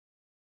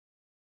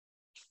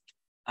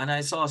 And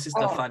I saw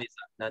Sister Fanny,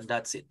 and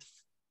that's it.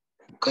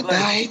 Good Go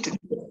ahead. night.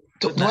 Good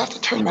Do I night. have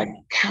to turn my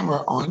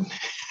camera on?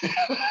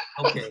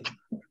 Okay.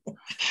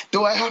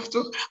 Do I have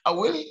to? I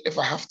will if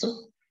I have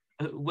to.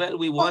 Well,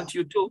 we want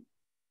you to.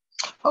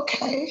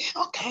 Okay,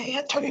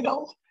 I turn it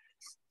on.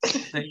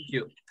 Thank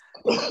you.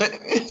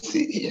 Let's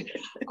see here.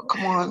 Oh,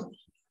 come on.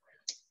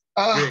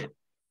 Great.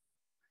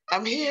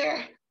 I'm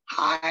here.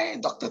 Hi,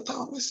 Dr.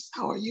 Thomas.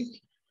 How are you?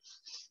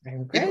 I'm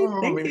You great, don't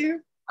remember thank me.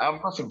 you. I'm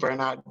Prophet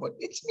Bernard, but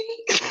it's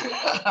me.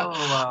 Oh,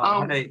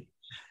 wow. Hi.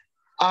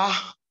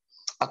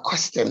 A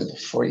question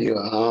for you.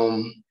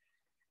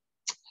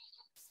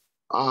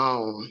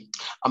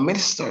 A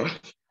minister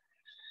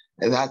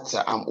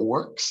that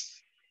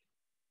works,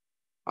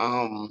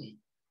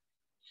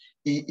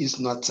 he is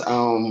not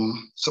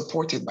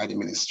supported by the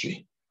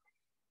ministry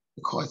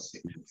because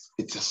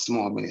it's a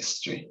small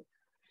ministry.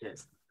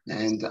 Yes.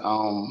 And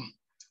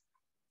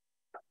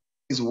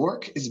his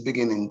work is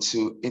beginning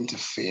to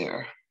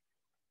interfere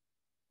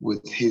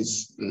with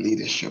his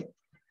leadership.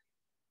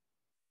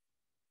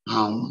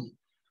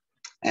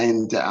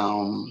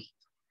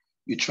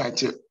 You try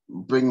to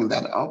bring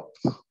that up,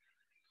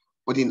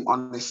 but in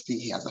honesty,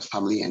 he has a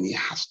family and he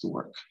has to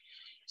work.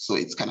 So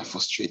it's kind of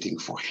frustrating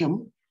for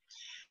him.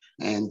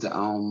 And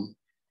the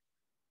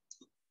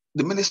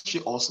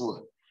ministry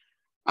also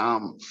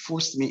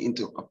forced me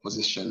into a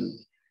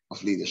position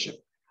of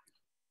leadership,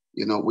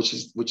 which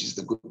is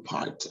the good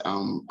part.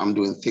 I'm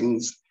doing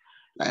things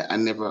that I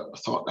never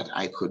thought that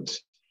I could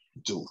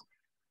do,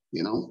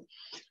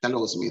 that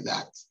allows me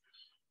that.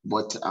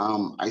 But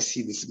I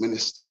see this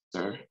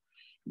minister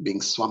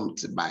being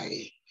swamped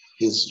by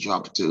his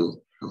job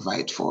to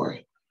provide for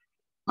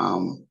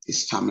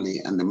his family,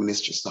 and the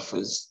ministry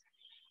suffers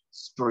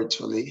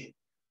spiritually,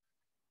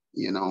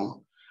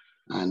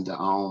 and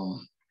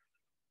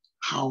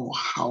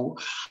how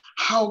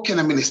can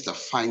a minister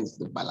find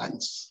the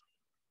balance?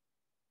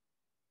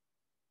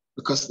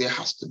 Because there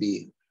has to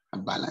be a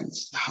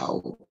balance.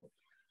 How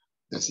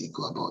does he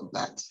go about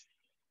that?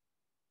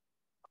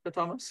 Dr.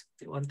 Thomas,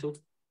 do you want to?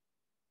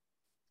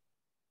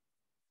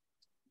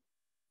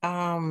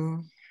 I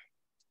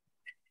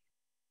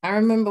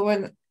remember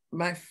when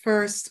my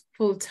first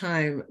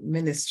full-time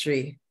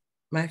ministry,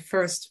 my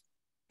first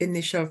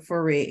initial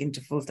foray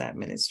into full-time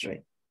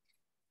ministry,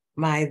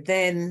 my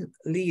then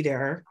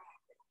leader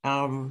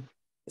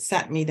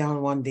sat me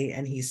down one day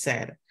and he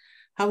said,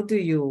 how do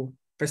you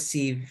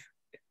perceive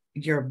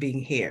your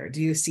being here?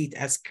 Do you see it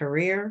as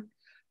career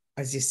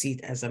or do you see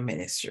it as a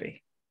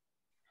ministry?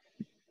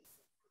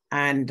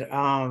 And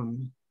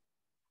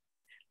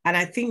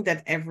I think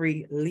that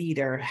every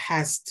leader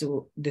has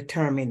to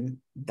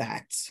determine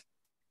that.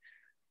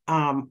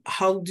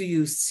 How do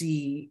you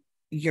see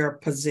your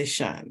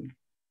position?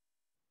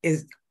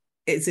 Is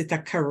it a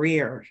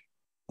career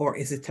or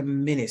is it a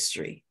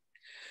ministry?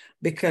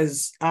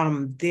 Because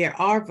there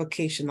are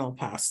vocational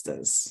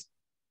pastors.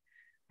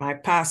 My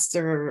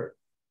pastor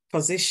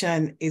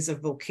position is a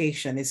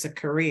vocation, it's a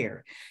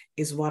career,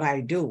 is what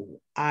I do.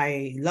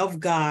 I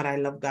love God, I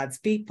love God's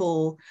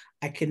people,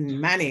 I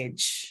can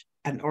manage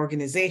an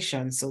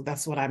organization, so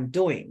that's what I'm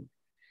doing.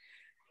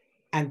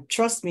 And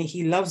trust me,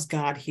 he loves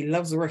God, he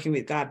loves working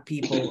with God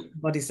people,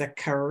 but it's a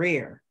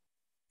career.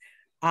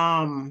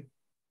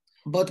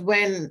 But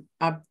when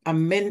a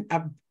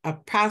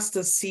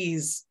pastor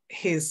sees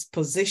his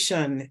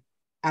position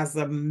as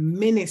a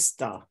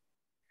minister,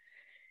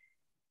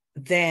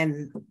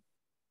 then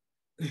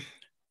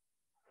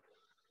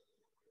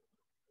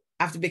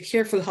I have to be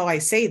careful how I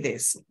say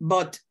this,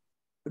 but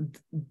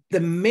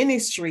the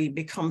ministry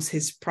becomes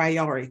his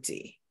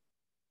priority.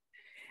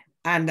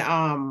 And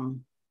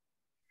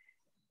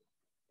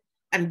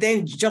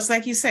then, just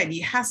like you said, he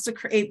has to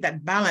create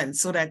that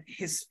balance so that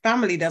his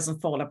family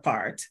doesn't fall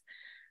apart.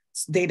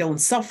 They don't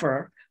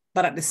suffer,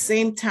 but at the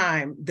same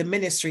time, the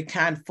ministry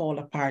can't fall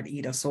apart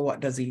either. So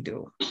what does he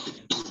do?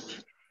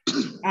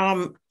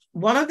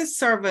 One of the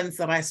servants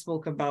that I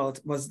spoke about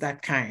was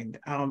that kind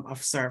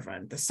of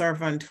servant, the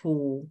servant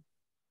who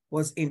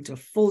was into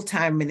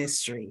full-time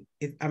ministry.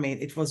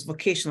 It was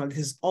vocational. This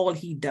is all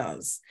he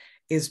does,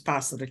 is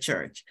pastor the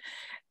church.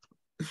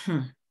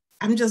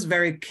 I'm just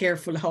very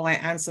careful how I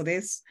answer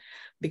this,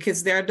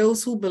 because there are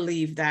those who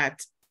believe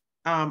that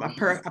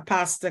a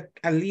pastor,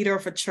 a leader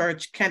of a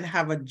church can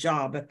have a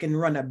job, can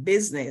run a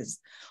business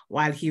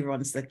while he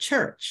runs the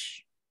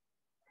church.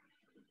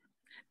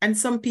 And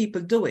some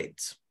people do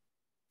it.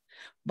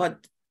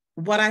 But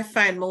what I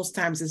find most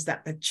times is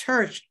that the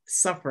church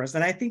suffers.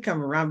 And I think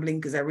I'm rambling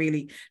because I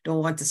really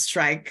don't want to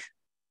strike.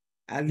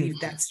 I'll leave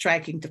that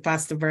striking to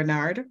Pastor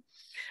Bernard.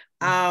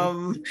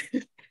 But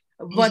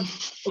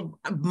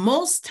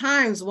most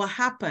times what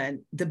happened,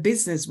 the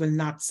business will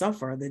not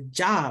suffer. The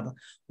job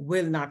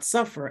will not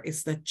suffer.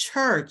 It's the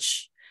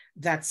church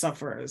that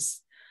suffers.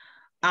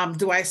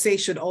 Do I say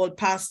should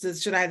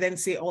I then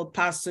say all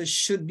pastors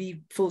should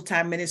be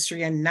full-time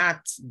ministry and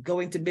not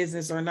going to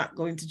business or not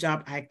going to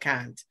job? I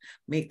can't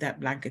make that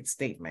blanket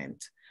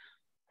statement.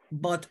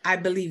 But I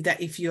believe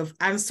that if you have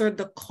answered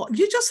the call,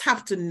 you just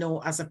have to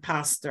know as a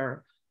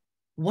pastor,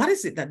 what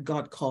is it that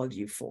God called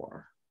you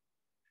for?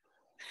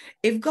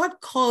 If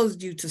God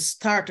calls you to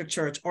start a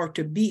church or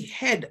to be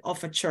head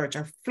of a church,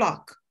 a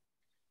flock,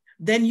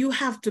 then you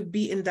have to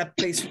be in that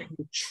place where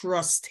you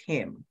trust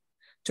him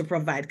to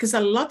provide. Because a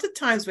lot of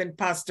times when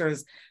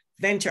pastors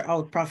venture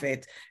out,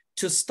 prophet,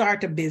 to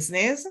start a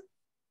business,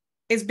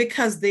 it's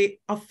because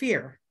of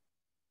fear.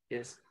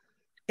 Yes.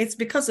 It's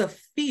because of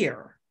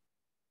fear.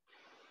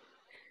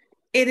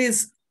 It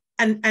is,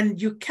 and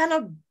you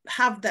cannot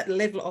have that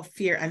level of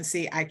fear and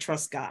say, I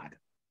trust God.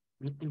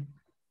 Mm-mm.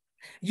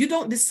 You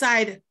don't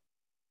decide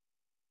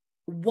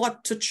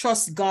what to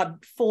trust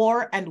God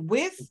for and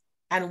with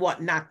and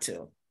what not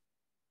to.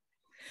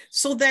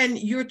 So then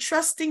you're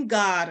trusting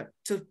God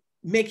to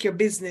make your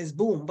business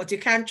boom, but you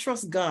can't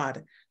trust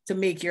God to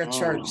make your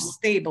church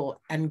stable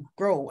and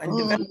grow and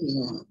develop.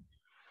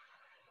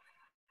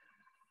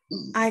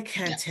 I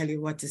can't tell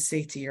you what to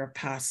say to your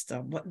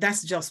pastor, but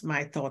that's just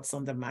my thoughts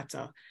on the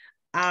matter.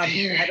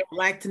 I don't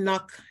like to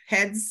knock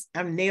heads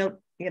and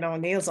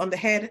nails on the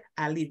head.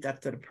 I'll leave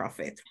that to the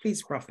prophet.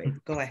 Please,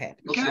 prophet, go ahead.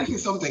 Can I say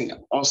something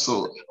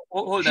also?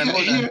 Hold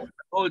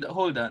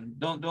on.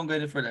 Don't go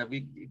any further.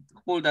 We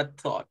hold that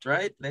thought,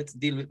 right? Let's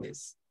deal with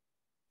this.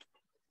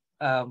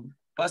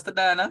 Pastor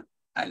Diana,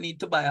 I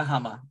need to buy a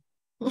hammer.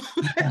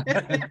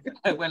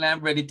 When I'm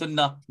ready to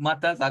knock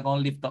matters, I'm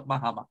going to lift up my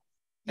hammer.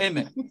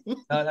 Amen.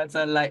 That's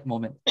a light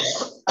moment.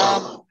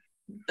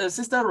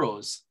 Sister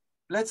Rose,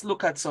 let's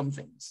look at some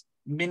things.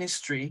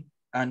 Ministry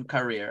and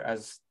career,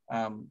 as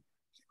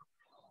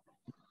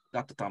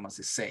Dr. Thomas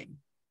is saying.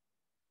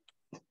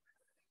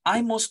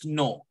 I must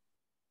know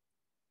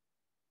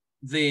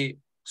the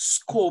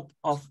scope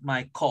of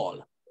my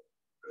call.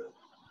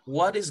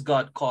 What is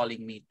God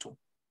calling me to?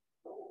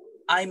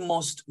 I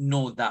must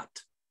know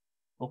that,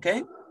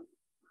 okay?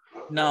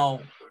 Now,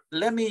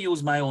 let me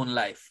use my own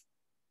life.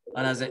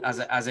 And as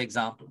an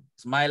example,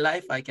 it's my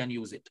life, I can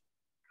use it.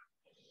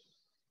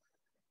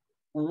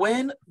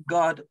 When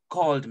God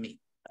called me,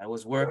 I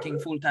was working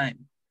full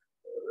time.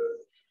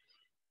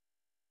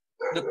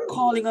 The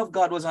calling of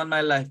God was on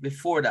my life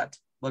before that,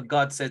 but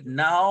God said,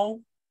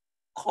 now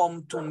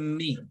come to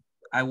me.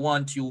 I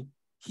want you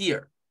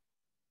here.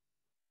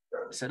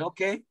 I said,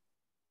 okay,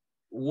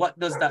 what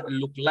does that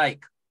look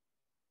like?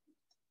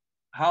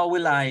 How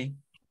will I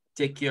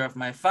take care of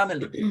my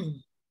family?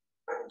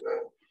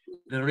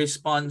 The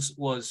response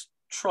was,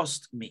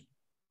 trust me.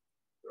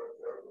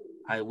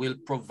 I will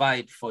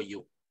provide for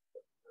you.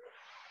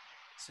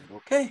 I said,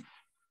 okay.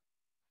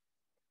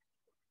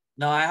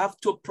 Now I have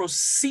to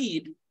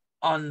proceed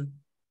on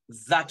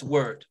that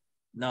word.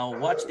 Now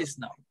watch this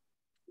now.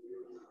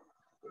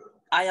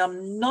 I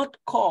am not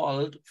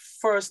called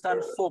first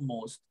and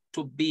foremost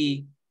to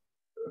be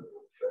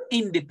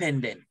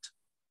independent.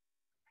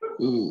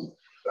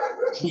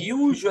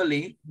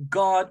 Usually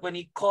God, when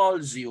he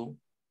calls you,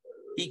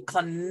 he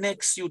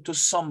connects you to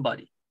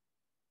somebody.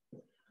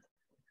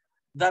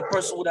 That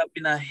person would have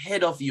been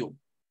ahead of you.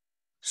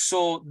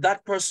 So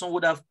that person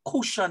would have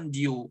cushioned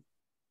you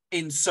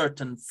in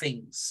certain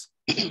things,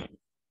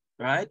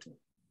 right?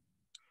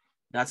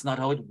 That's not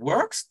how it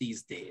works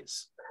these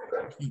days.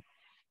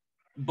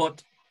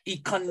 But he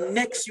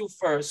connects you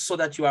first so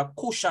that you are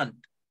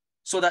cushioned,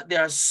 so that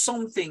there are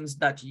some things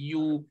that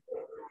you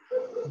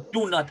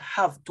do not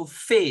have to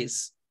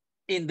face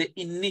in the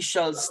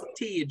initial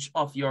stage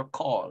of your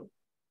call.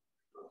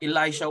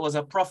 Elisha was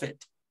a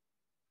prophet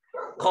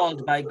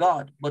called by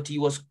God, but he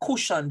was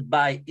cushioned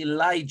by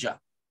Elijah,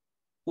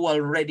 who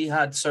already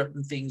had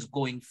certain things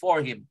going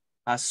for him,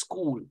 a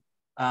school,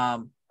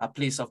 a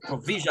place of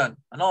provision,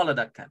 and all of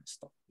that kind of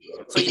stuff.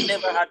 So he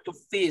never had to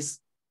face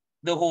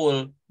the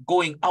whole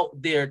going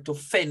out there to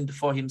fend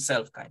for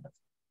himself kind of.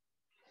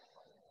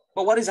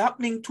 But what is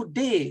happening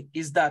today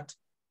is that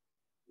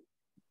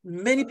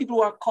many people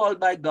who are called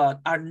by God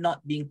are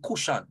not being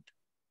cushioned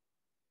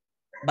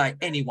by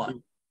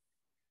anyone.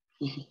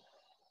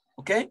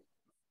 Okay?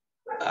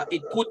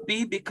 It could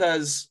be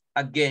because,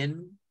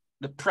 again,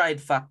 the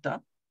pride factor.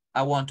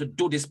 I want to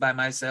do this by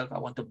myself. I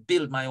want to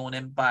build my own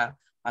empire.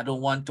 I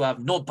don't want to have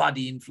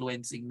nobody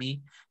influencing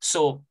me.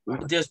 So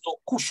there's no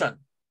cushion.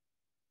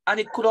 And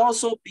it could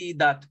also be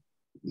that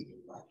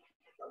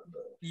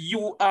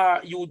you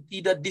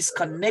either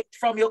disconnect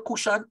from your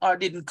cushion or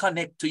didn't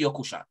connect to your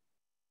cushion.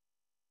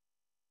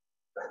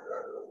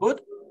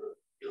 Good?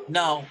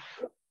 Now,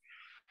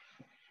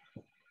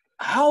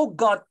 how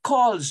God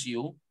calls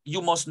you,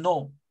 you must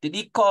know. Did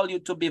he call you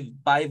to be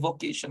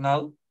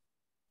bivocational,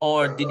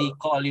 or did he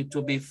call you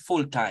to be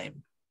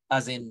full-time,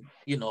 as in,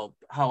 you know,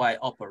 how I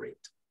operate?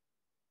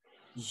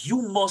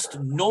 You must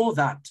know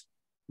that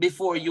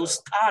before you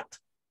start,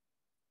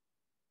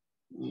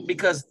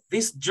 because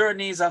this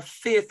journey is a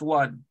faith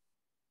one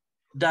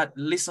that,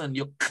 listen,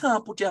 you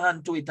can't put your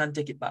hand to it and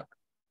take it back.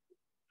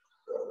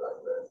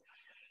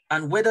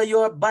 And whether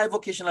you're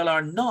bivocational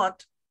or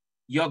not,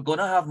 you're going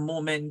to have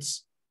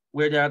moments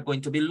where there are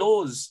going to be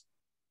lows.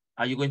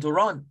 Are you going to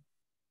run?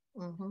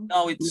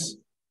 Now it's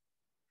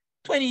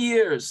 20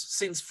 years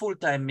since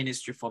full-time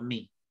ministry for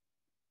me.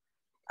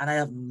 And I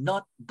have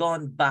not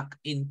gone back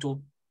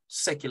into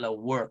secular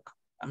work.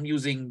 I'm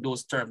using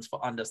those terms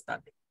for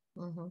understanding.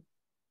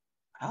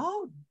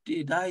 How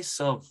did I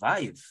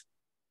survive?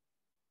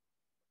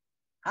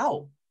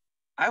 How?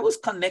 I was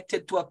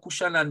connected to a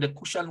cushion and the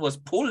cushion was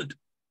pulled.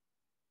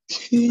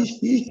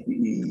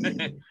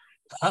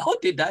 How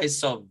did I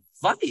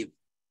survive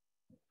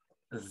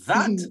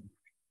that?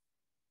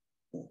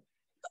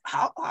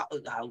 How,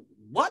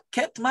 what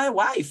kept my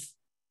wife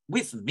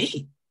with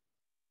me?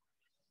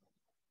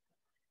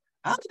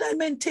 How did I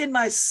maintain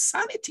my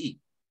sanity?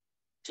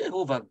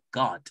 Jehovah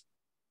God,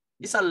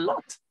 it's a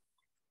lot.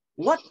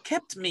 What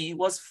kept me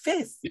was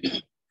faith.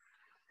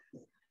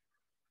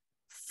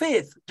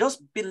 Faith,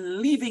 just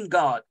believing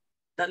God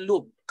that,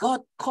 look,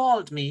 God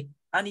called me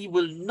and he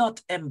will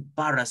not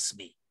embarrass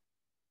me.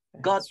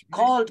 God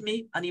called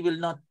me and he will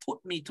not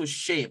put me to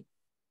shame.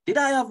 Did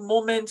I have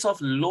moments of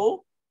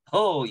low?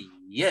 Oh,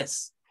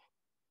 yes.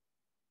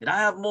 Did I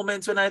have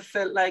moments when I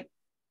felt like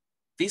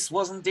this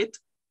wasn't it?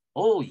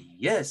 Oh,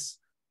 yes.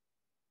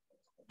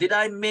 Did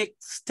I make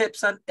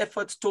steps and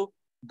efforts to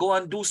go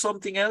and do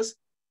something else?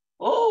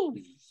 Oh,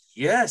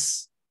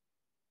 yes.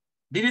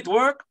 Did it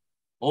work?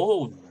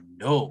 Oh,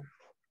 no.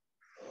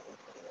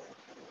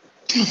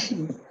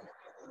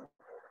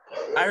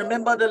 I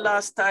remember the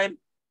last time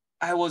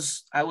I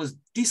was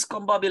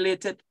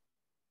discombobulated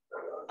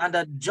and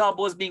a job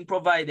was being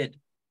provided.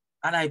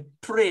 And I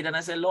prayed and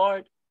I said,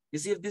 Lord, you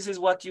see, if this is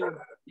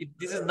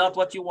not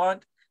what you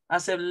want, I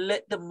said,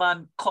 let the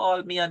man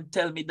call me and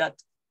tell me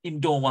that him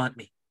don't want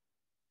me.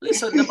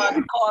 Listen, the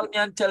man called me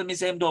and tell me,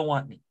 say him don't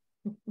want me.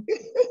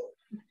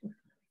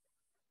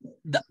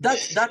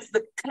 That's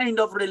the kind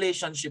of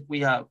relationship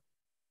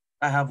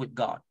I have with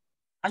God.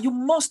 And you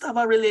must have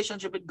a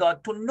relationship with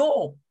God to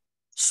know,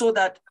 so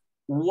that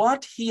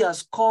what he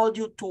has called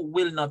you to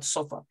will not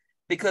suffer.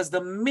 Because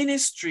the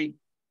ministry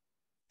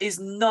is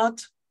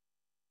not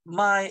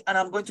and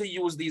I'm going to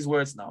use these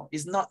words now,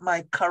 it's not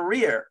my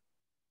career,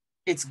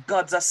 it's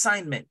God's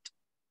assignment.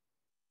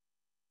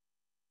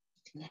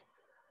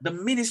 The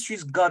ministry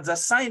is God's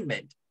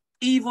assignment,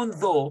 even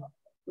though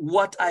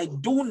what I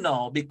do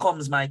now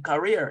becomes my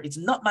career. It's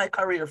not my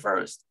career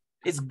first,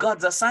 it's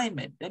God's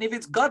assignment. And if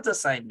it's God's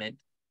assignment,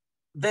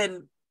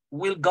 then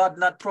will God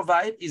not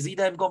provide? Is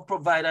either I'm going to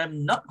provide or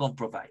I'm not going to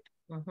provide.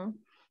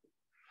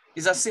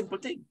 It's a simple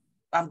thing.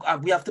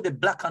 We have to be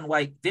black and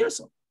white there.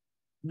 So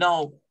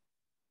now,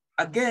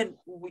 again,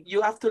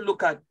 you have to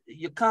look at,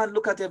 you can't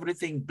look at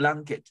everything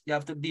blanket. You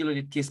have to deal with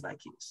it case by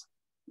case.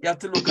 You have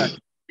to look at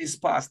this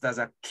pastor as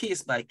a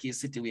case by case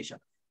situation.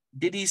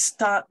 Did he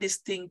start this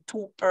thing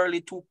too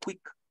early, too quick?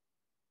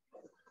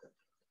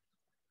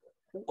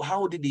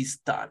 How did he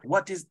start?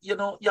 What is, you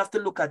have to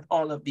look at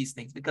all of these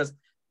things, because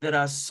there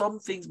are some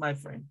things, my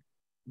friend,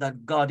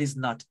 that God is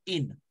not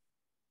in,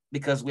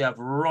 because we have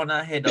run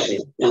ahead of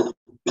him.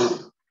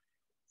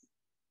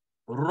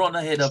 Run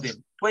ahead of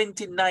him.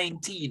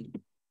 2019,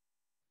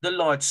 the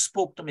Lord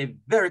spoke to me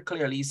very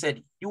clearly. He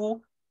said,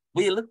 you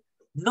will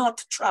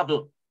not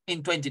travel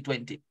in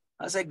 2020.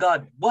 I said,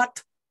 God,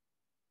 what?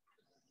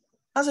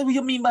 I said, what do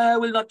you mean by I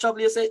will not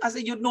travel? I said,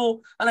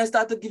 and I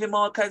started giving him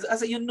all kinds. I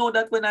said,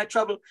 that when I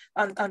travel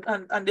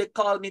and they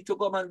call me to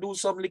come and do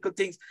some little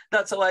things,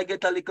 that's how I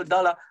get a little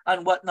dollar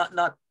and whatnot,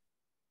 not.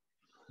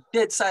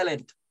 Dead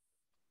silent.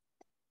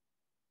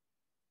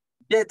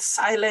 Dead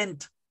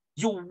silent.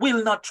 You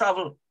will not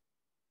travel.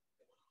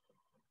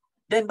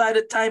 Then by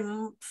the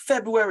time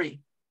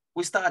February,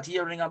 we start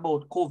hearing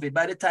about COVID.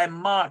 By the time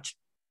March,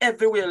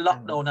 everywhere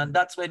lockdown. And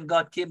that's when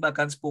God came back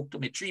and spoke to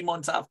me 3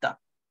 months after.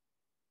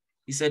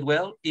 He said,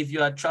 well, if you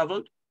had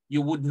traveled,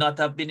 you would not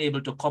have been able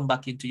to come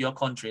back into your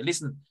country.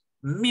 Listen,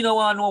 me no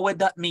want to know what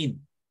that means.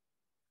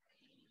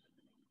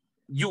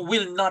 You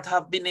will not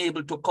have been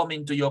able to come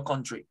into your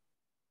country.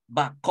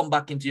 Come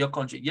back into your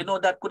country.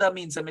 That could have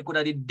meant something could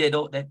have been dead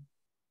out there.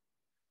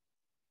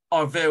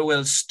 Or very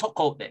well stuck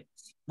out there.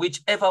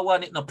 Whichever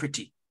one, it's not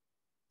pretty.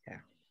 Yeah.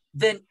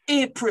 Then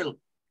April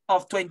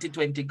of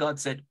 2020, God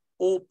said,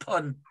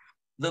 open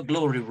the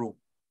glory room.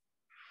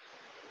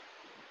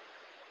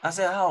 I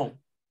said, how?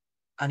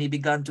 And he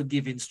began to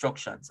give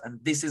instructions. And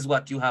this is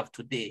what you have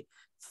today,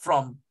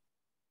 from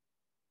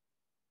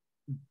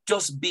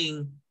just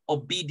being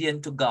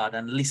obedient to God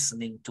and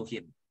listening to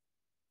him.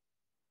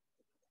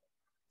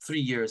 3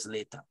 years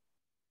later.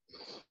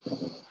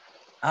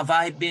 Have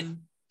I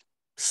been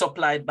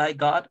supplied by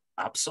God?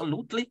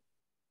 Absolutely.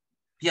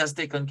 He has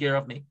taken care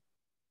of me.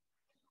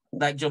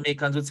 Like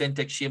Jamaicans would say,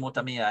 take shame out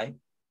of me eye.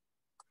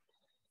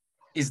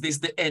 Is this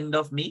the end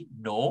of me?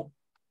 No.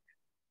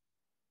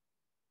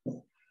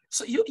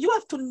 So you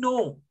have to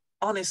know,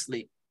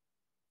 honestly,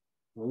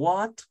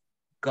 what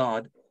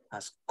God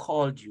has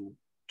called you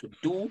to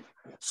do,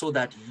 so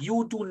that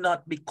you do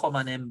not become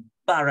an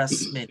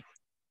embarrassment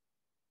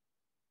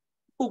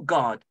to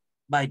God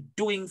by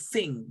doing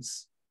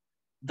things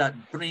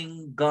that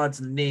bring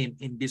God's name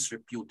in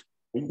disrepute.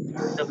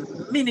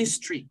 The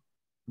ministry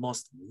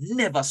must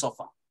never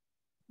suffer.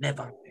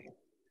 Never.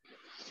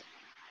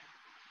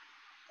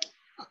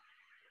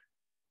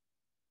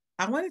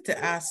 I wanted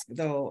to ask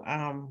though,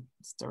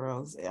 Mr.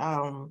 Rose,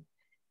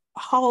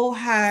 how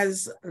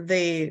has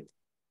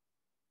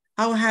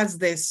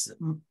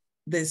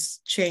this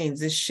change,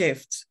 this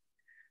shift,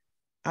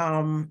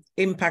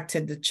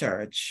 impacted the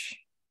church?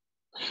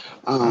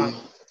 I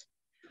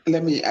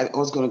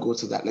was going to go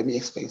to that. Let me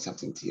explain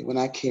something to you. When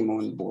I came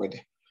on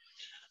board,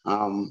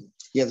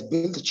 he has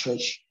built a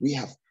church. We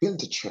have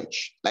built a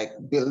church, like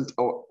built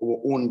our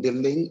own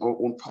building, our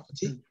own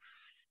property.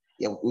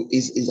 Yeah,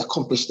 is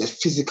accomplished the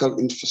physical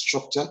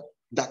infrastructure,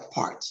 that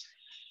part.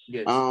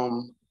 Yes.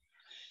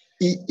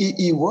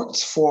 He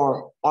worked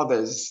for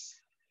others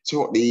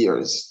throughout the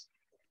years,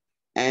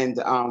 and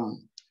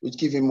which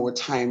gave him more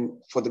time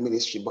for the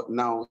ministry. But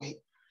now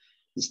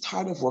he's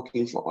tired of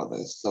working for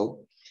others.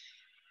 So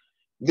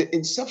the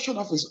inception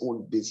of his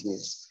own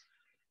business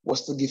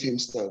was to give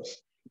himself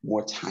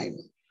more time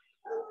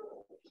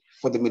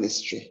for the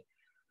ministry.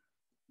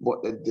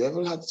 But the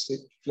devil had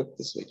flipped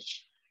the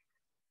switch.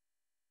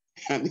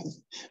 And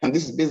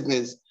this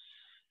business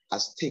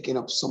has taken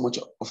up so much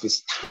of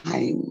his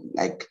time,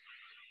 like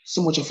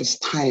so much of his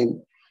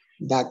time,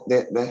 that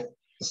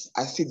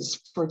I see the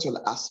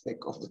spiritual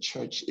aspect of the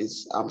church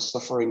is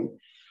suffering.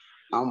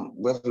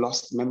 We've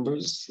lost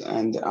members,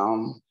 and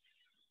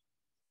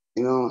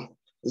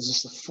it's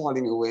just a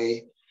falling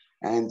away.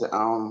 And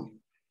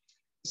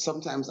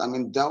sometimes I'm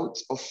in doubt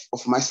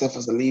of myself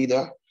as a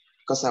leader,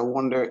 because I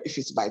wonder if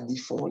it's by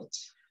default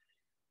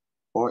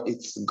or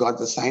it's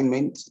God's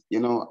assignment.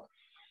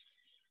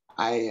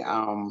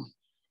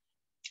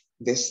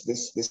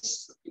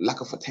 This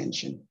lack of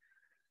attention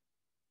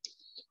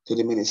to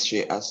the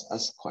ministry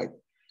has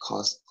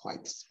caused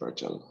quite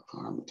spiritual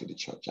harm to the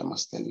church. I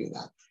must tell you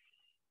that.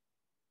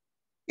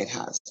 It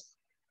has.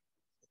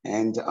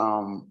 And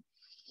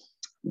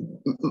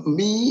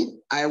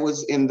I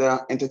was in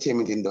the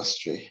entertainment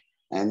industry,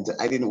 and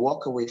I didn't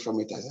walk away from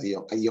it as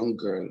a young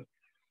girl.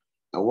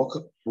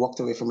 walked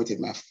away from it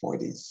in my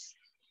 40s,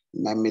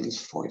 in my middle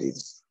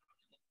 40s.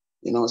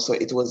 You know, so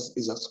it was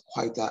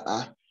quite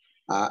a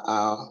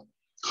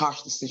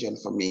harsh decision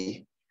for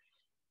me,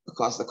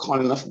 because the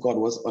calling of God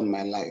was on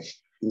my life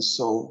in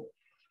so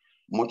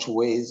much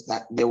ways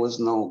that there was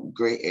no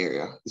gray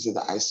area. Is it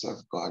that I serve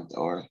God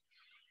or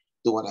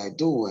do what I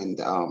do? And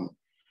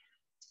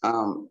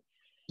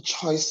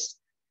choice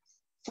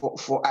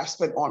for I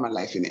spent all my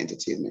life in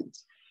entertainment.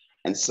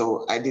 And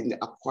so I didn't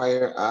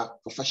acquire a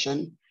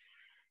profession,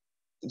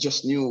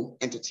 just knew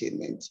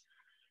entertainment.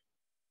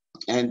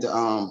 And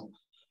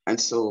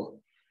so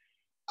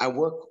I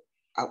work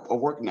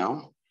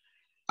now.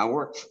 I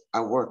work.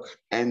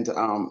 And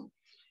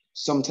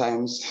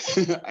sometimes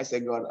I say,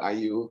 God, are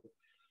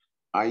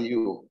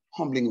you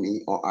humbling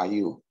me or are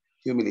you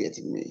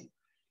humiliating me?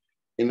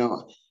 You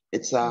know,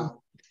 it's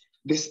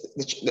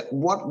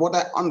what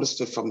I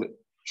understood from the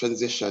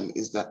transition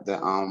is that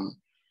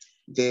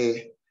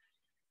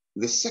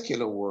the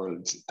secular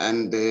world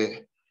and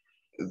the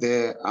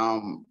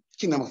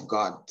kingdom of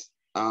God,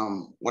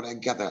 what I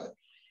gather,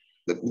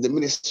 the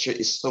ministry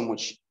is so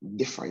much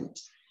different.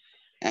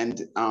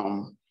 And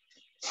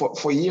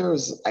for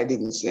years I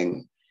didn't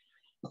sing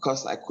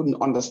because I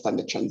couldn't understand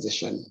the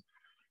transition.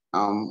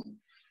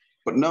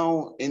 But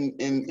now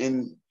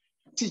in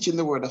teaching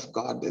the word of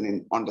God and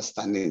in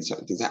understanding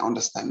certain things, I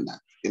understand that,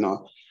 you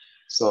know.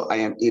 So I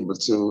am able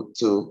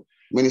to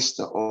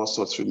minister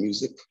also through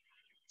music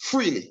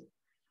freely,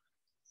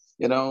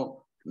 you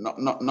know,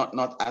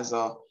 not as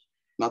a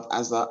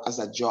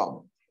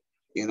job,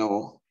 you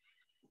know,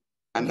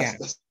 and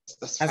that's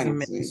as fine a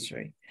with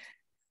ministry. me.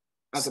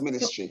 As a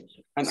ministry,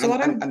 and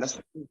that's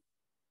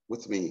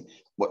with me.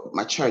 But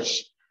my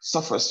church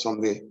suffers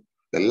from the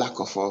lack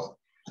of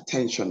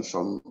attention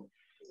from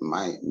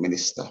my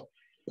minister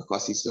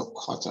because he's so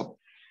caught up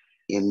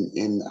in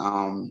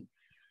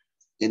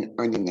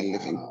earning a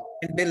living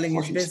and building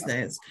his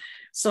business.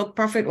 So,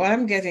 Prophet, what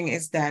I'm getting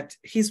is that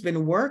he's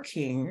been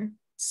working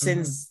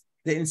since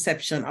the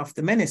inception of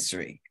the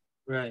ministry.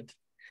 Right.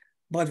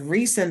 But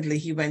recently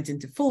he went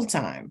into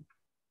full-time.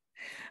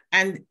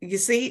 And you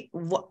see,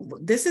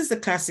 this is the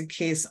classic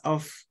case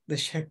of the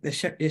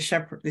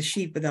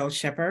sheep without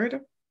shepherd.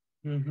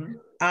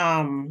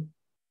 I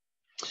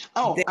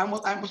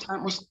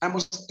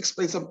must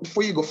explain something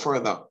before you go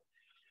further.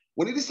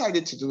 When he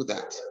decided to do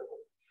that,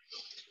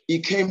 he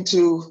came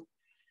to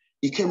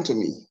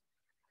me,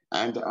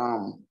 and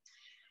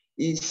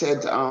he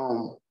said,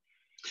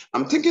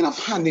 "I'm thinking of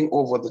handing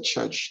over the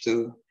church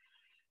to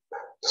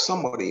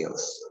somebody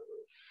else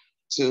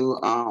to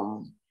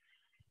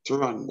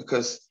run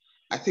because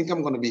I think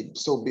I'm going to be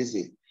so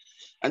busy."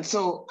 And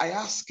so I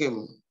asked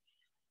him,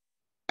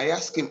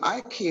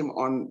 I came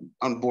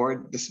on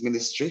board this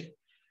ministry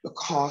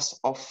because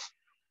of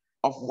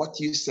what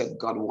you said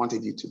God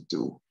wanted you to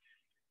do.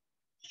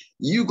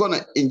 You're going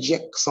to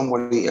inject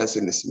somebody else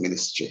in this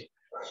ministry.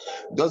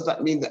 Does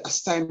that mean the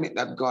assignment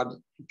that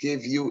God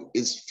gave you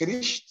is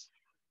finished?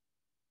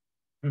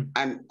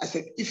 And I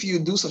said, if you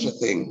do such a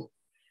thing,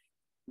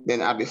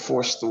 then I'll be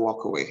forced to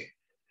walk away.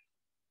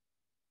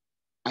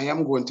 I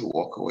am going to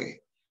walk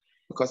away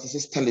because this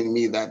is telling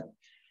me that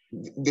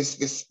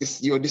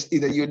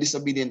either you're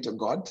disobedient to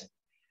God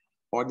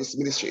or this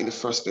ministry in the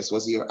first place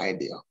was your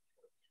idea.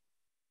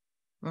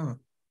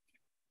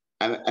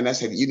 And I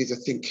said, you need to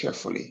think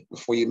carefully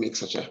before you make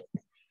such a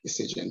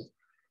decision.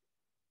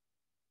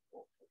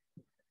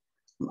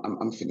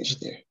 I'm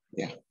finished there.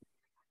 Yeah.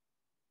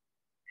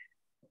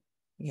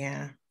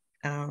 Yeah.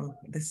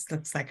 This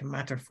looks like a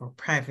matter for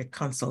private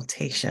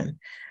consultation.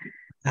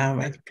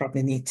 I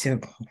probably need to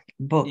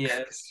book.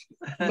 Yes.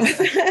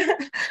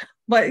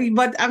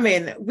 But I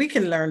mean, we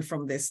can learn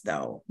from this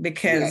though,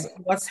 because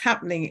what's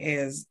happening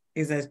is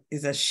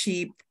a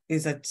sheep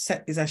is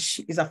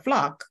a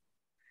flock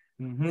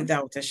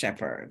without a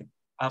shepherd.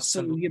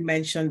 Absolutely. So you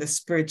mentioned the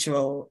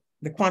spiritual,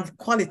 the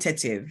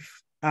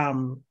qualitative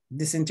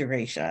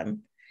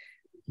disintegration.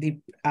 The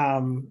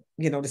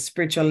the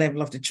spiritual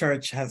level of the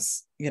church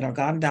has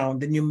gone down.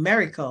 The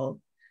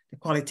numerical,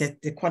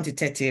 the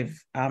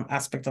quantitative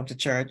aspect of the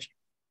church,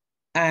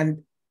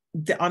 and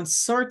the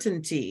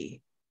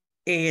uncertainty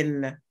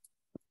in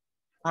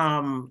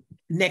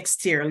next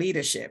tier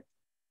leadership.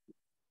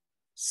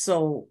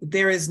 So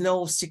there is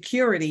no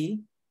security,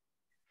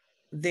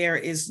 there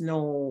is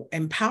no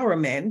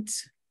empowerment,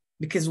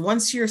 because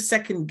once you're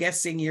second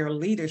guessing your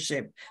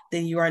leadership,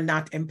 then you are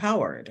not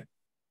empowered.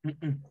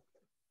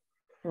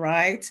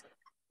 Right?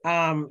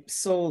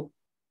 So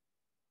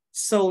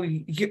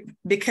you,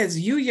 because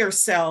you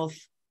yourself,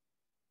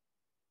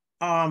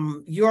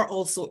 you're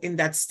also in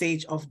that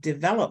stage of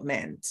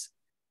development.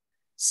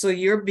 So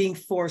you're being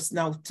forced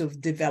now to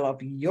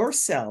develop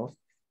yourself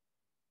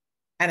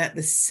and at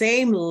the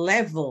same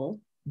level,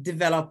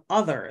 develop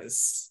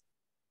others,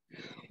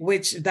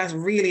 which that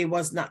really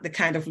was not the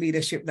kind of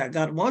leadership that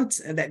God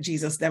wants, that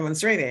Jesus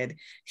demonstrated.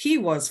 He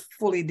was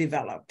fully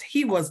developed.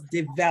 He was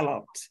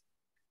developed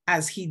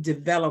as he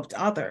developed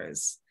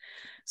others.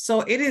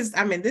 So it is,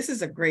 I mean, this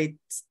is a great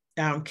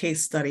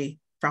case study,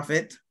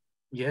 Prophet.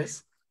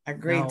 Yes. A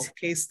great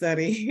case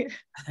study.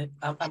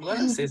 I'm going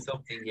to say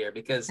something here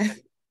because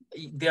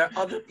there are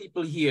other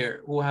people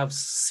here who have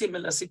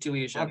similar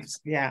situations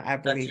I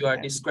believe that you are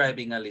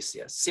describing,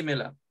 Alicia.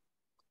 Similar.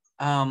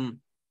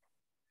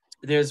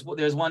 There's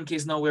one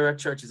case now where a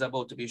church is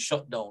about to be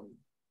shut down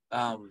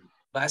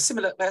by a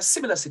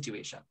similar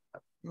situation.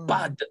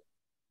 Bad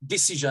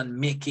decision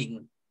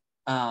making.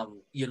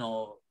 You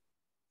know,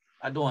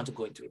 I don't want to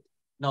go into it.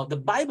 Now, the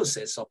Bible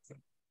says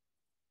something.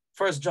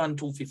 1 John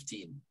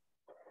 2:15.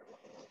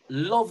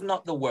 Love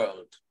not the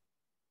world,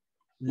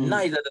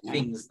 neither the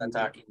things that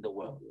are in the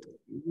world.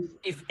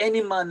 If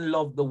any man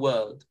love the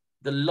world,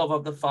 the love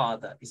of the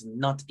Father is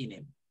not in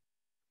him.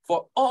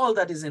 For all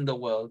that is in the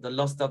world, the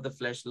lust of the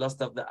flesh,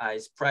 lust of the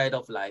eyes, pride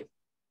of life,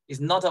 is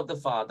not of the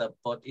Father,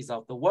 but is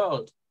of the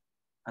world.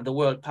 And the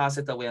world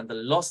passeth away, and the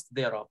lust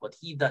thereof. But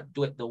he that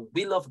doeth the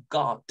will of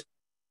God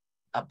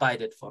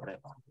abideth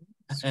forever.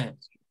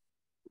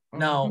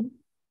 Now,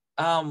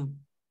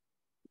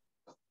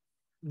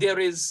 there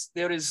is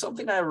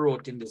something I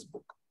wrote in this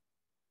book,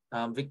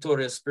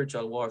 Victorious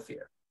Spiritual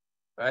Warfare,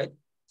 right?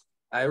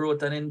 I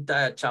wrote an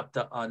entire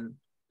chapter on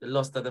the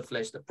lust of the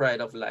flesh, the pride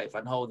of life,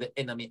 and how the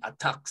enemy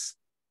attacks.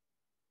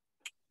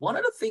 One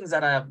of the things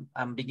that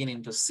I'm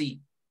beginning to see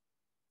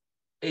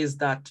is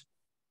that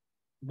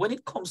when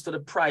it comes to the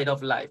pride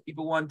of life,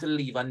 people want to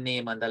leave a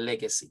name and a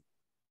legacy.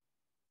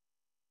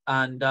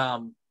 And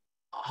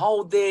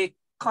how they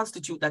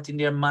constitute that in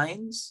their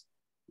minds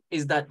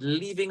is that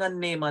leaving a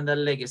name and a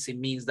legacy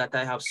means that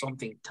I have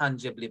something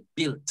tangibly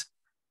built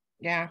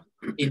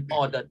in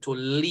order to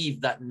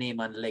leave that name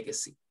and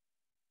legacy.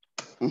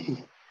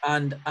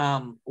 And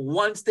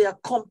once they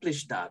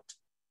accomplish that,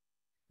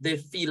 they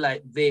feel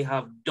like they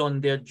have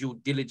done their due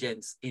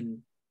diligence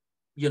in,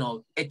 you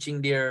know,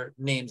 etching their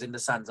names in the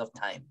sands of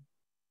time,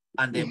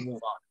 and they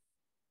move on.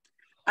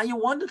 And you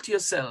wonder to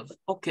yourself,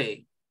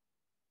 okay,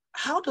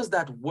 how does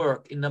that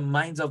work in the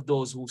minds of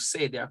those who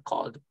say they are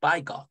called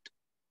by God?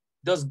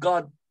 Does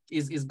God,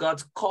 is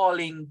God's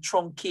calling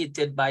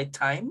truncated by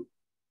time?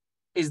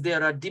 Is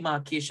there a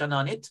demarcation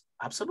on it?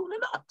 Absolutely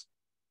not.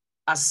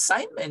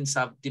 Assignments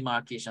have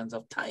demarcations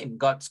of time.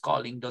 God's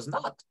calling does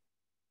not.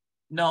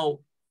 Now,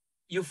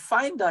 you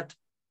find that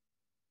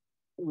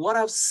what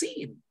I've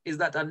seen is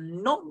that a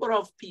number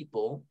of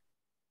people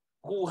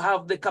who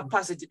have the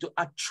capacity to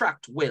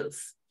attract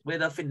wealth,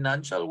 whether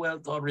financial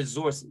wealth or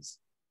resources,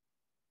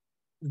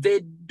 they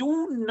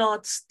do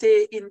not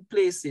stay in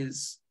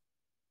places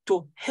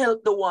to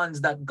help the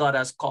ones that God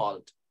has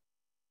called,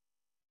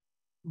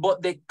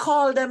 but they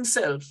call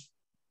themselves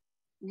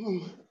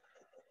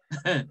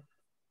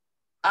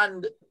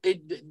and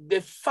they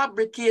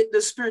fabricate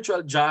the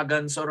spiritual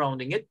jargon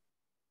surrounding it,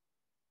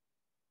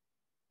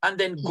 and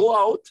then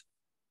go out,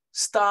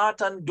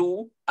 start and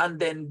do, and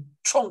then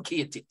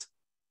truncate it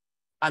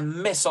and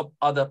mess up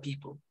other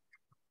people.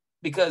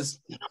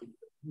 Because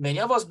many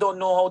of us don't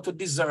know how to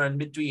discern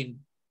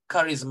between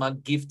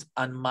charisma, gift,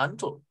 and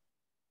mantle.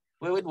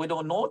 We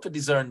don't know how to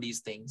discern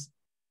these things.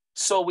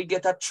 So we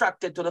get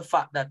attracted to the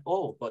fact that,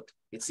 oh, but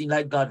it seems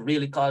like God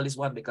really called this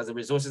one because the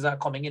resources are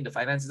coming in, the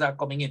finances are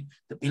coming in,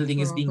 the building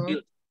is being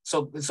built.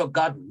 So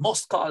God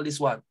must call this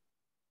one.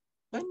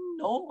 But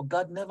no,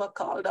 God never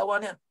called that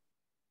one.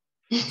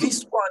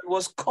 This one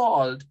was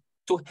called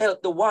to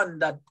help the one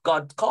that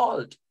God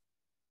called,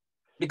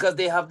 because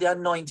they have the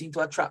anointing to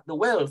attract the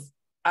wealth.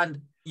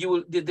 And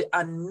the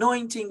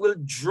anointing will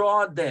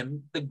draw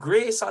them, the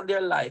grace on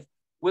their life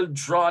will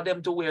draw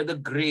them to where the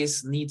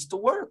grace needs to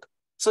work.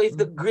 So if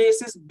the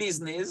grace is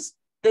business,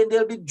 then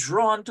they'll be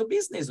drawn to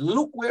business.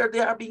 Look where they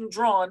are being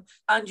drawn,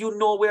 and you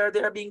know where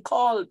they're being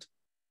called.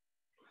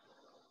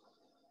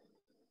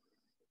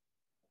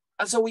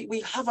 And so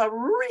we have a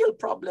real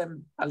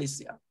problem,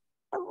 Alicia,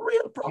 a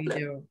real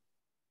problem.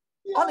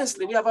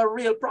 Honestly, we have a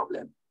real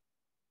problem,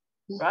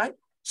 right?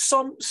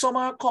 Some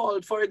are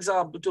called, for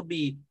example, to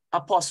be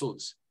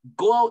apostles.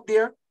 Go out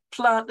there,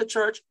 plant the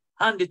church,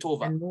 hand it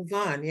over. And move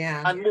on,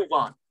 And move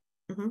on.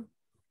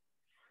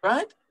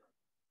 Right?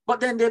 But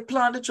then they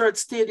plant the church,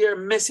 stay there,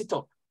 mess it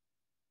up,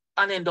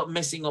 and end up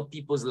messing up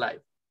people's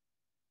life.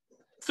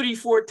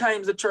 3-4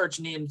 times the church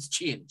name's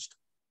changed.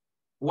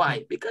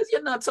 Why? Because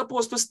you're not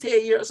supposed to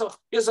stay here, so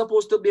you're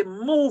supposed to be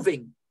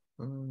moving.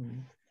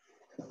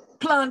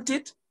 Plant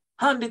it,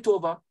 hand it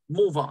over,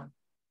 move on.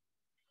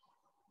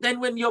 Then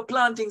when your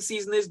planting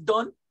season is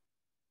done,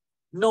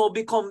 now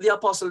become the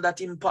apostle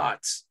that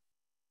imparts.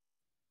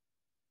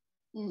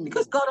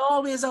 Because God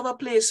always have a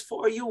place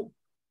for you.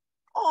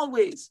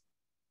 Always.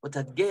 But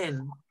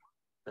again,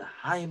 the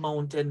high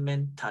mountain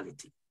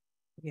mentality.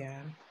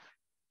 Yeah.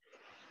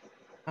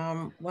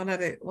 One of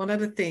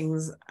the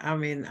things, I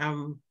mean,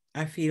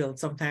 I feel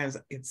sometimes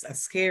it's a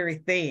scary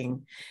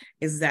thing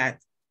is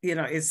that, you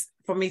know, it's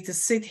for me to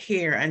sit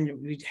here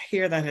and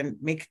hear that and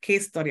make a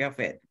case study of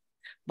it.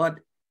 But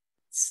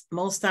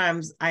most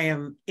times I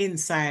am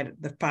inside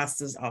the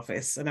pastor's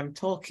office and I'm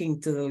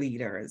talking to the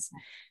leaders.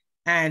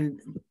 And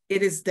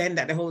it is then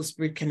that the Holy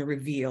Spirit can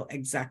reveal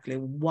exactly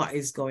what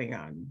is going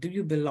on. Do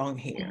you belong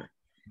here?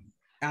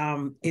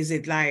 Is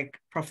it like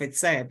Prophet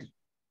said,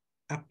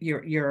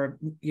 your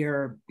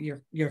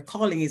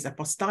calling is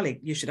apostolic.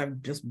 You should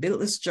have just built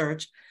this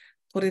church,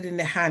 put it in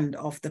the hand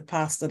of the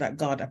pastor that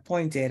God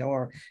appointed,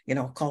 or, you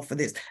know, call for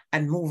this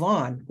and move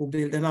on, go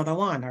build another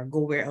one or go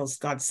where else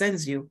God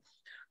sends you.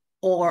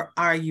 Or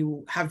have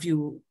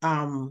you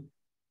gone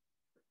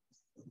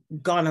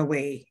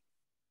away?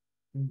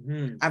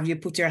 Mm-hmm. Have you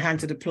put your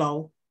hand to the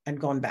plow and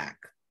gone back?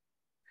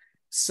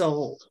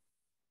 So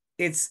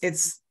it's,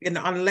 you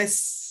know,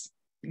 unless,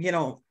 you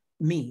know,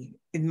 me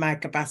in my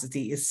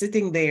capacity is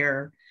sitting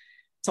there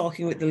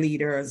talking with the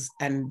leaders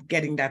and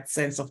getting that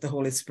sense of the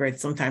Holy Spirit,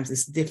 sometimes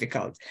it's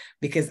difficult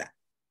because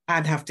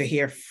I'd have to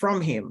hear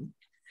from him.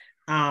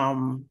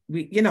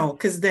 You know,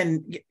 because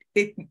then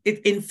it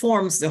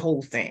informs the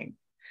whole thing.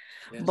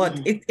 Yes.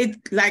 But it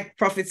like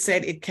Prophet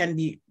said, it can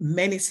be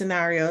many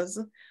scenarios,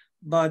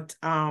 but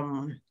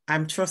I'm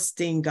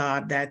trusting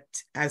God that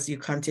as you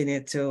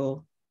continue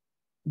to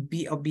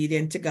be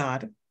obedient to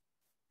God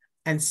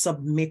and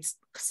submit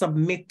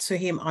to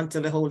him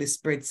until the Holy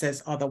Spirit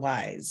says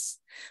otherwise,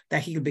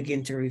 that he'll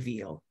begin to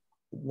reveal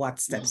what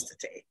steps to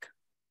take.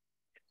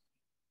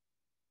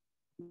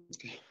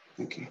 Okay,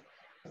 thank you.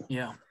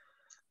 Yeah.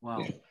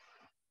 Wow.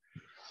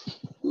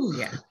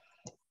 Yeah.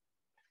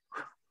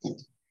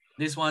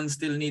 This one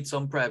still needs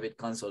some private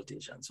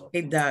consultation. So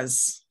It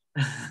does.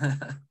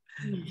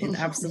 It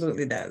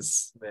absolutely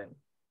does.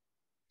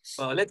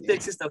 Well, let's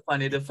take Sister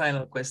Fanny, the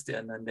final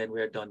question, and then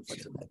we're done for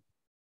tonight.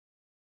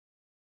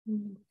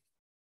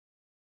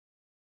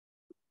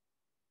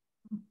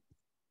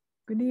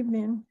 Good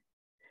evening.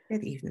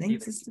 Good evening,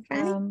 Sister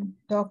Fanny.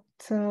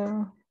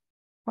 Dr.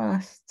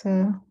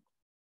 Pastor,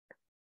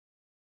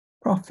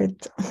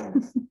 Prophet.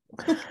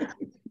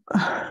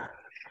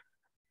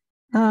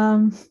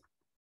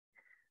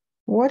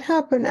 What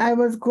happened? I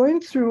was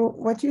going through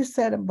what you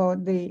said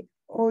about the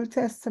Old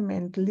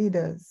Testament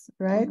leaders,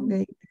 right?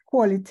 The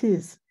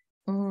qualities.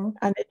 And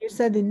then you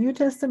said the New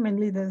Testament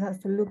leaders has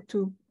to look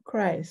to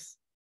Christ.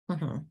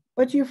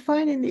 But you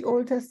find in the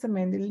Old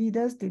Testament, the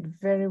leaders did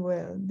very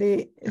well.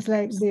 It's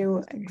like they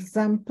were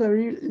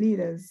exemplary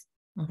leaders.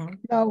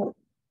 Now,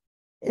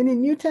 in the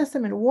New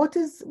Testament, what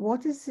is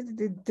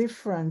the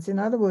difference? In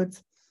other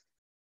words,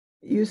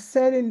 you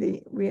said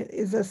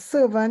is a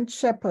servant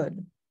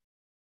shepherd,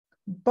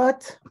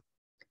 but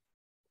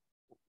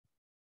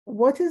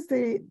what is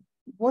the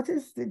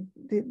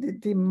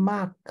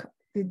mark,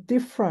 the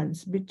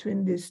difference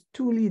between these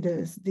two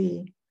leaders,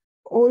 the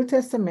Old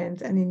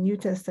Testament and the New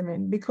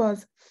Testament?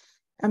 Because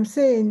I'm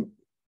saying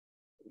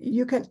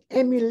you can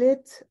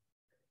emulate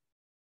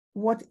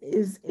what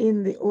is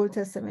in the Old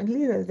Testament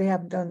leaders. They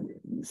have done,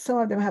 some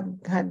of them have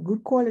had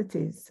good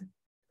qualities.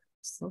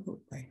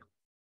 Absolutely.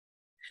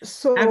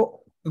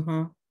 So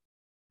in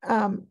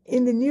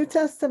the New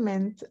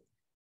Testament,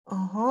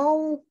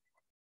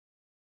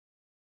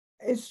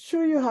 it's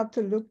true you have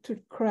to look to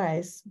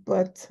Christ,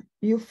 but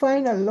you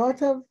find a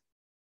lot of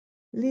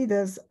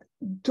leaders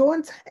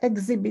don't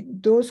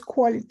exhibit those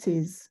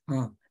qualities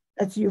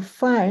that you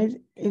find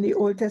in the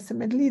Old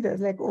Testament leaders,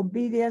 like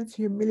obedience,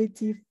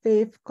 humility,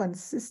 faith,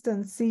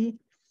 consistency,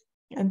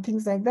 and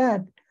things like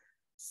that.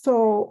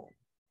 So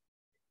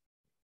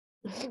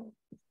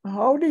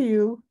how do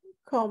you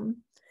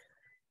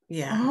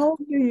how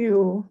do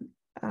you,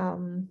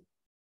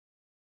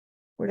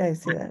 would I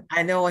say that?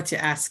 I know what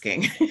you're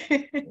asking.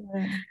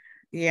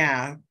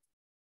 Yeah.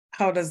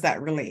 How does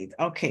that relate?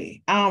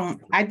 Okay.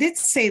 I did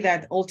say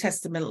that Old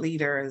Testament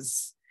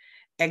leaders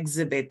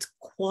exhibit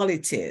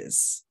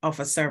qualities of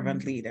a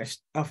servant leader,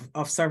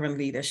 of servant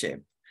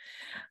leadership.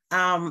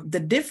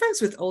 The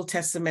difference with Old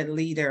Testament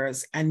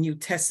leaders and New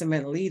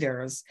Testament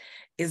leaders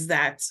is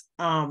that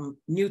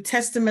New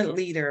Testament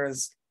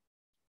leaders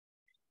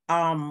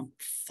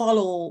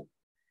follow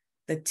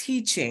the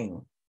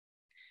teaching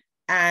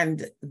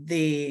and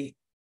the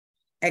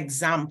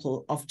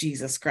example of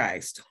Jesus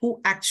Christ,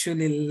 who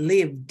actually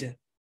lived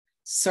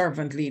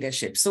servant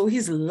leadership. So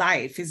his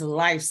life, his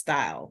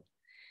lifestyle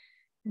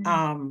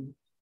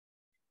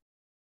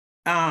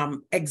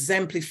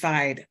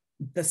exemplified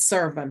the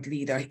servant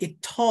leader.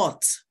 It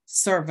taught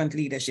servant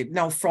leadership.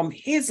 Now, from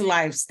his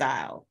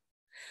lifestyle,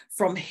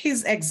 from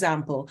his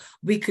example,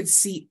 we could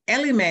see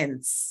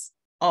elements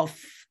of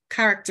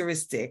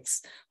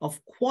characteristics,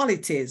 of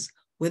qualities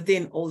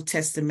within Old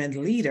Testament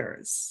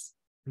leaders.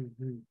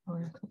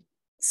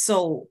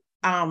 So,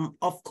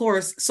 of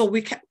course, so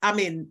we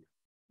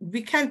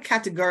can't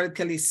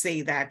categorically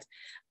say that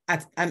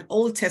an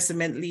Old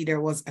Testament leader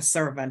was a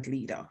servant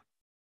leader.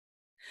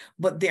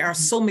 But there are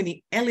so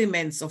many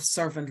elements of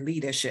servant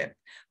leadership.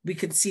 We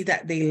could see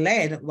that they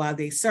led while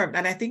they served.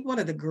 And I think one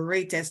of the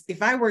greatest,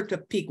 if I were to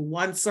pick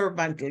one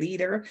servant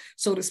leader,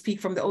 so to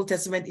speak, from the Old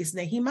Testament, is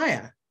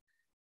Nehemiah.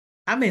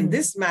 I mean,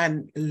 this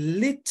man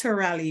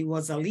literally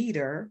was a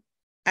leader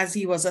as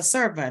he was a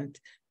servant,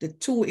 the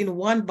two in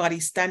one body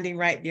standing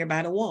right there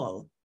by the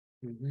wall.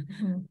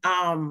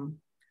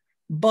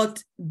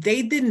 But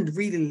they didn't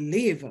really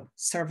live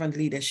servant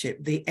leadership.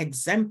 They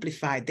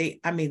exemplified, they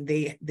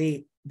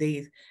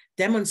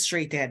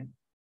demonstrated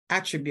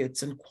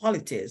attributes and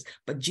qualities,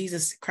 but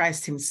Jesus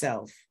Christ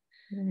himself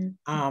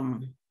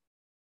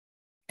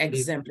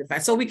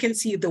exemplified. So we can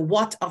see the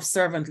what of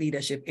servant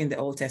leadership in the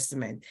Old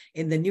Testament.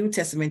 In the New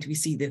Testament, we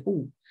see the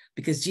who,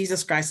 because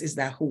Jesus Christ is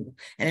that who,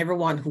 and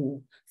everyone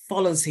who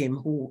follows him,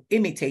 who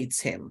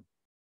imitates him,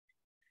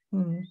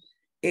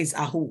 is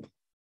a who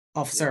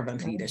of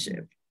servant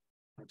leadership.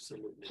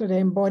 Absolutely. So they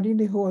embody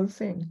the whole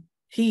thing.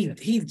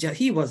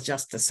 He was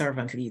just a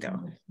servant leader.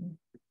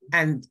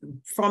 And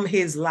from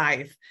his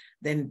life,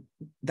 then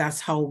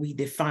that's how we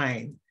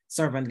define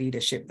servant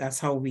leadership. That's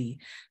how we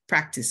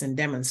practice and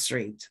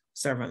demonstrate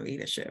servant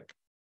leadership.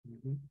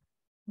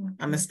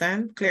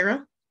 Understand,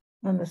 Clara?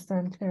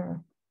 Understand,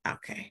 Clara.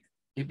 Okay.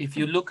 If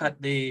you look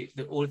at the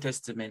Old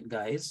Testament,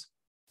 guys,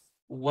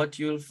 what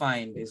you'll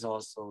find is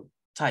also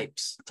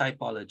types,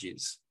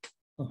 typologies,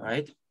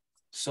 right?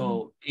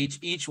 So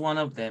each one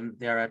of them,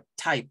 they're a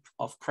type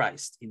of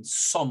Christ in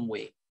some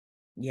way.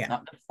 Yeah.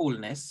 Not the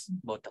fullness,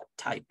 but a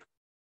type.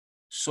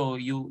 So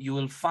you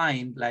will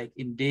find, like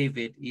in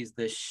David, is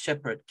the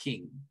shepherd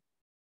king.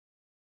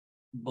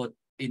 But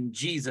in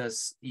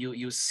Jesus,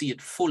 you see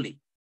it fully.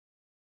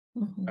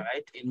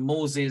 Right? In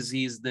Moses,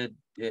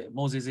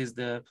 Moses is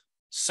the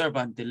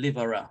servant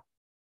deliverer.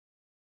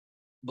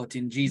 But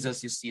in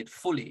Jesus, you see it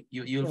fully.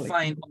 You'll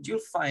find, what you'll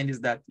find is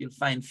that you'll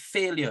find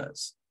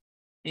failures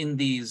in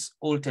these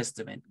Old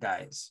Testament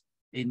guys.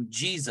 In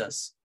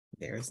Jesus,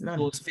 there is none.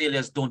 Those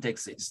failures don't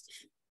exist.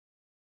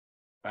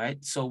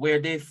 Right? So where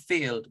they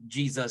failed,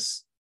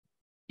 Jesus,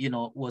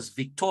 was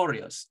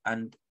victorious,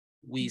 and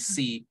we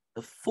see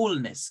the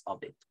fullness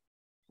of it.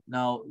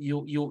 Now,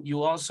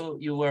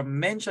 you were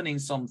mentioning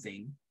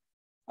something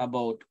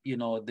about,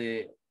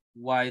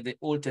 why the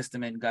Old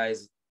Testament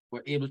guys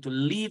were able to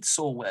lead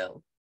so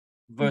well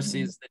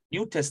versus the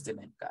New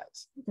Testament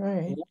guys.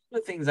 Right. One of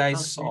the things I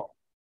saw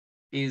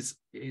is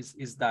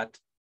that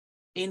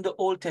in the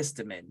Old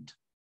Testament,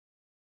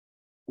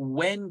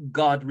 when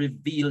God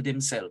revealed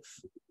himself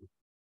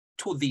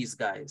to these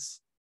guys,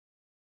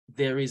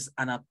 there is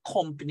an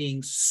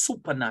accompanying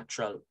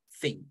supernatural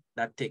thing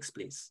that takes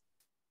place.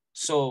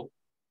 So,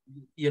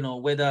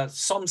 whether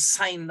some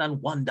sign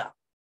and wonder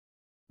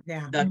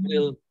that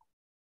will,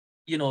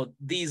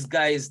 these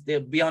guys, they're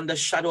beyond the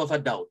shadow of a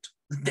doubt.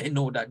 They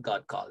know that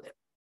God called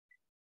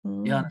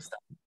them. You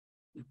understand?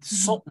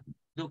 So,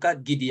 look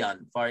at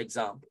Gideon, for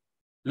example.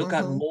 Look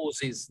at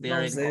Moses.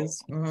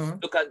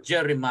 Look at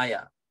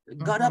Jeremiah.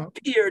 God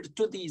appeared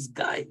to these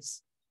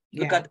guys.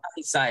 Look at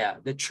Isaiah.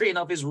 The train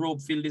of his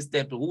robe filled his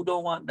temple. Who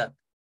don't want that?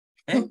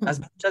 As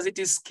much as it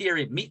is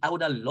scary, me, I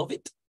would have loved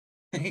it.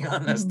 You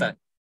understand?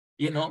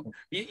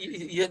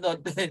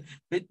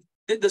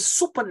 The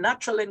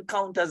supernatural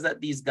encounters that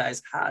these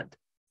guys had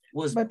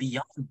was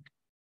beyond.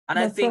 And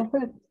I think,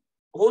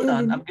 hold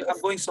on, I'm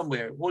going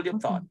somewhere. Hold your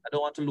thought. I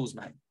don't want to lose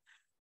mine.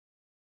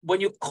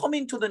 When you come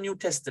into the New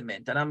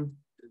Testament, and I'm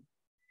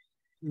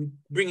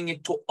bringing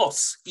it to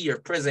us here,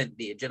 present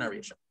day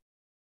generation,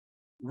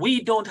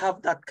 we don't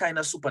have that kind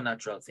of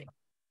supernatural thing.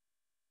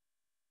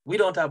 We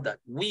don't have that.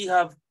 We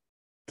have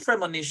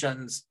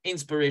premonitions,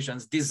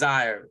 inspirations,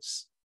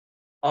 desires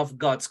of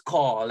God's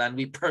call, and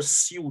we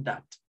pursue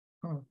that.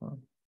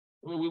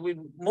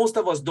 Most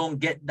of us don't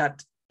get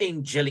that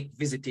angelic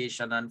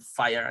visitation and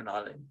fire and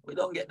all that. We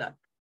don't get that.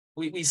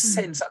 We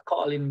sense a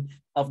calling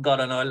of God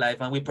on our life,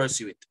 and we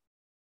pursue it.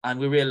 And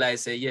we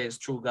realize, yeah, it's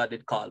true, God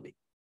did call me.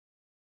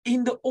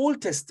 In the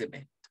Old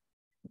Testament,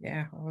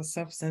 our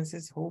substance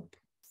is hope.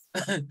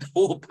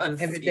 Hope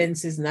and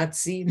evidence is not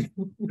seen.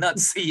 Not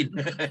seen.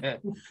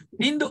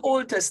 In the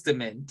Old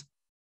Testament,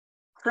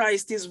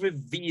 Christ is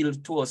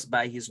revealed to us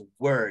by his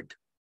word.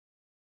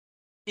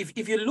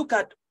 If you look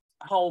at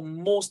how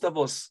most of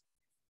us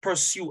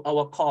pursue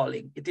our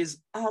calling, it is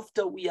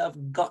after we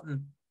have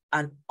gotten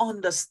an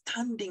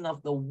understanding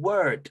of the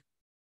word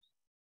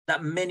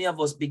that many of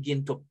us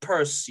begin to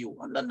pursue.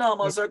 Under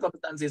normal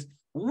circumstances,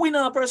 we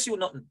not pursue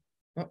nothing.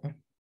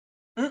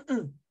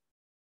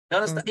 You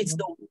understand? It's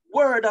the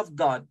word of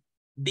God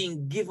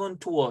being given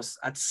to us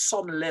at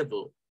some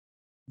level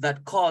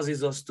that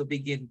causes us to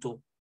begin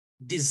to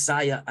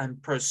desire and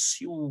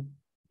pursue,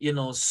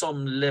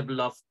 some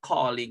level of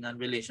calling and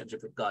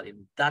relationship with God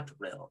in that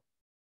realm.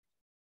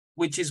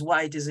 Which is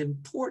why it is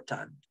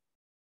important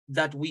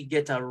that we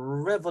get a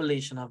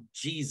revelation of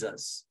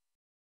Jesus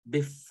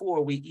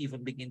before we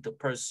even begin to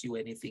pursue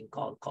anything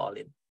called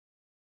calling.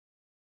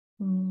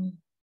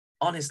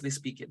 Honestly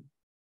speaking.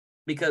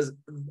 Because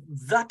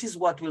that is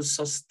what will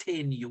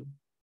sustain you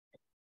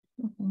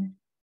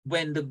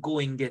when the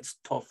going gets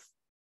tough,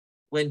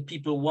 when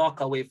people walk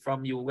away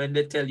from you, when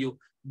they tell you,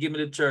 give me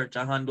the church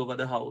and hand over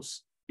the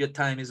house, your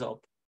time is up.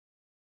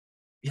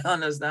 You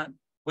understand?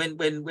 When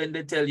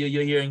they tell you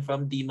you're hearing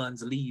from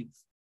demons, leave.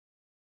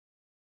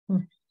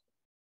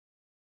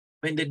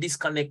 When they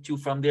disconnect you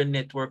from their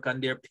network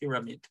and their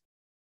pyramid,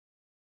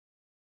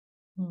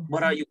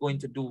 what are you going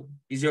to do?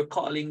 Is your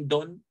calling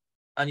done?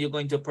 And you're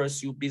going to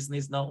pursue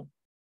business now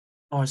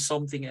or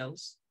something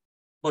else?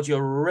 But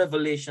your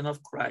revelation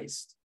of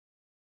Christ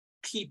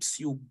keeps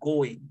you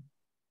going,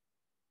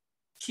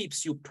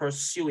 keeps you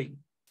pursuing.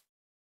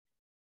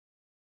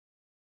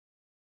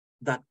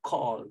 that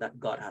call that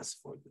God has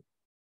for you.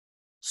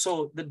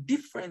 So the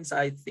difference,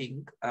 I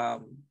think,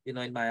 you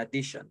know, in my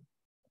addition,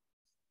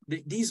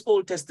 these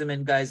Old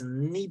Testament guys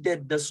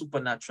needed the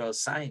supernatural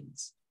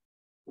signs.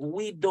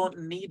 We don't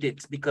need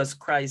it because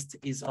Christ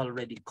is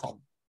already come.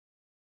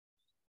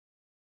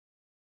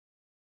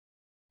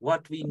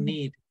 What we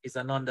need is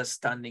an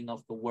understanding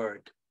of the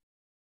word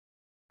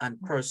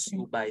and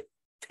pursue by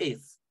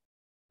faith.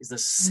 It's the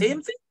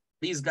same thing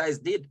these guys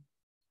did.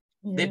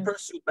 Yes. They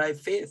pursued by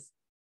faith.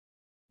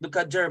 Look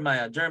at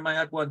Jeremiah.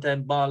 Jeremiah at one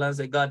time bawled and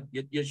said, God,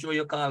 you sure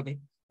you call me?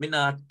 Me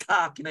not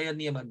talk in your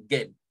name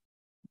again.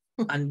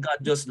 And God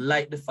just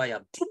light the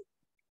fire.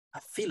 I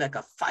feel like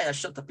a fire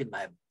shut up in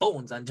my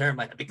bones, and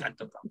Jeremiah began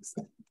to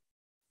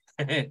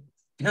prophesy.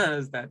 You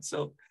understand?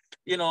 So,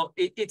 you know,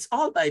 it's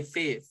all by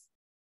faith.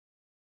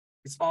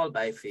 It's all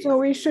by faith. So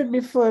we should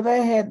be further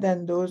ahead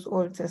than those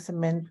Old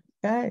Testament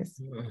guys.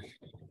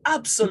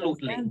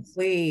 Absolutely.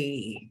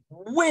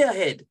 Way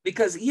ahead.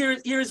 Because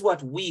here's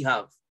what we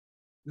have.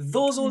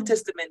 Those Old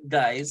Testament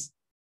guys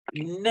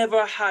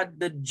never had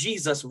the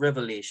Jesus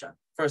revelation,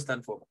 first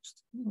and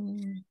foremost.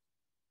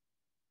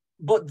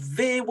 But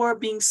they were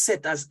being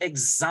set as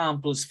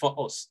examples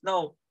for us.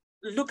 Now,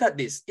 look at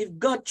this. If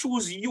God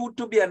choose you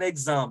to be an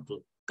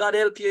example, God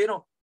help you, you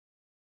know.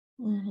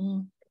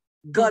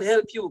 God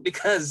help you,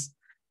 because,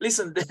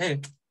 listen,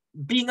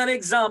 being an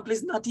example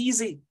is not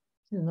easy.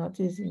 It's not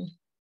easy.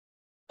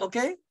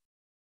 Okay?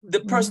 The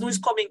person who is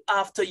coming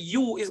after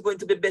you is going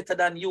to be better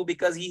than you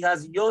because he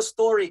has your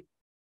story.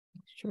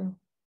 Sure.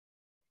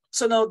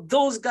 So now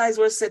those guys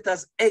were set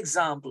as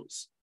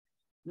examples.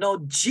 Now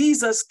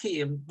Jesus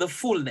came, the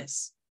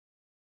fullness,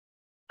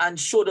 and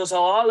showed us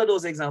how all of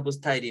those examples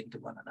tied into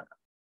one another.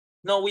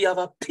 Now we have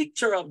a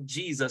picture of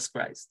Jesus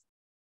Christ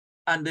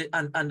and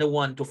the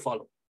one to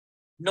follow.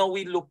 Now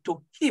we look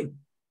to him,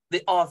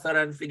 the author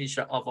and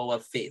finisher of our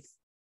faith.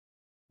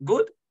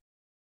 Good?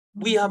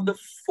 We have the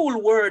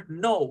full word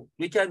now.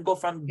 We can go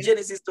from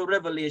Genesis to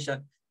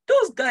Revelation.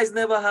 Those guys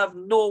never have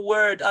no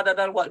word other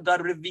than what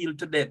God revealed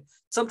to them.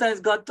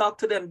 Sometimes God talked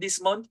to them this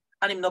month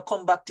and him not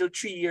come back till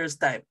 3 years'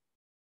 time.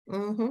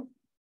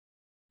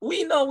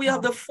 We know we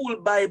have the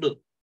full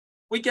Bible.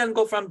 We can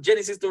go from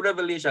Genesis to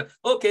Revelation.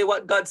 Okay,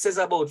 what God says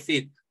about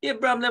faith.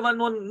 Abraham never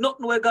know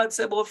nothing what God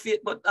said about faith,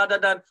 but other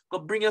than go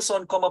bring your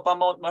son, come up on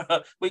Mount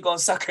Mara, we're going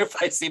to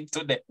sacrifice him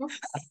today.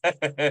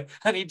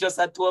 And he just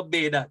had to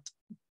obey that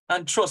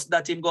and trust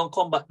that him going to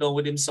come back down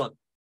with his son.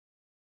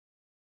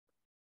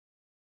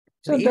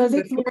 So does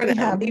it mean we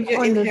have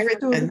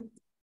understood?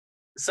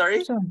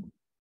 Sorry?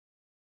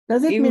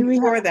 Does it mean we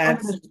have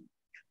that?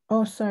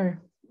 Oh, sorry.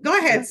 Go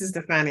ahead,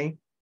 Sister Fanny.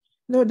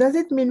 No, does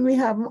it mean we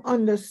haven't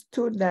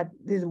understood that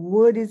this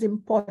word is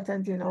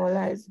important in our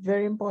lives,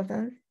 very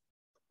important?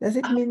 Does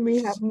it mean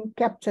we haven't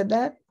captured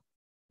that?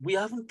 We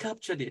haven't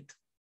captured it.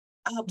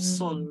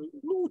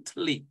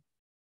 Absolutely.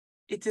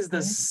 It is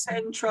the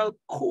central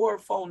core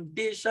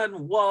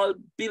foundation, wall,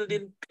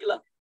 building,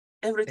 pillar,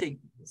 everything.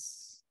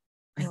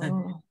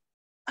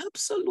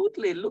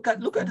 Absolutely. Look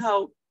at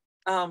how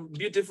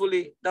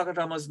beautifully Dr.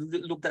 Thomas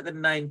looked at the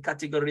 9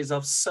 categories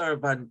of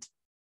servants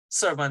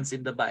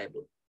in the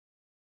Bible,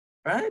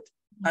 right?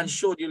 And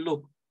showed you,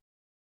 look,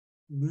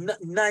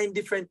 9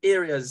 different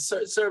areas.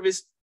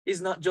 Service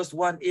is not just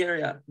one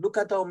area. Look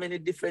at how many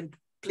different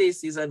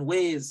places and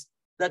ways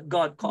that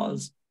God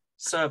calls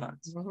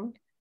servants,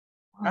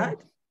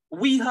 right?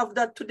 We have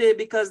that today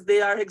because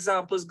they are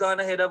examples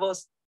gone ahead of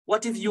us.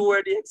 What if you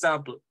were the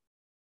example?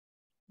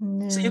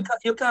 So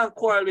you can't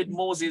quarrel with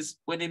Moses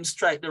when him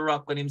strike the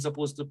rock when he's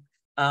supposed to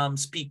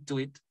speak to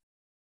it.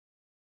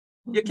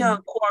 You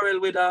can't quarrel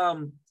with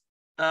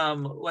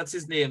what's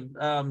his name?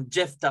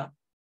 Jephthah.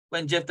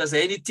 When Jephthah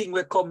said, anything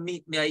will come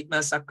meet me, I eat my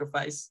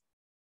sacrifice.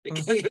 You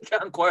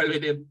can't quarrel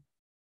with him.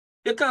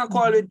 You can't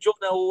quarrel with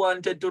Jonah who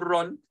wanted to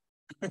run.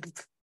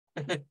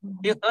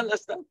 You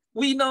understand?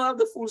 We now have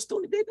the full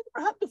story. They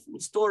never had the full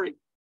story.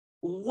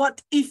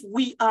 What if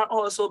we are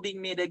also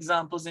being made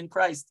examples in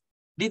Christ?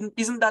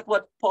 Isn't that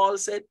what Paul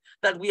said?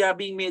 That we are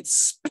being made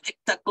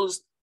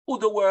spectacles to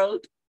the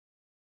world?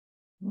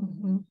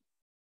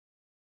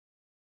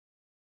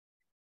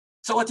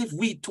 So what if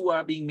we too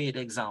are being made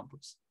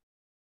examples?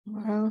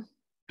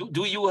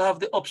 Do you have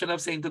the option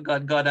of saying to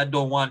God, God, I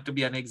don't want to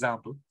be an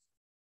example?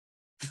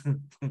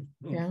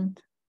 Are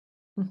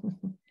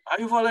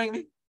you following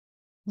me?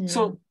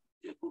 So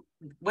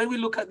when we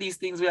look at these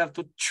things, we have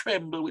to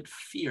tremble with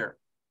fear.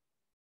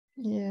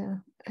 Yeah,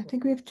 I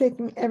think we've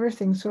taken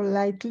everything so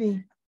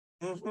lightly.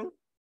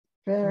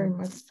 Very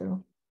much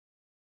so.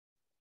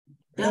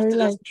 We have to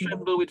just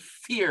tremble with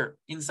fear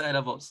inside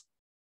of us.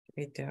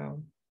 We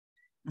do.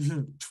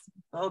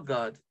 Oh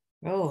God.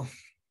 Oh.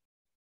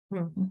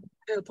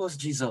 Help us,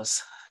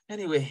 Jesus.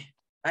 Anyway,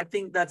 I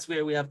think that's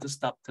where we have to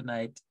stop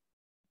tonight.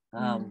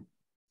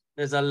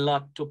 There's a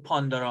lot to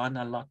ponder on,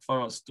 a lot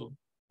for us to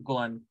go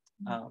and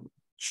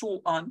chew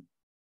on,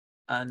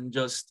 and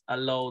just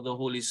allow the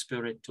Holy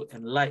Spirit to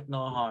enlighten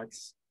our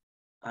hearts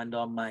and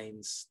our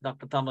minds.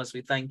 Dr. Thomas,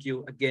 we thank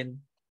you again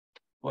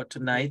for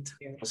tonight,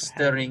 for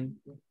stirring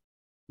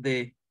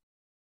the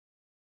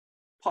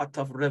pot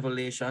of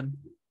revelation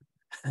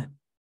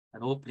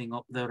and opening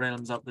up the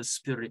realms of the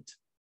Spirit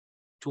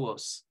to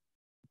us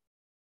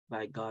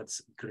by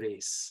God's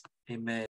grace. Amen.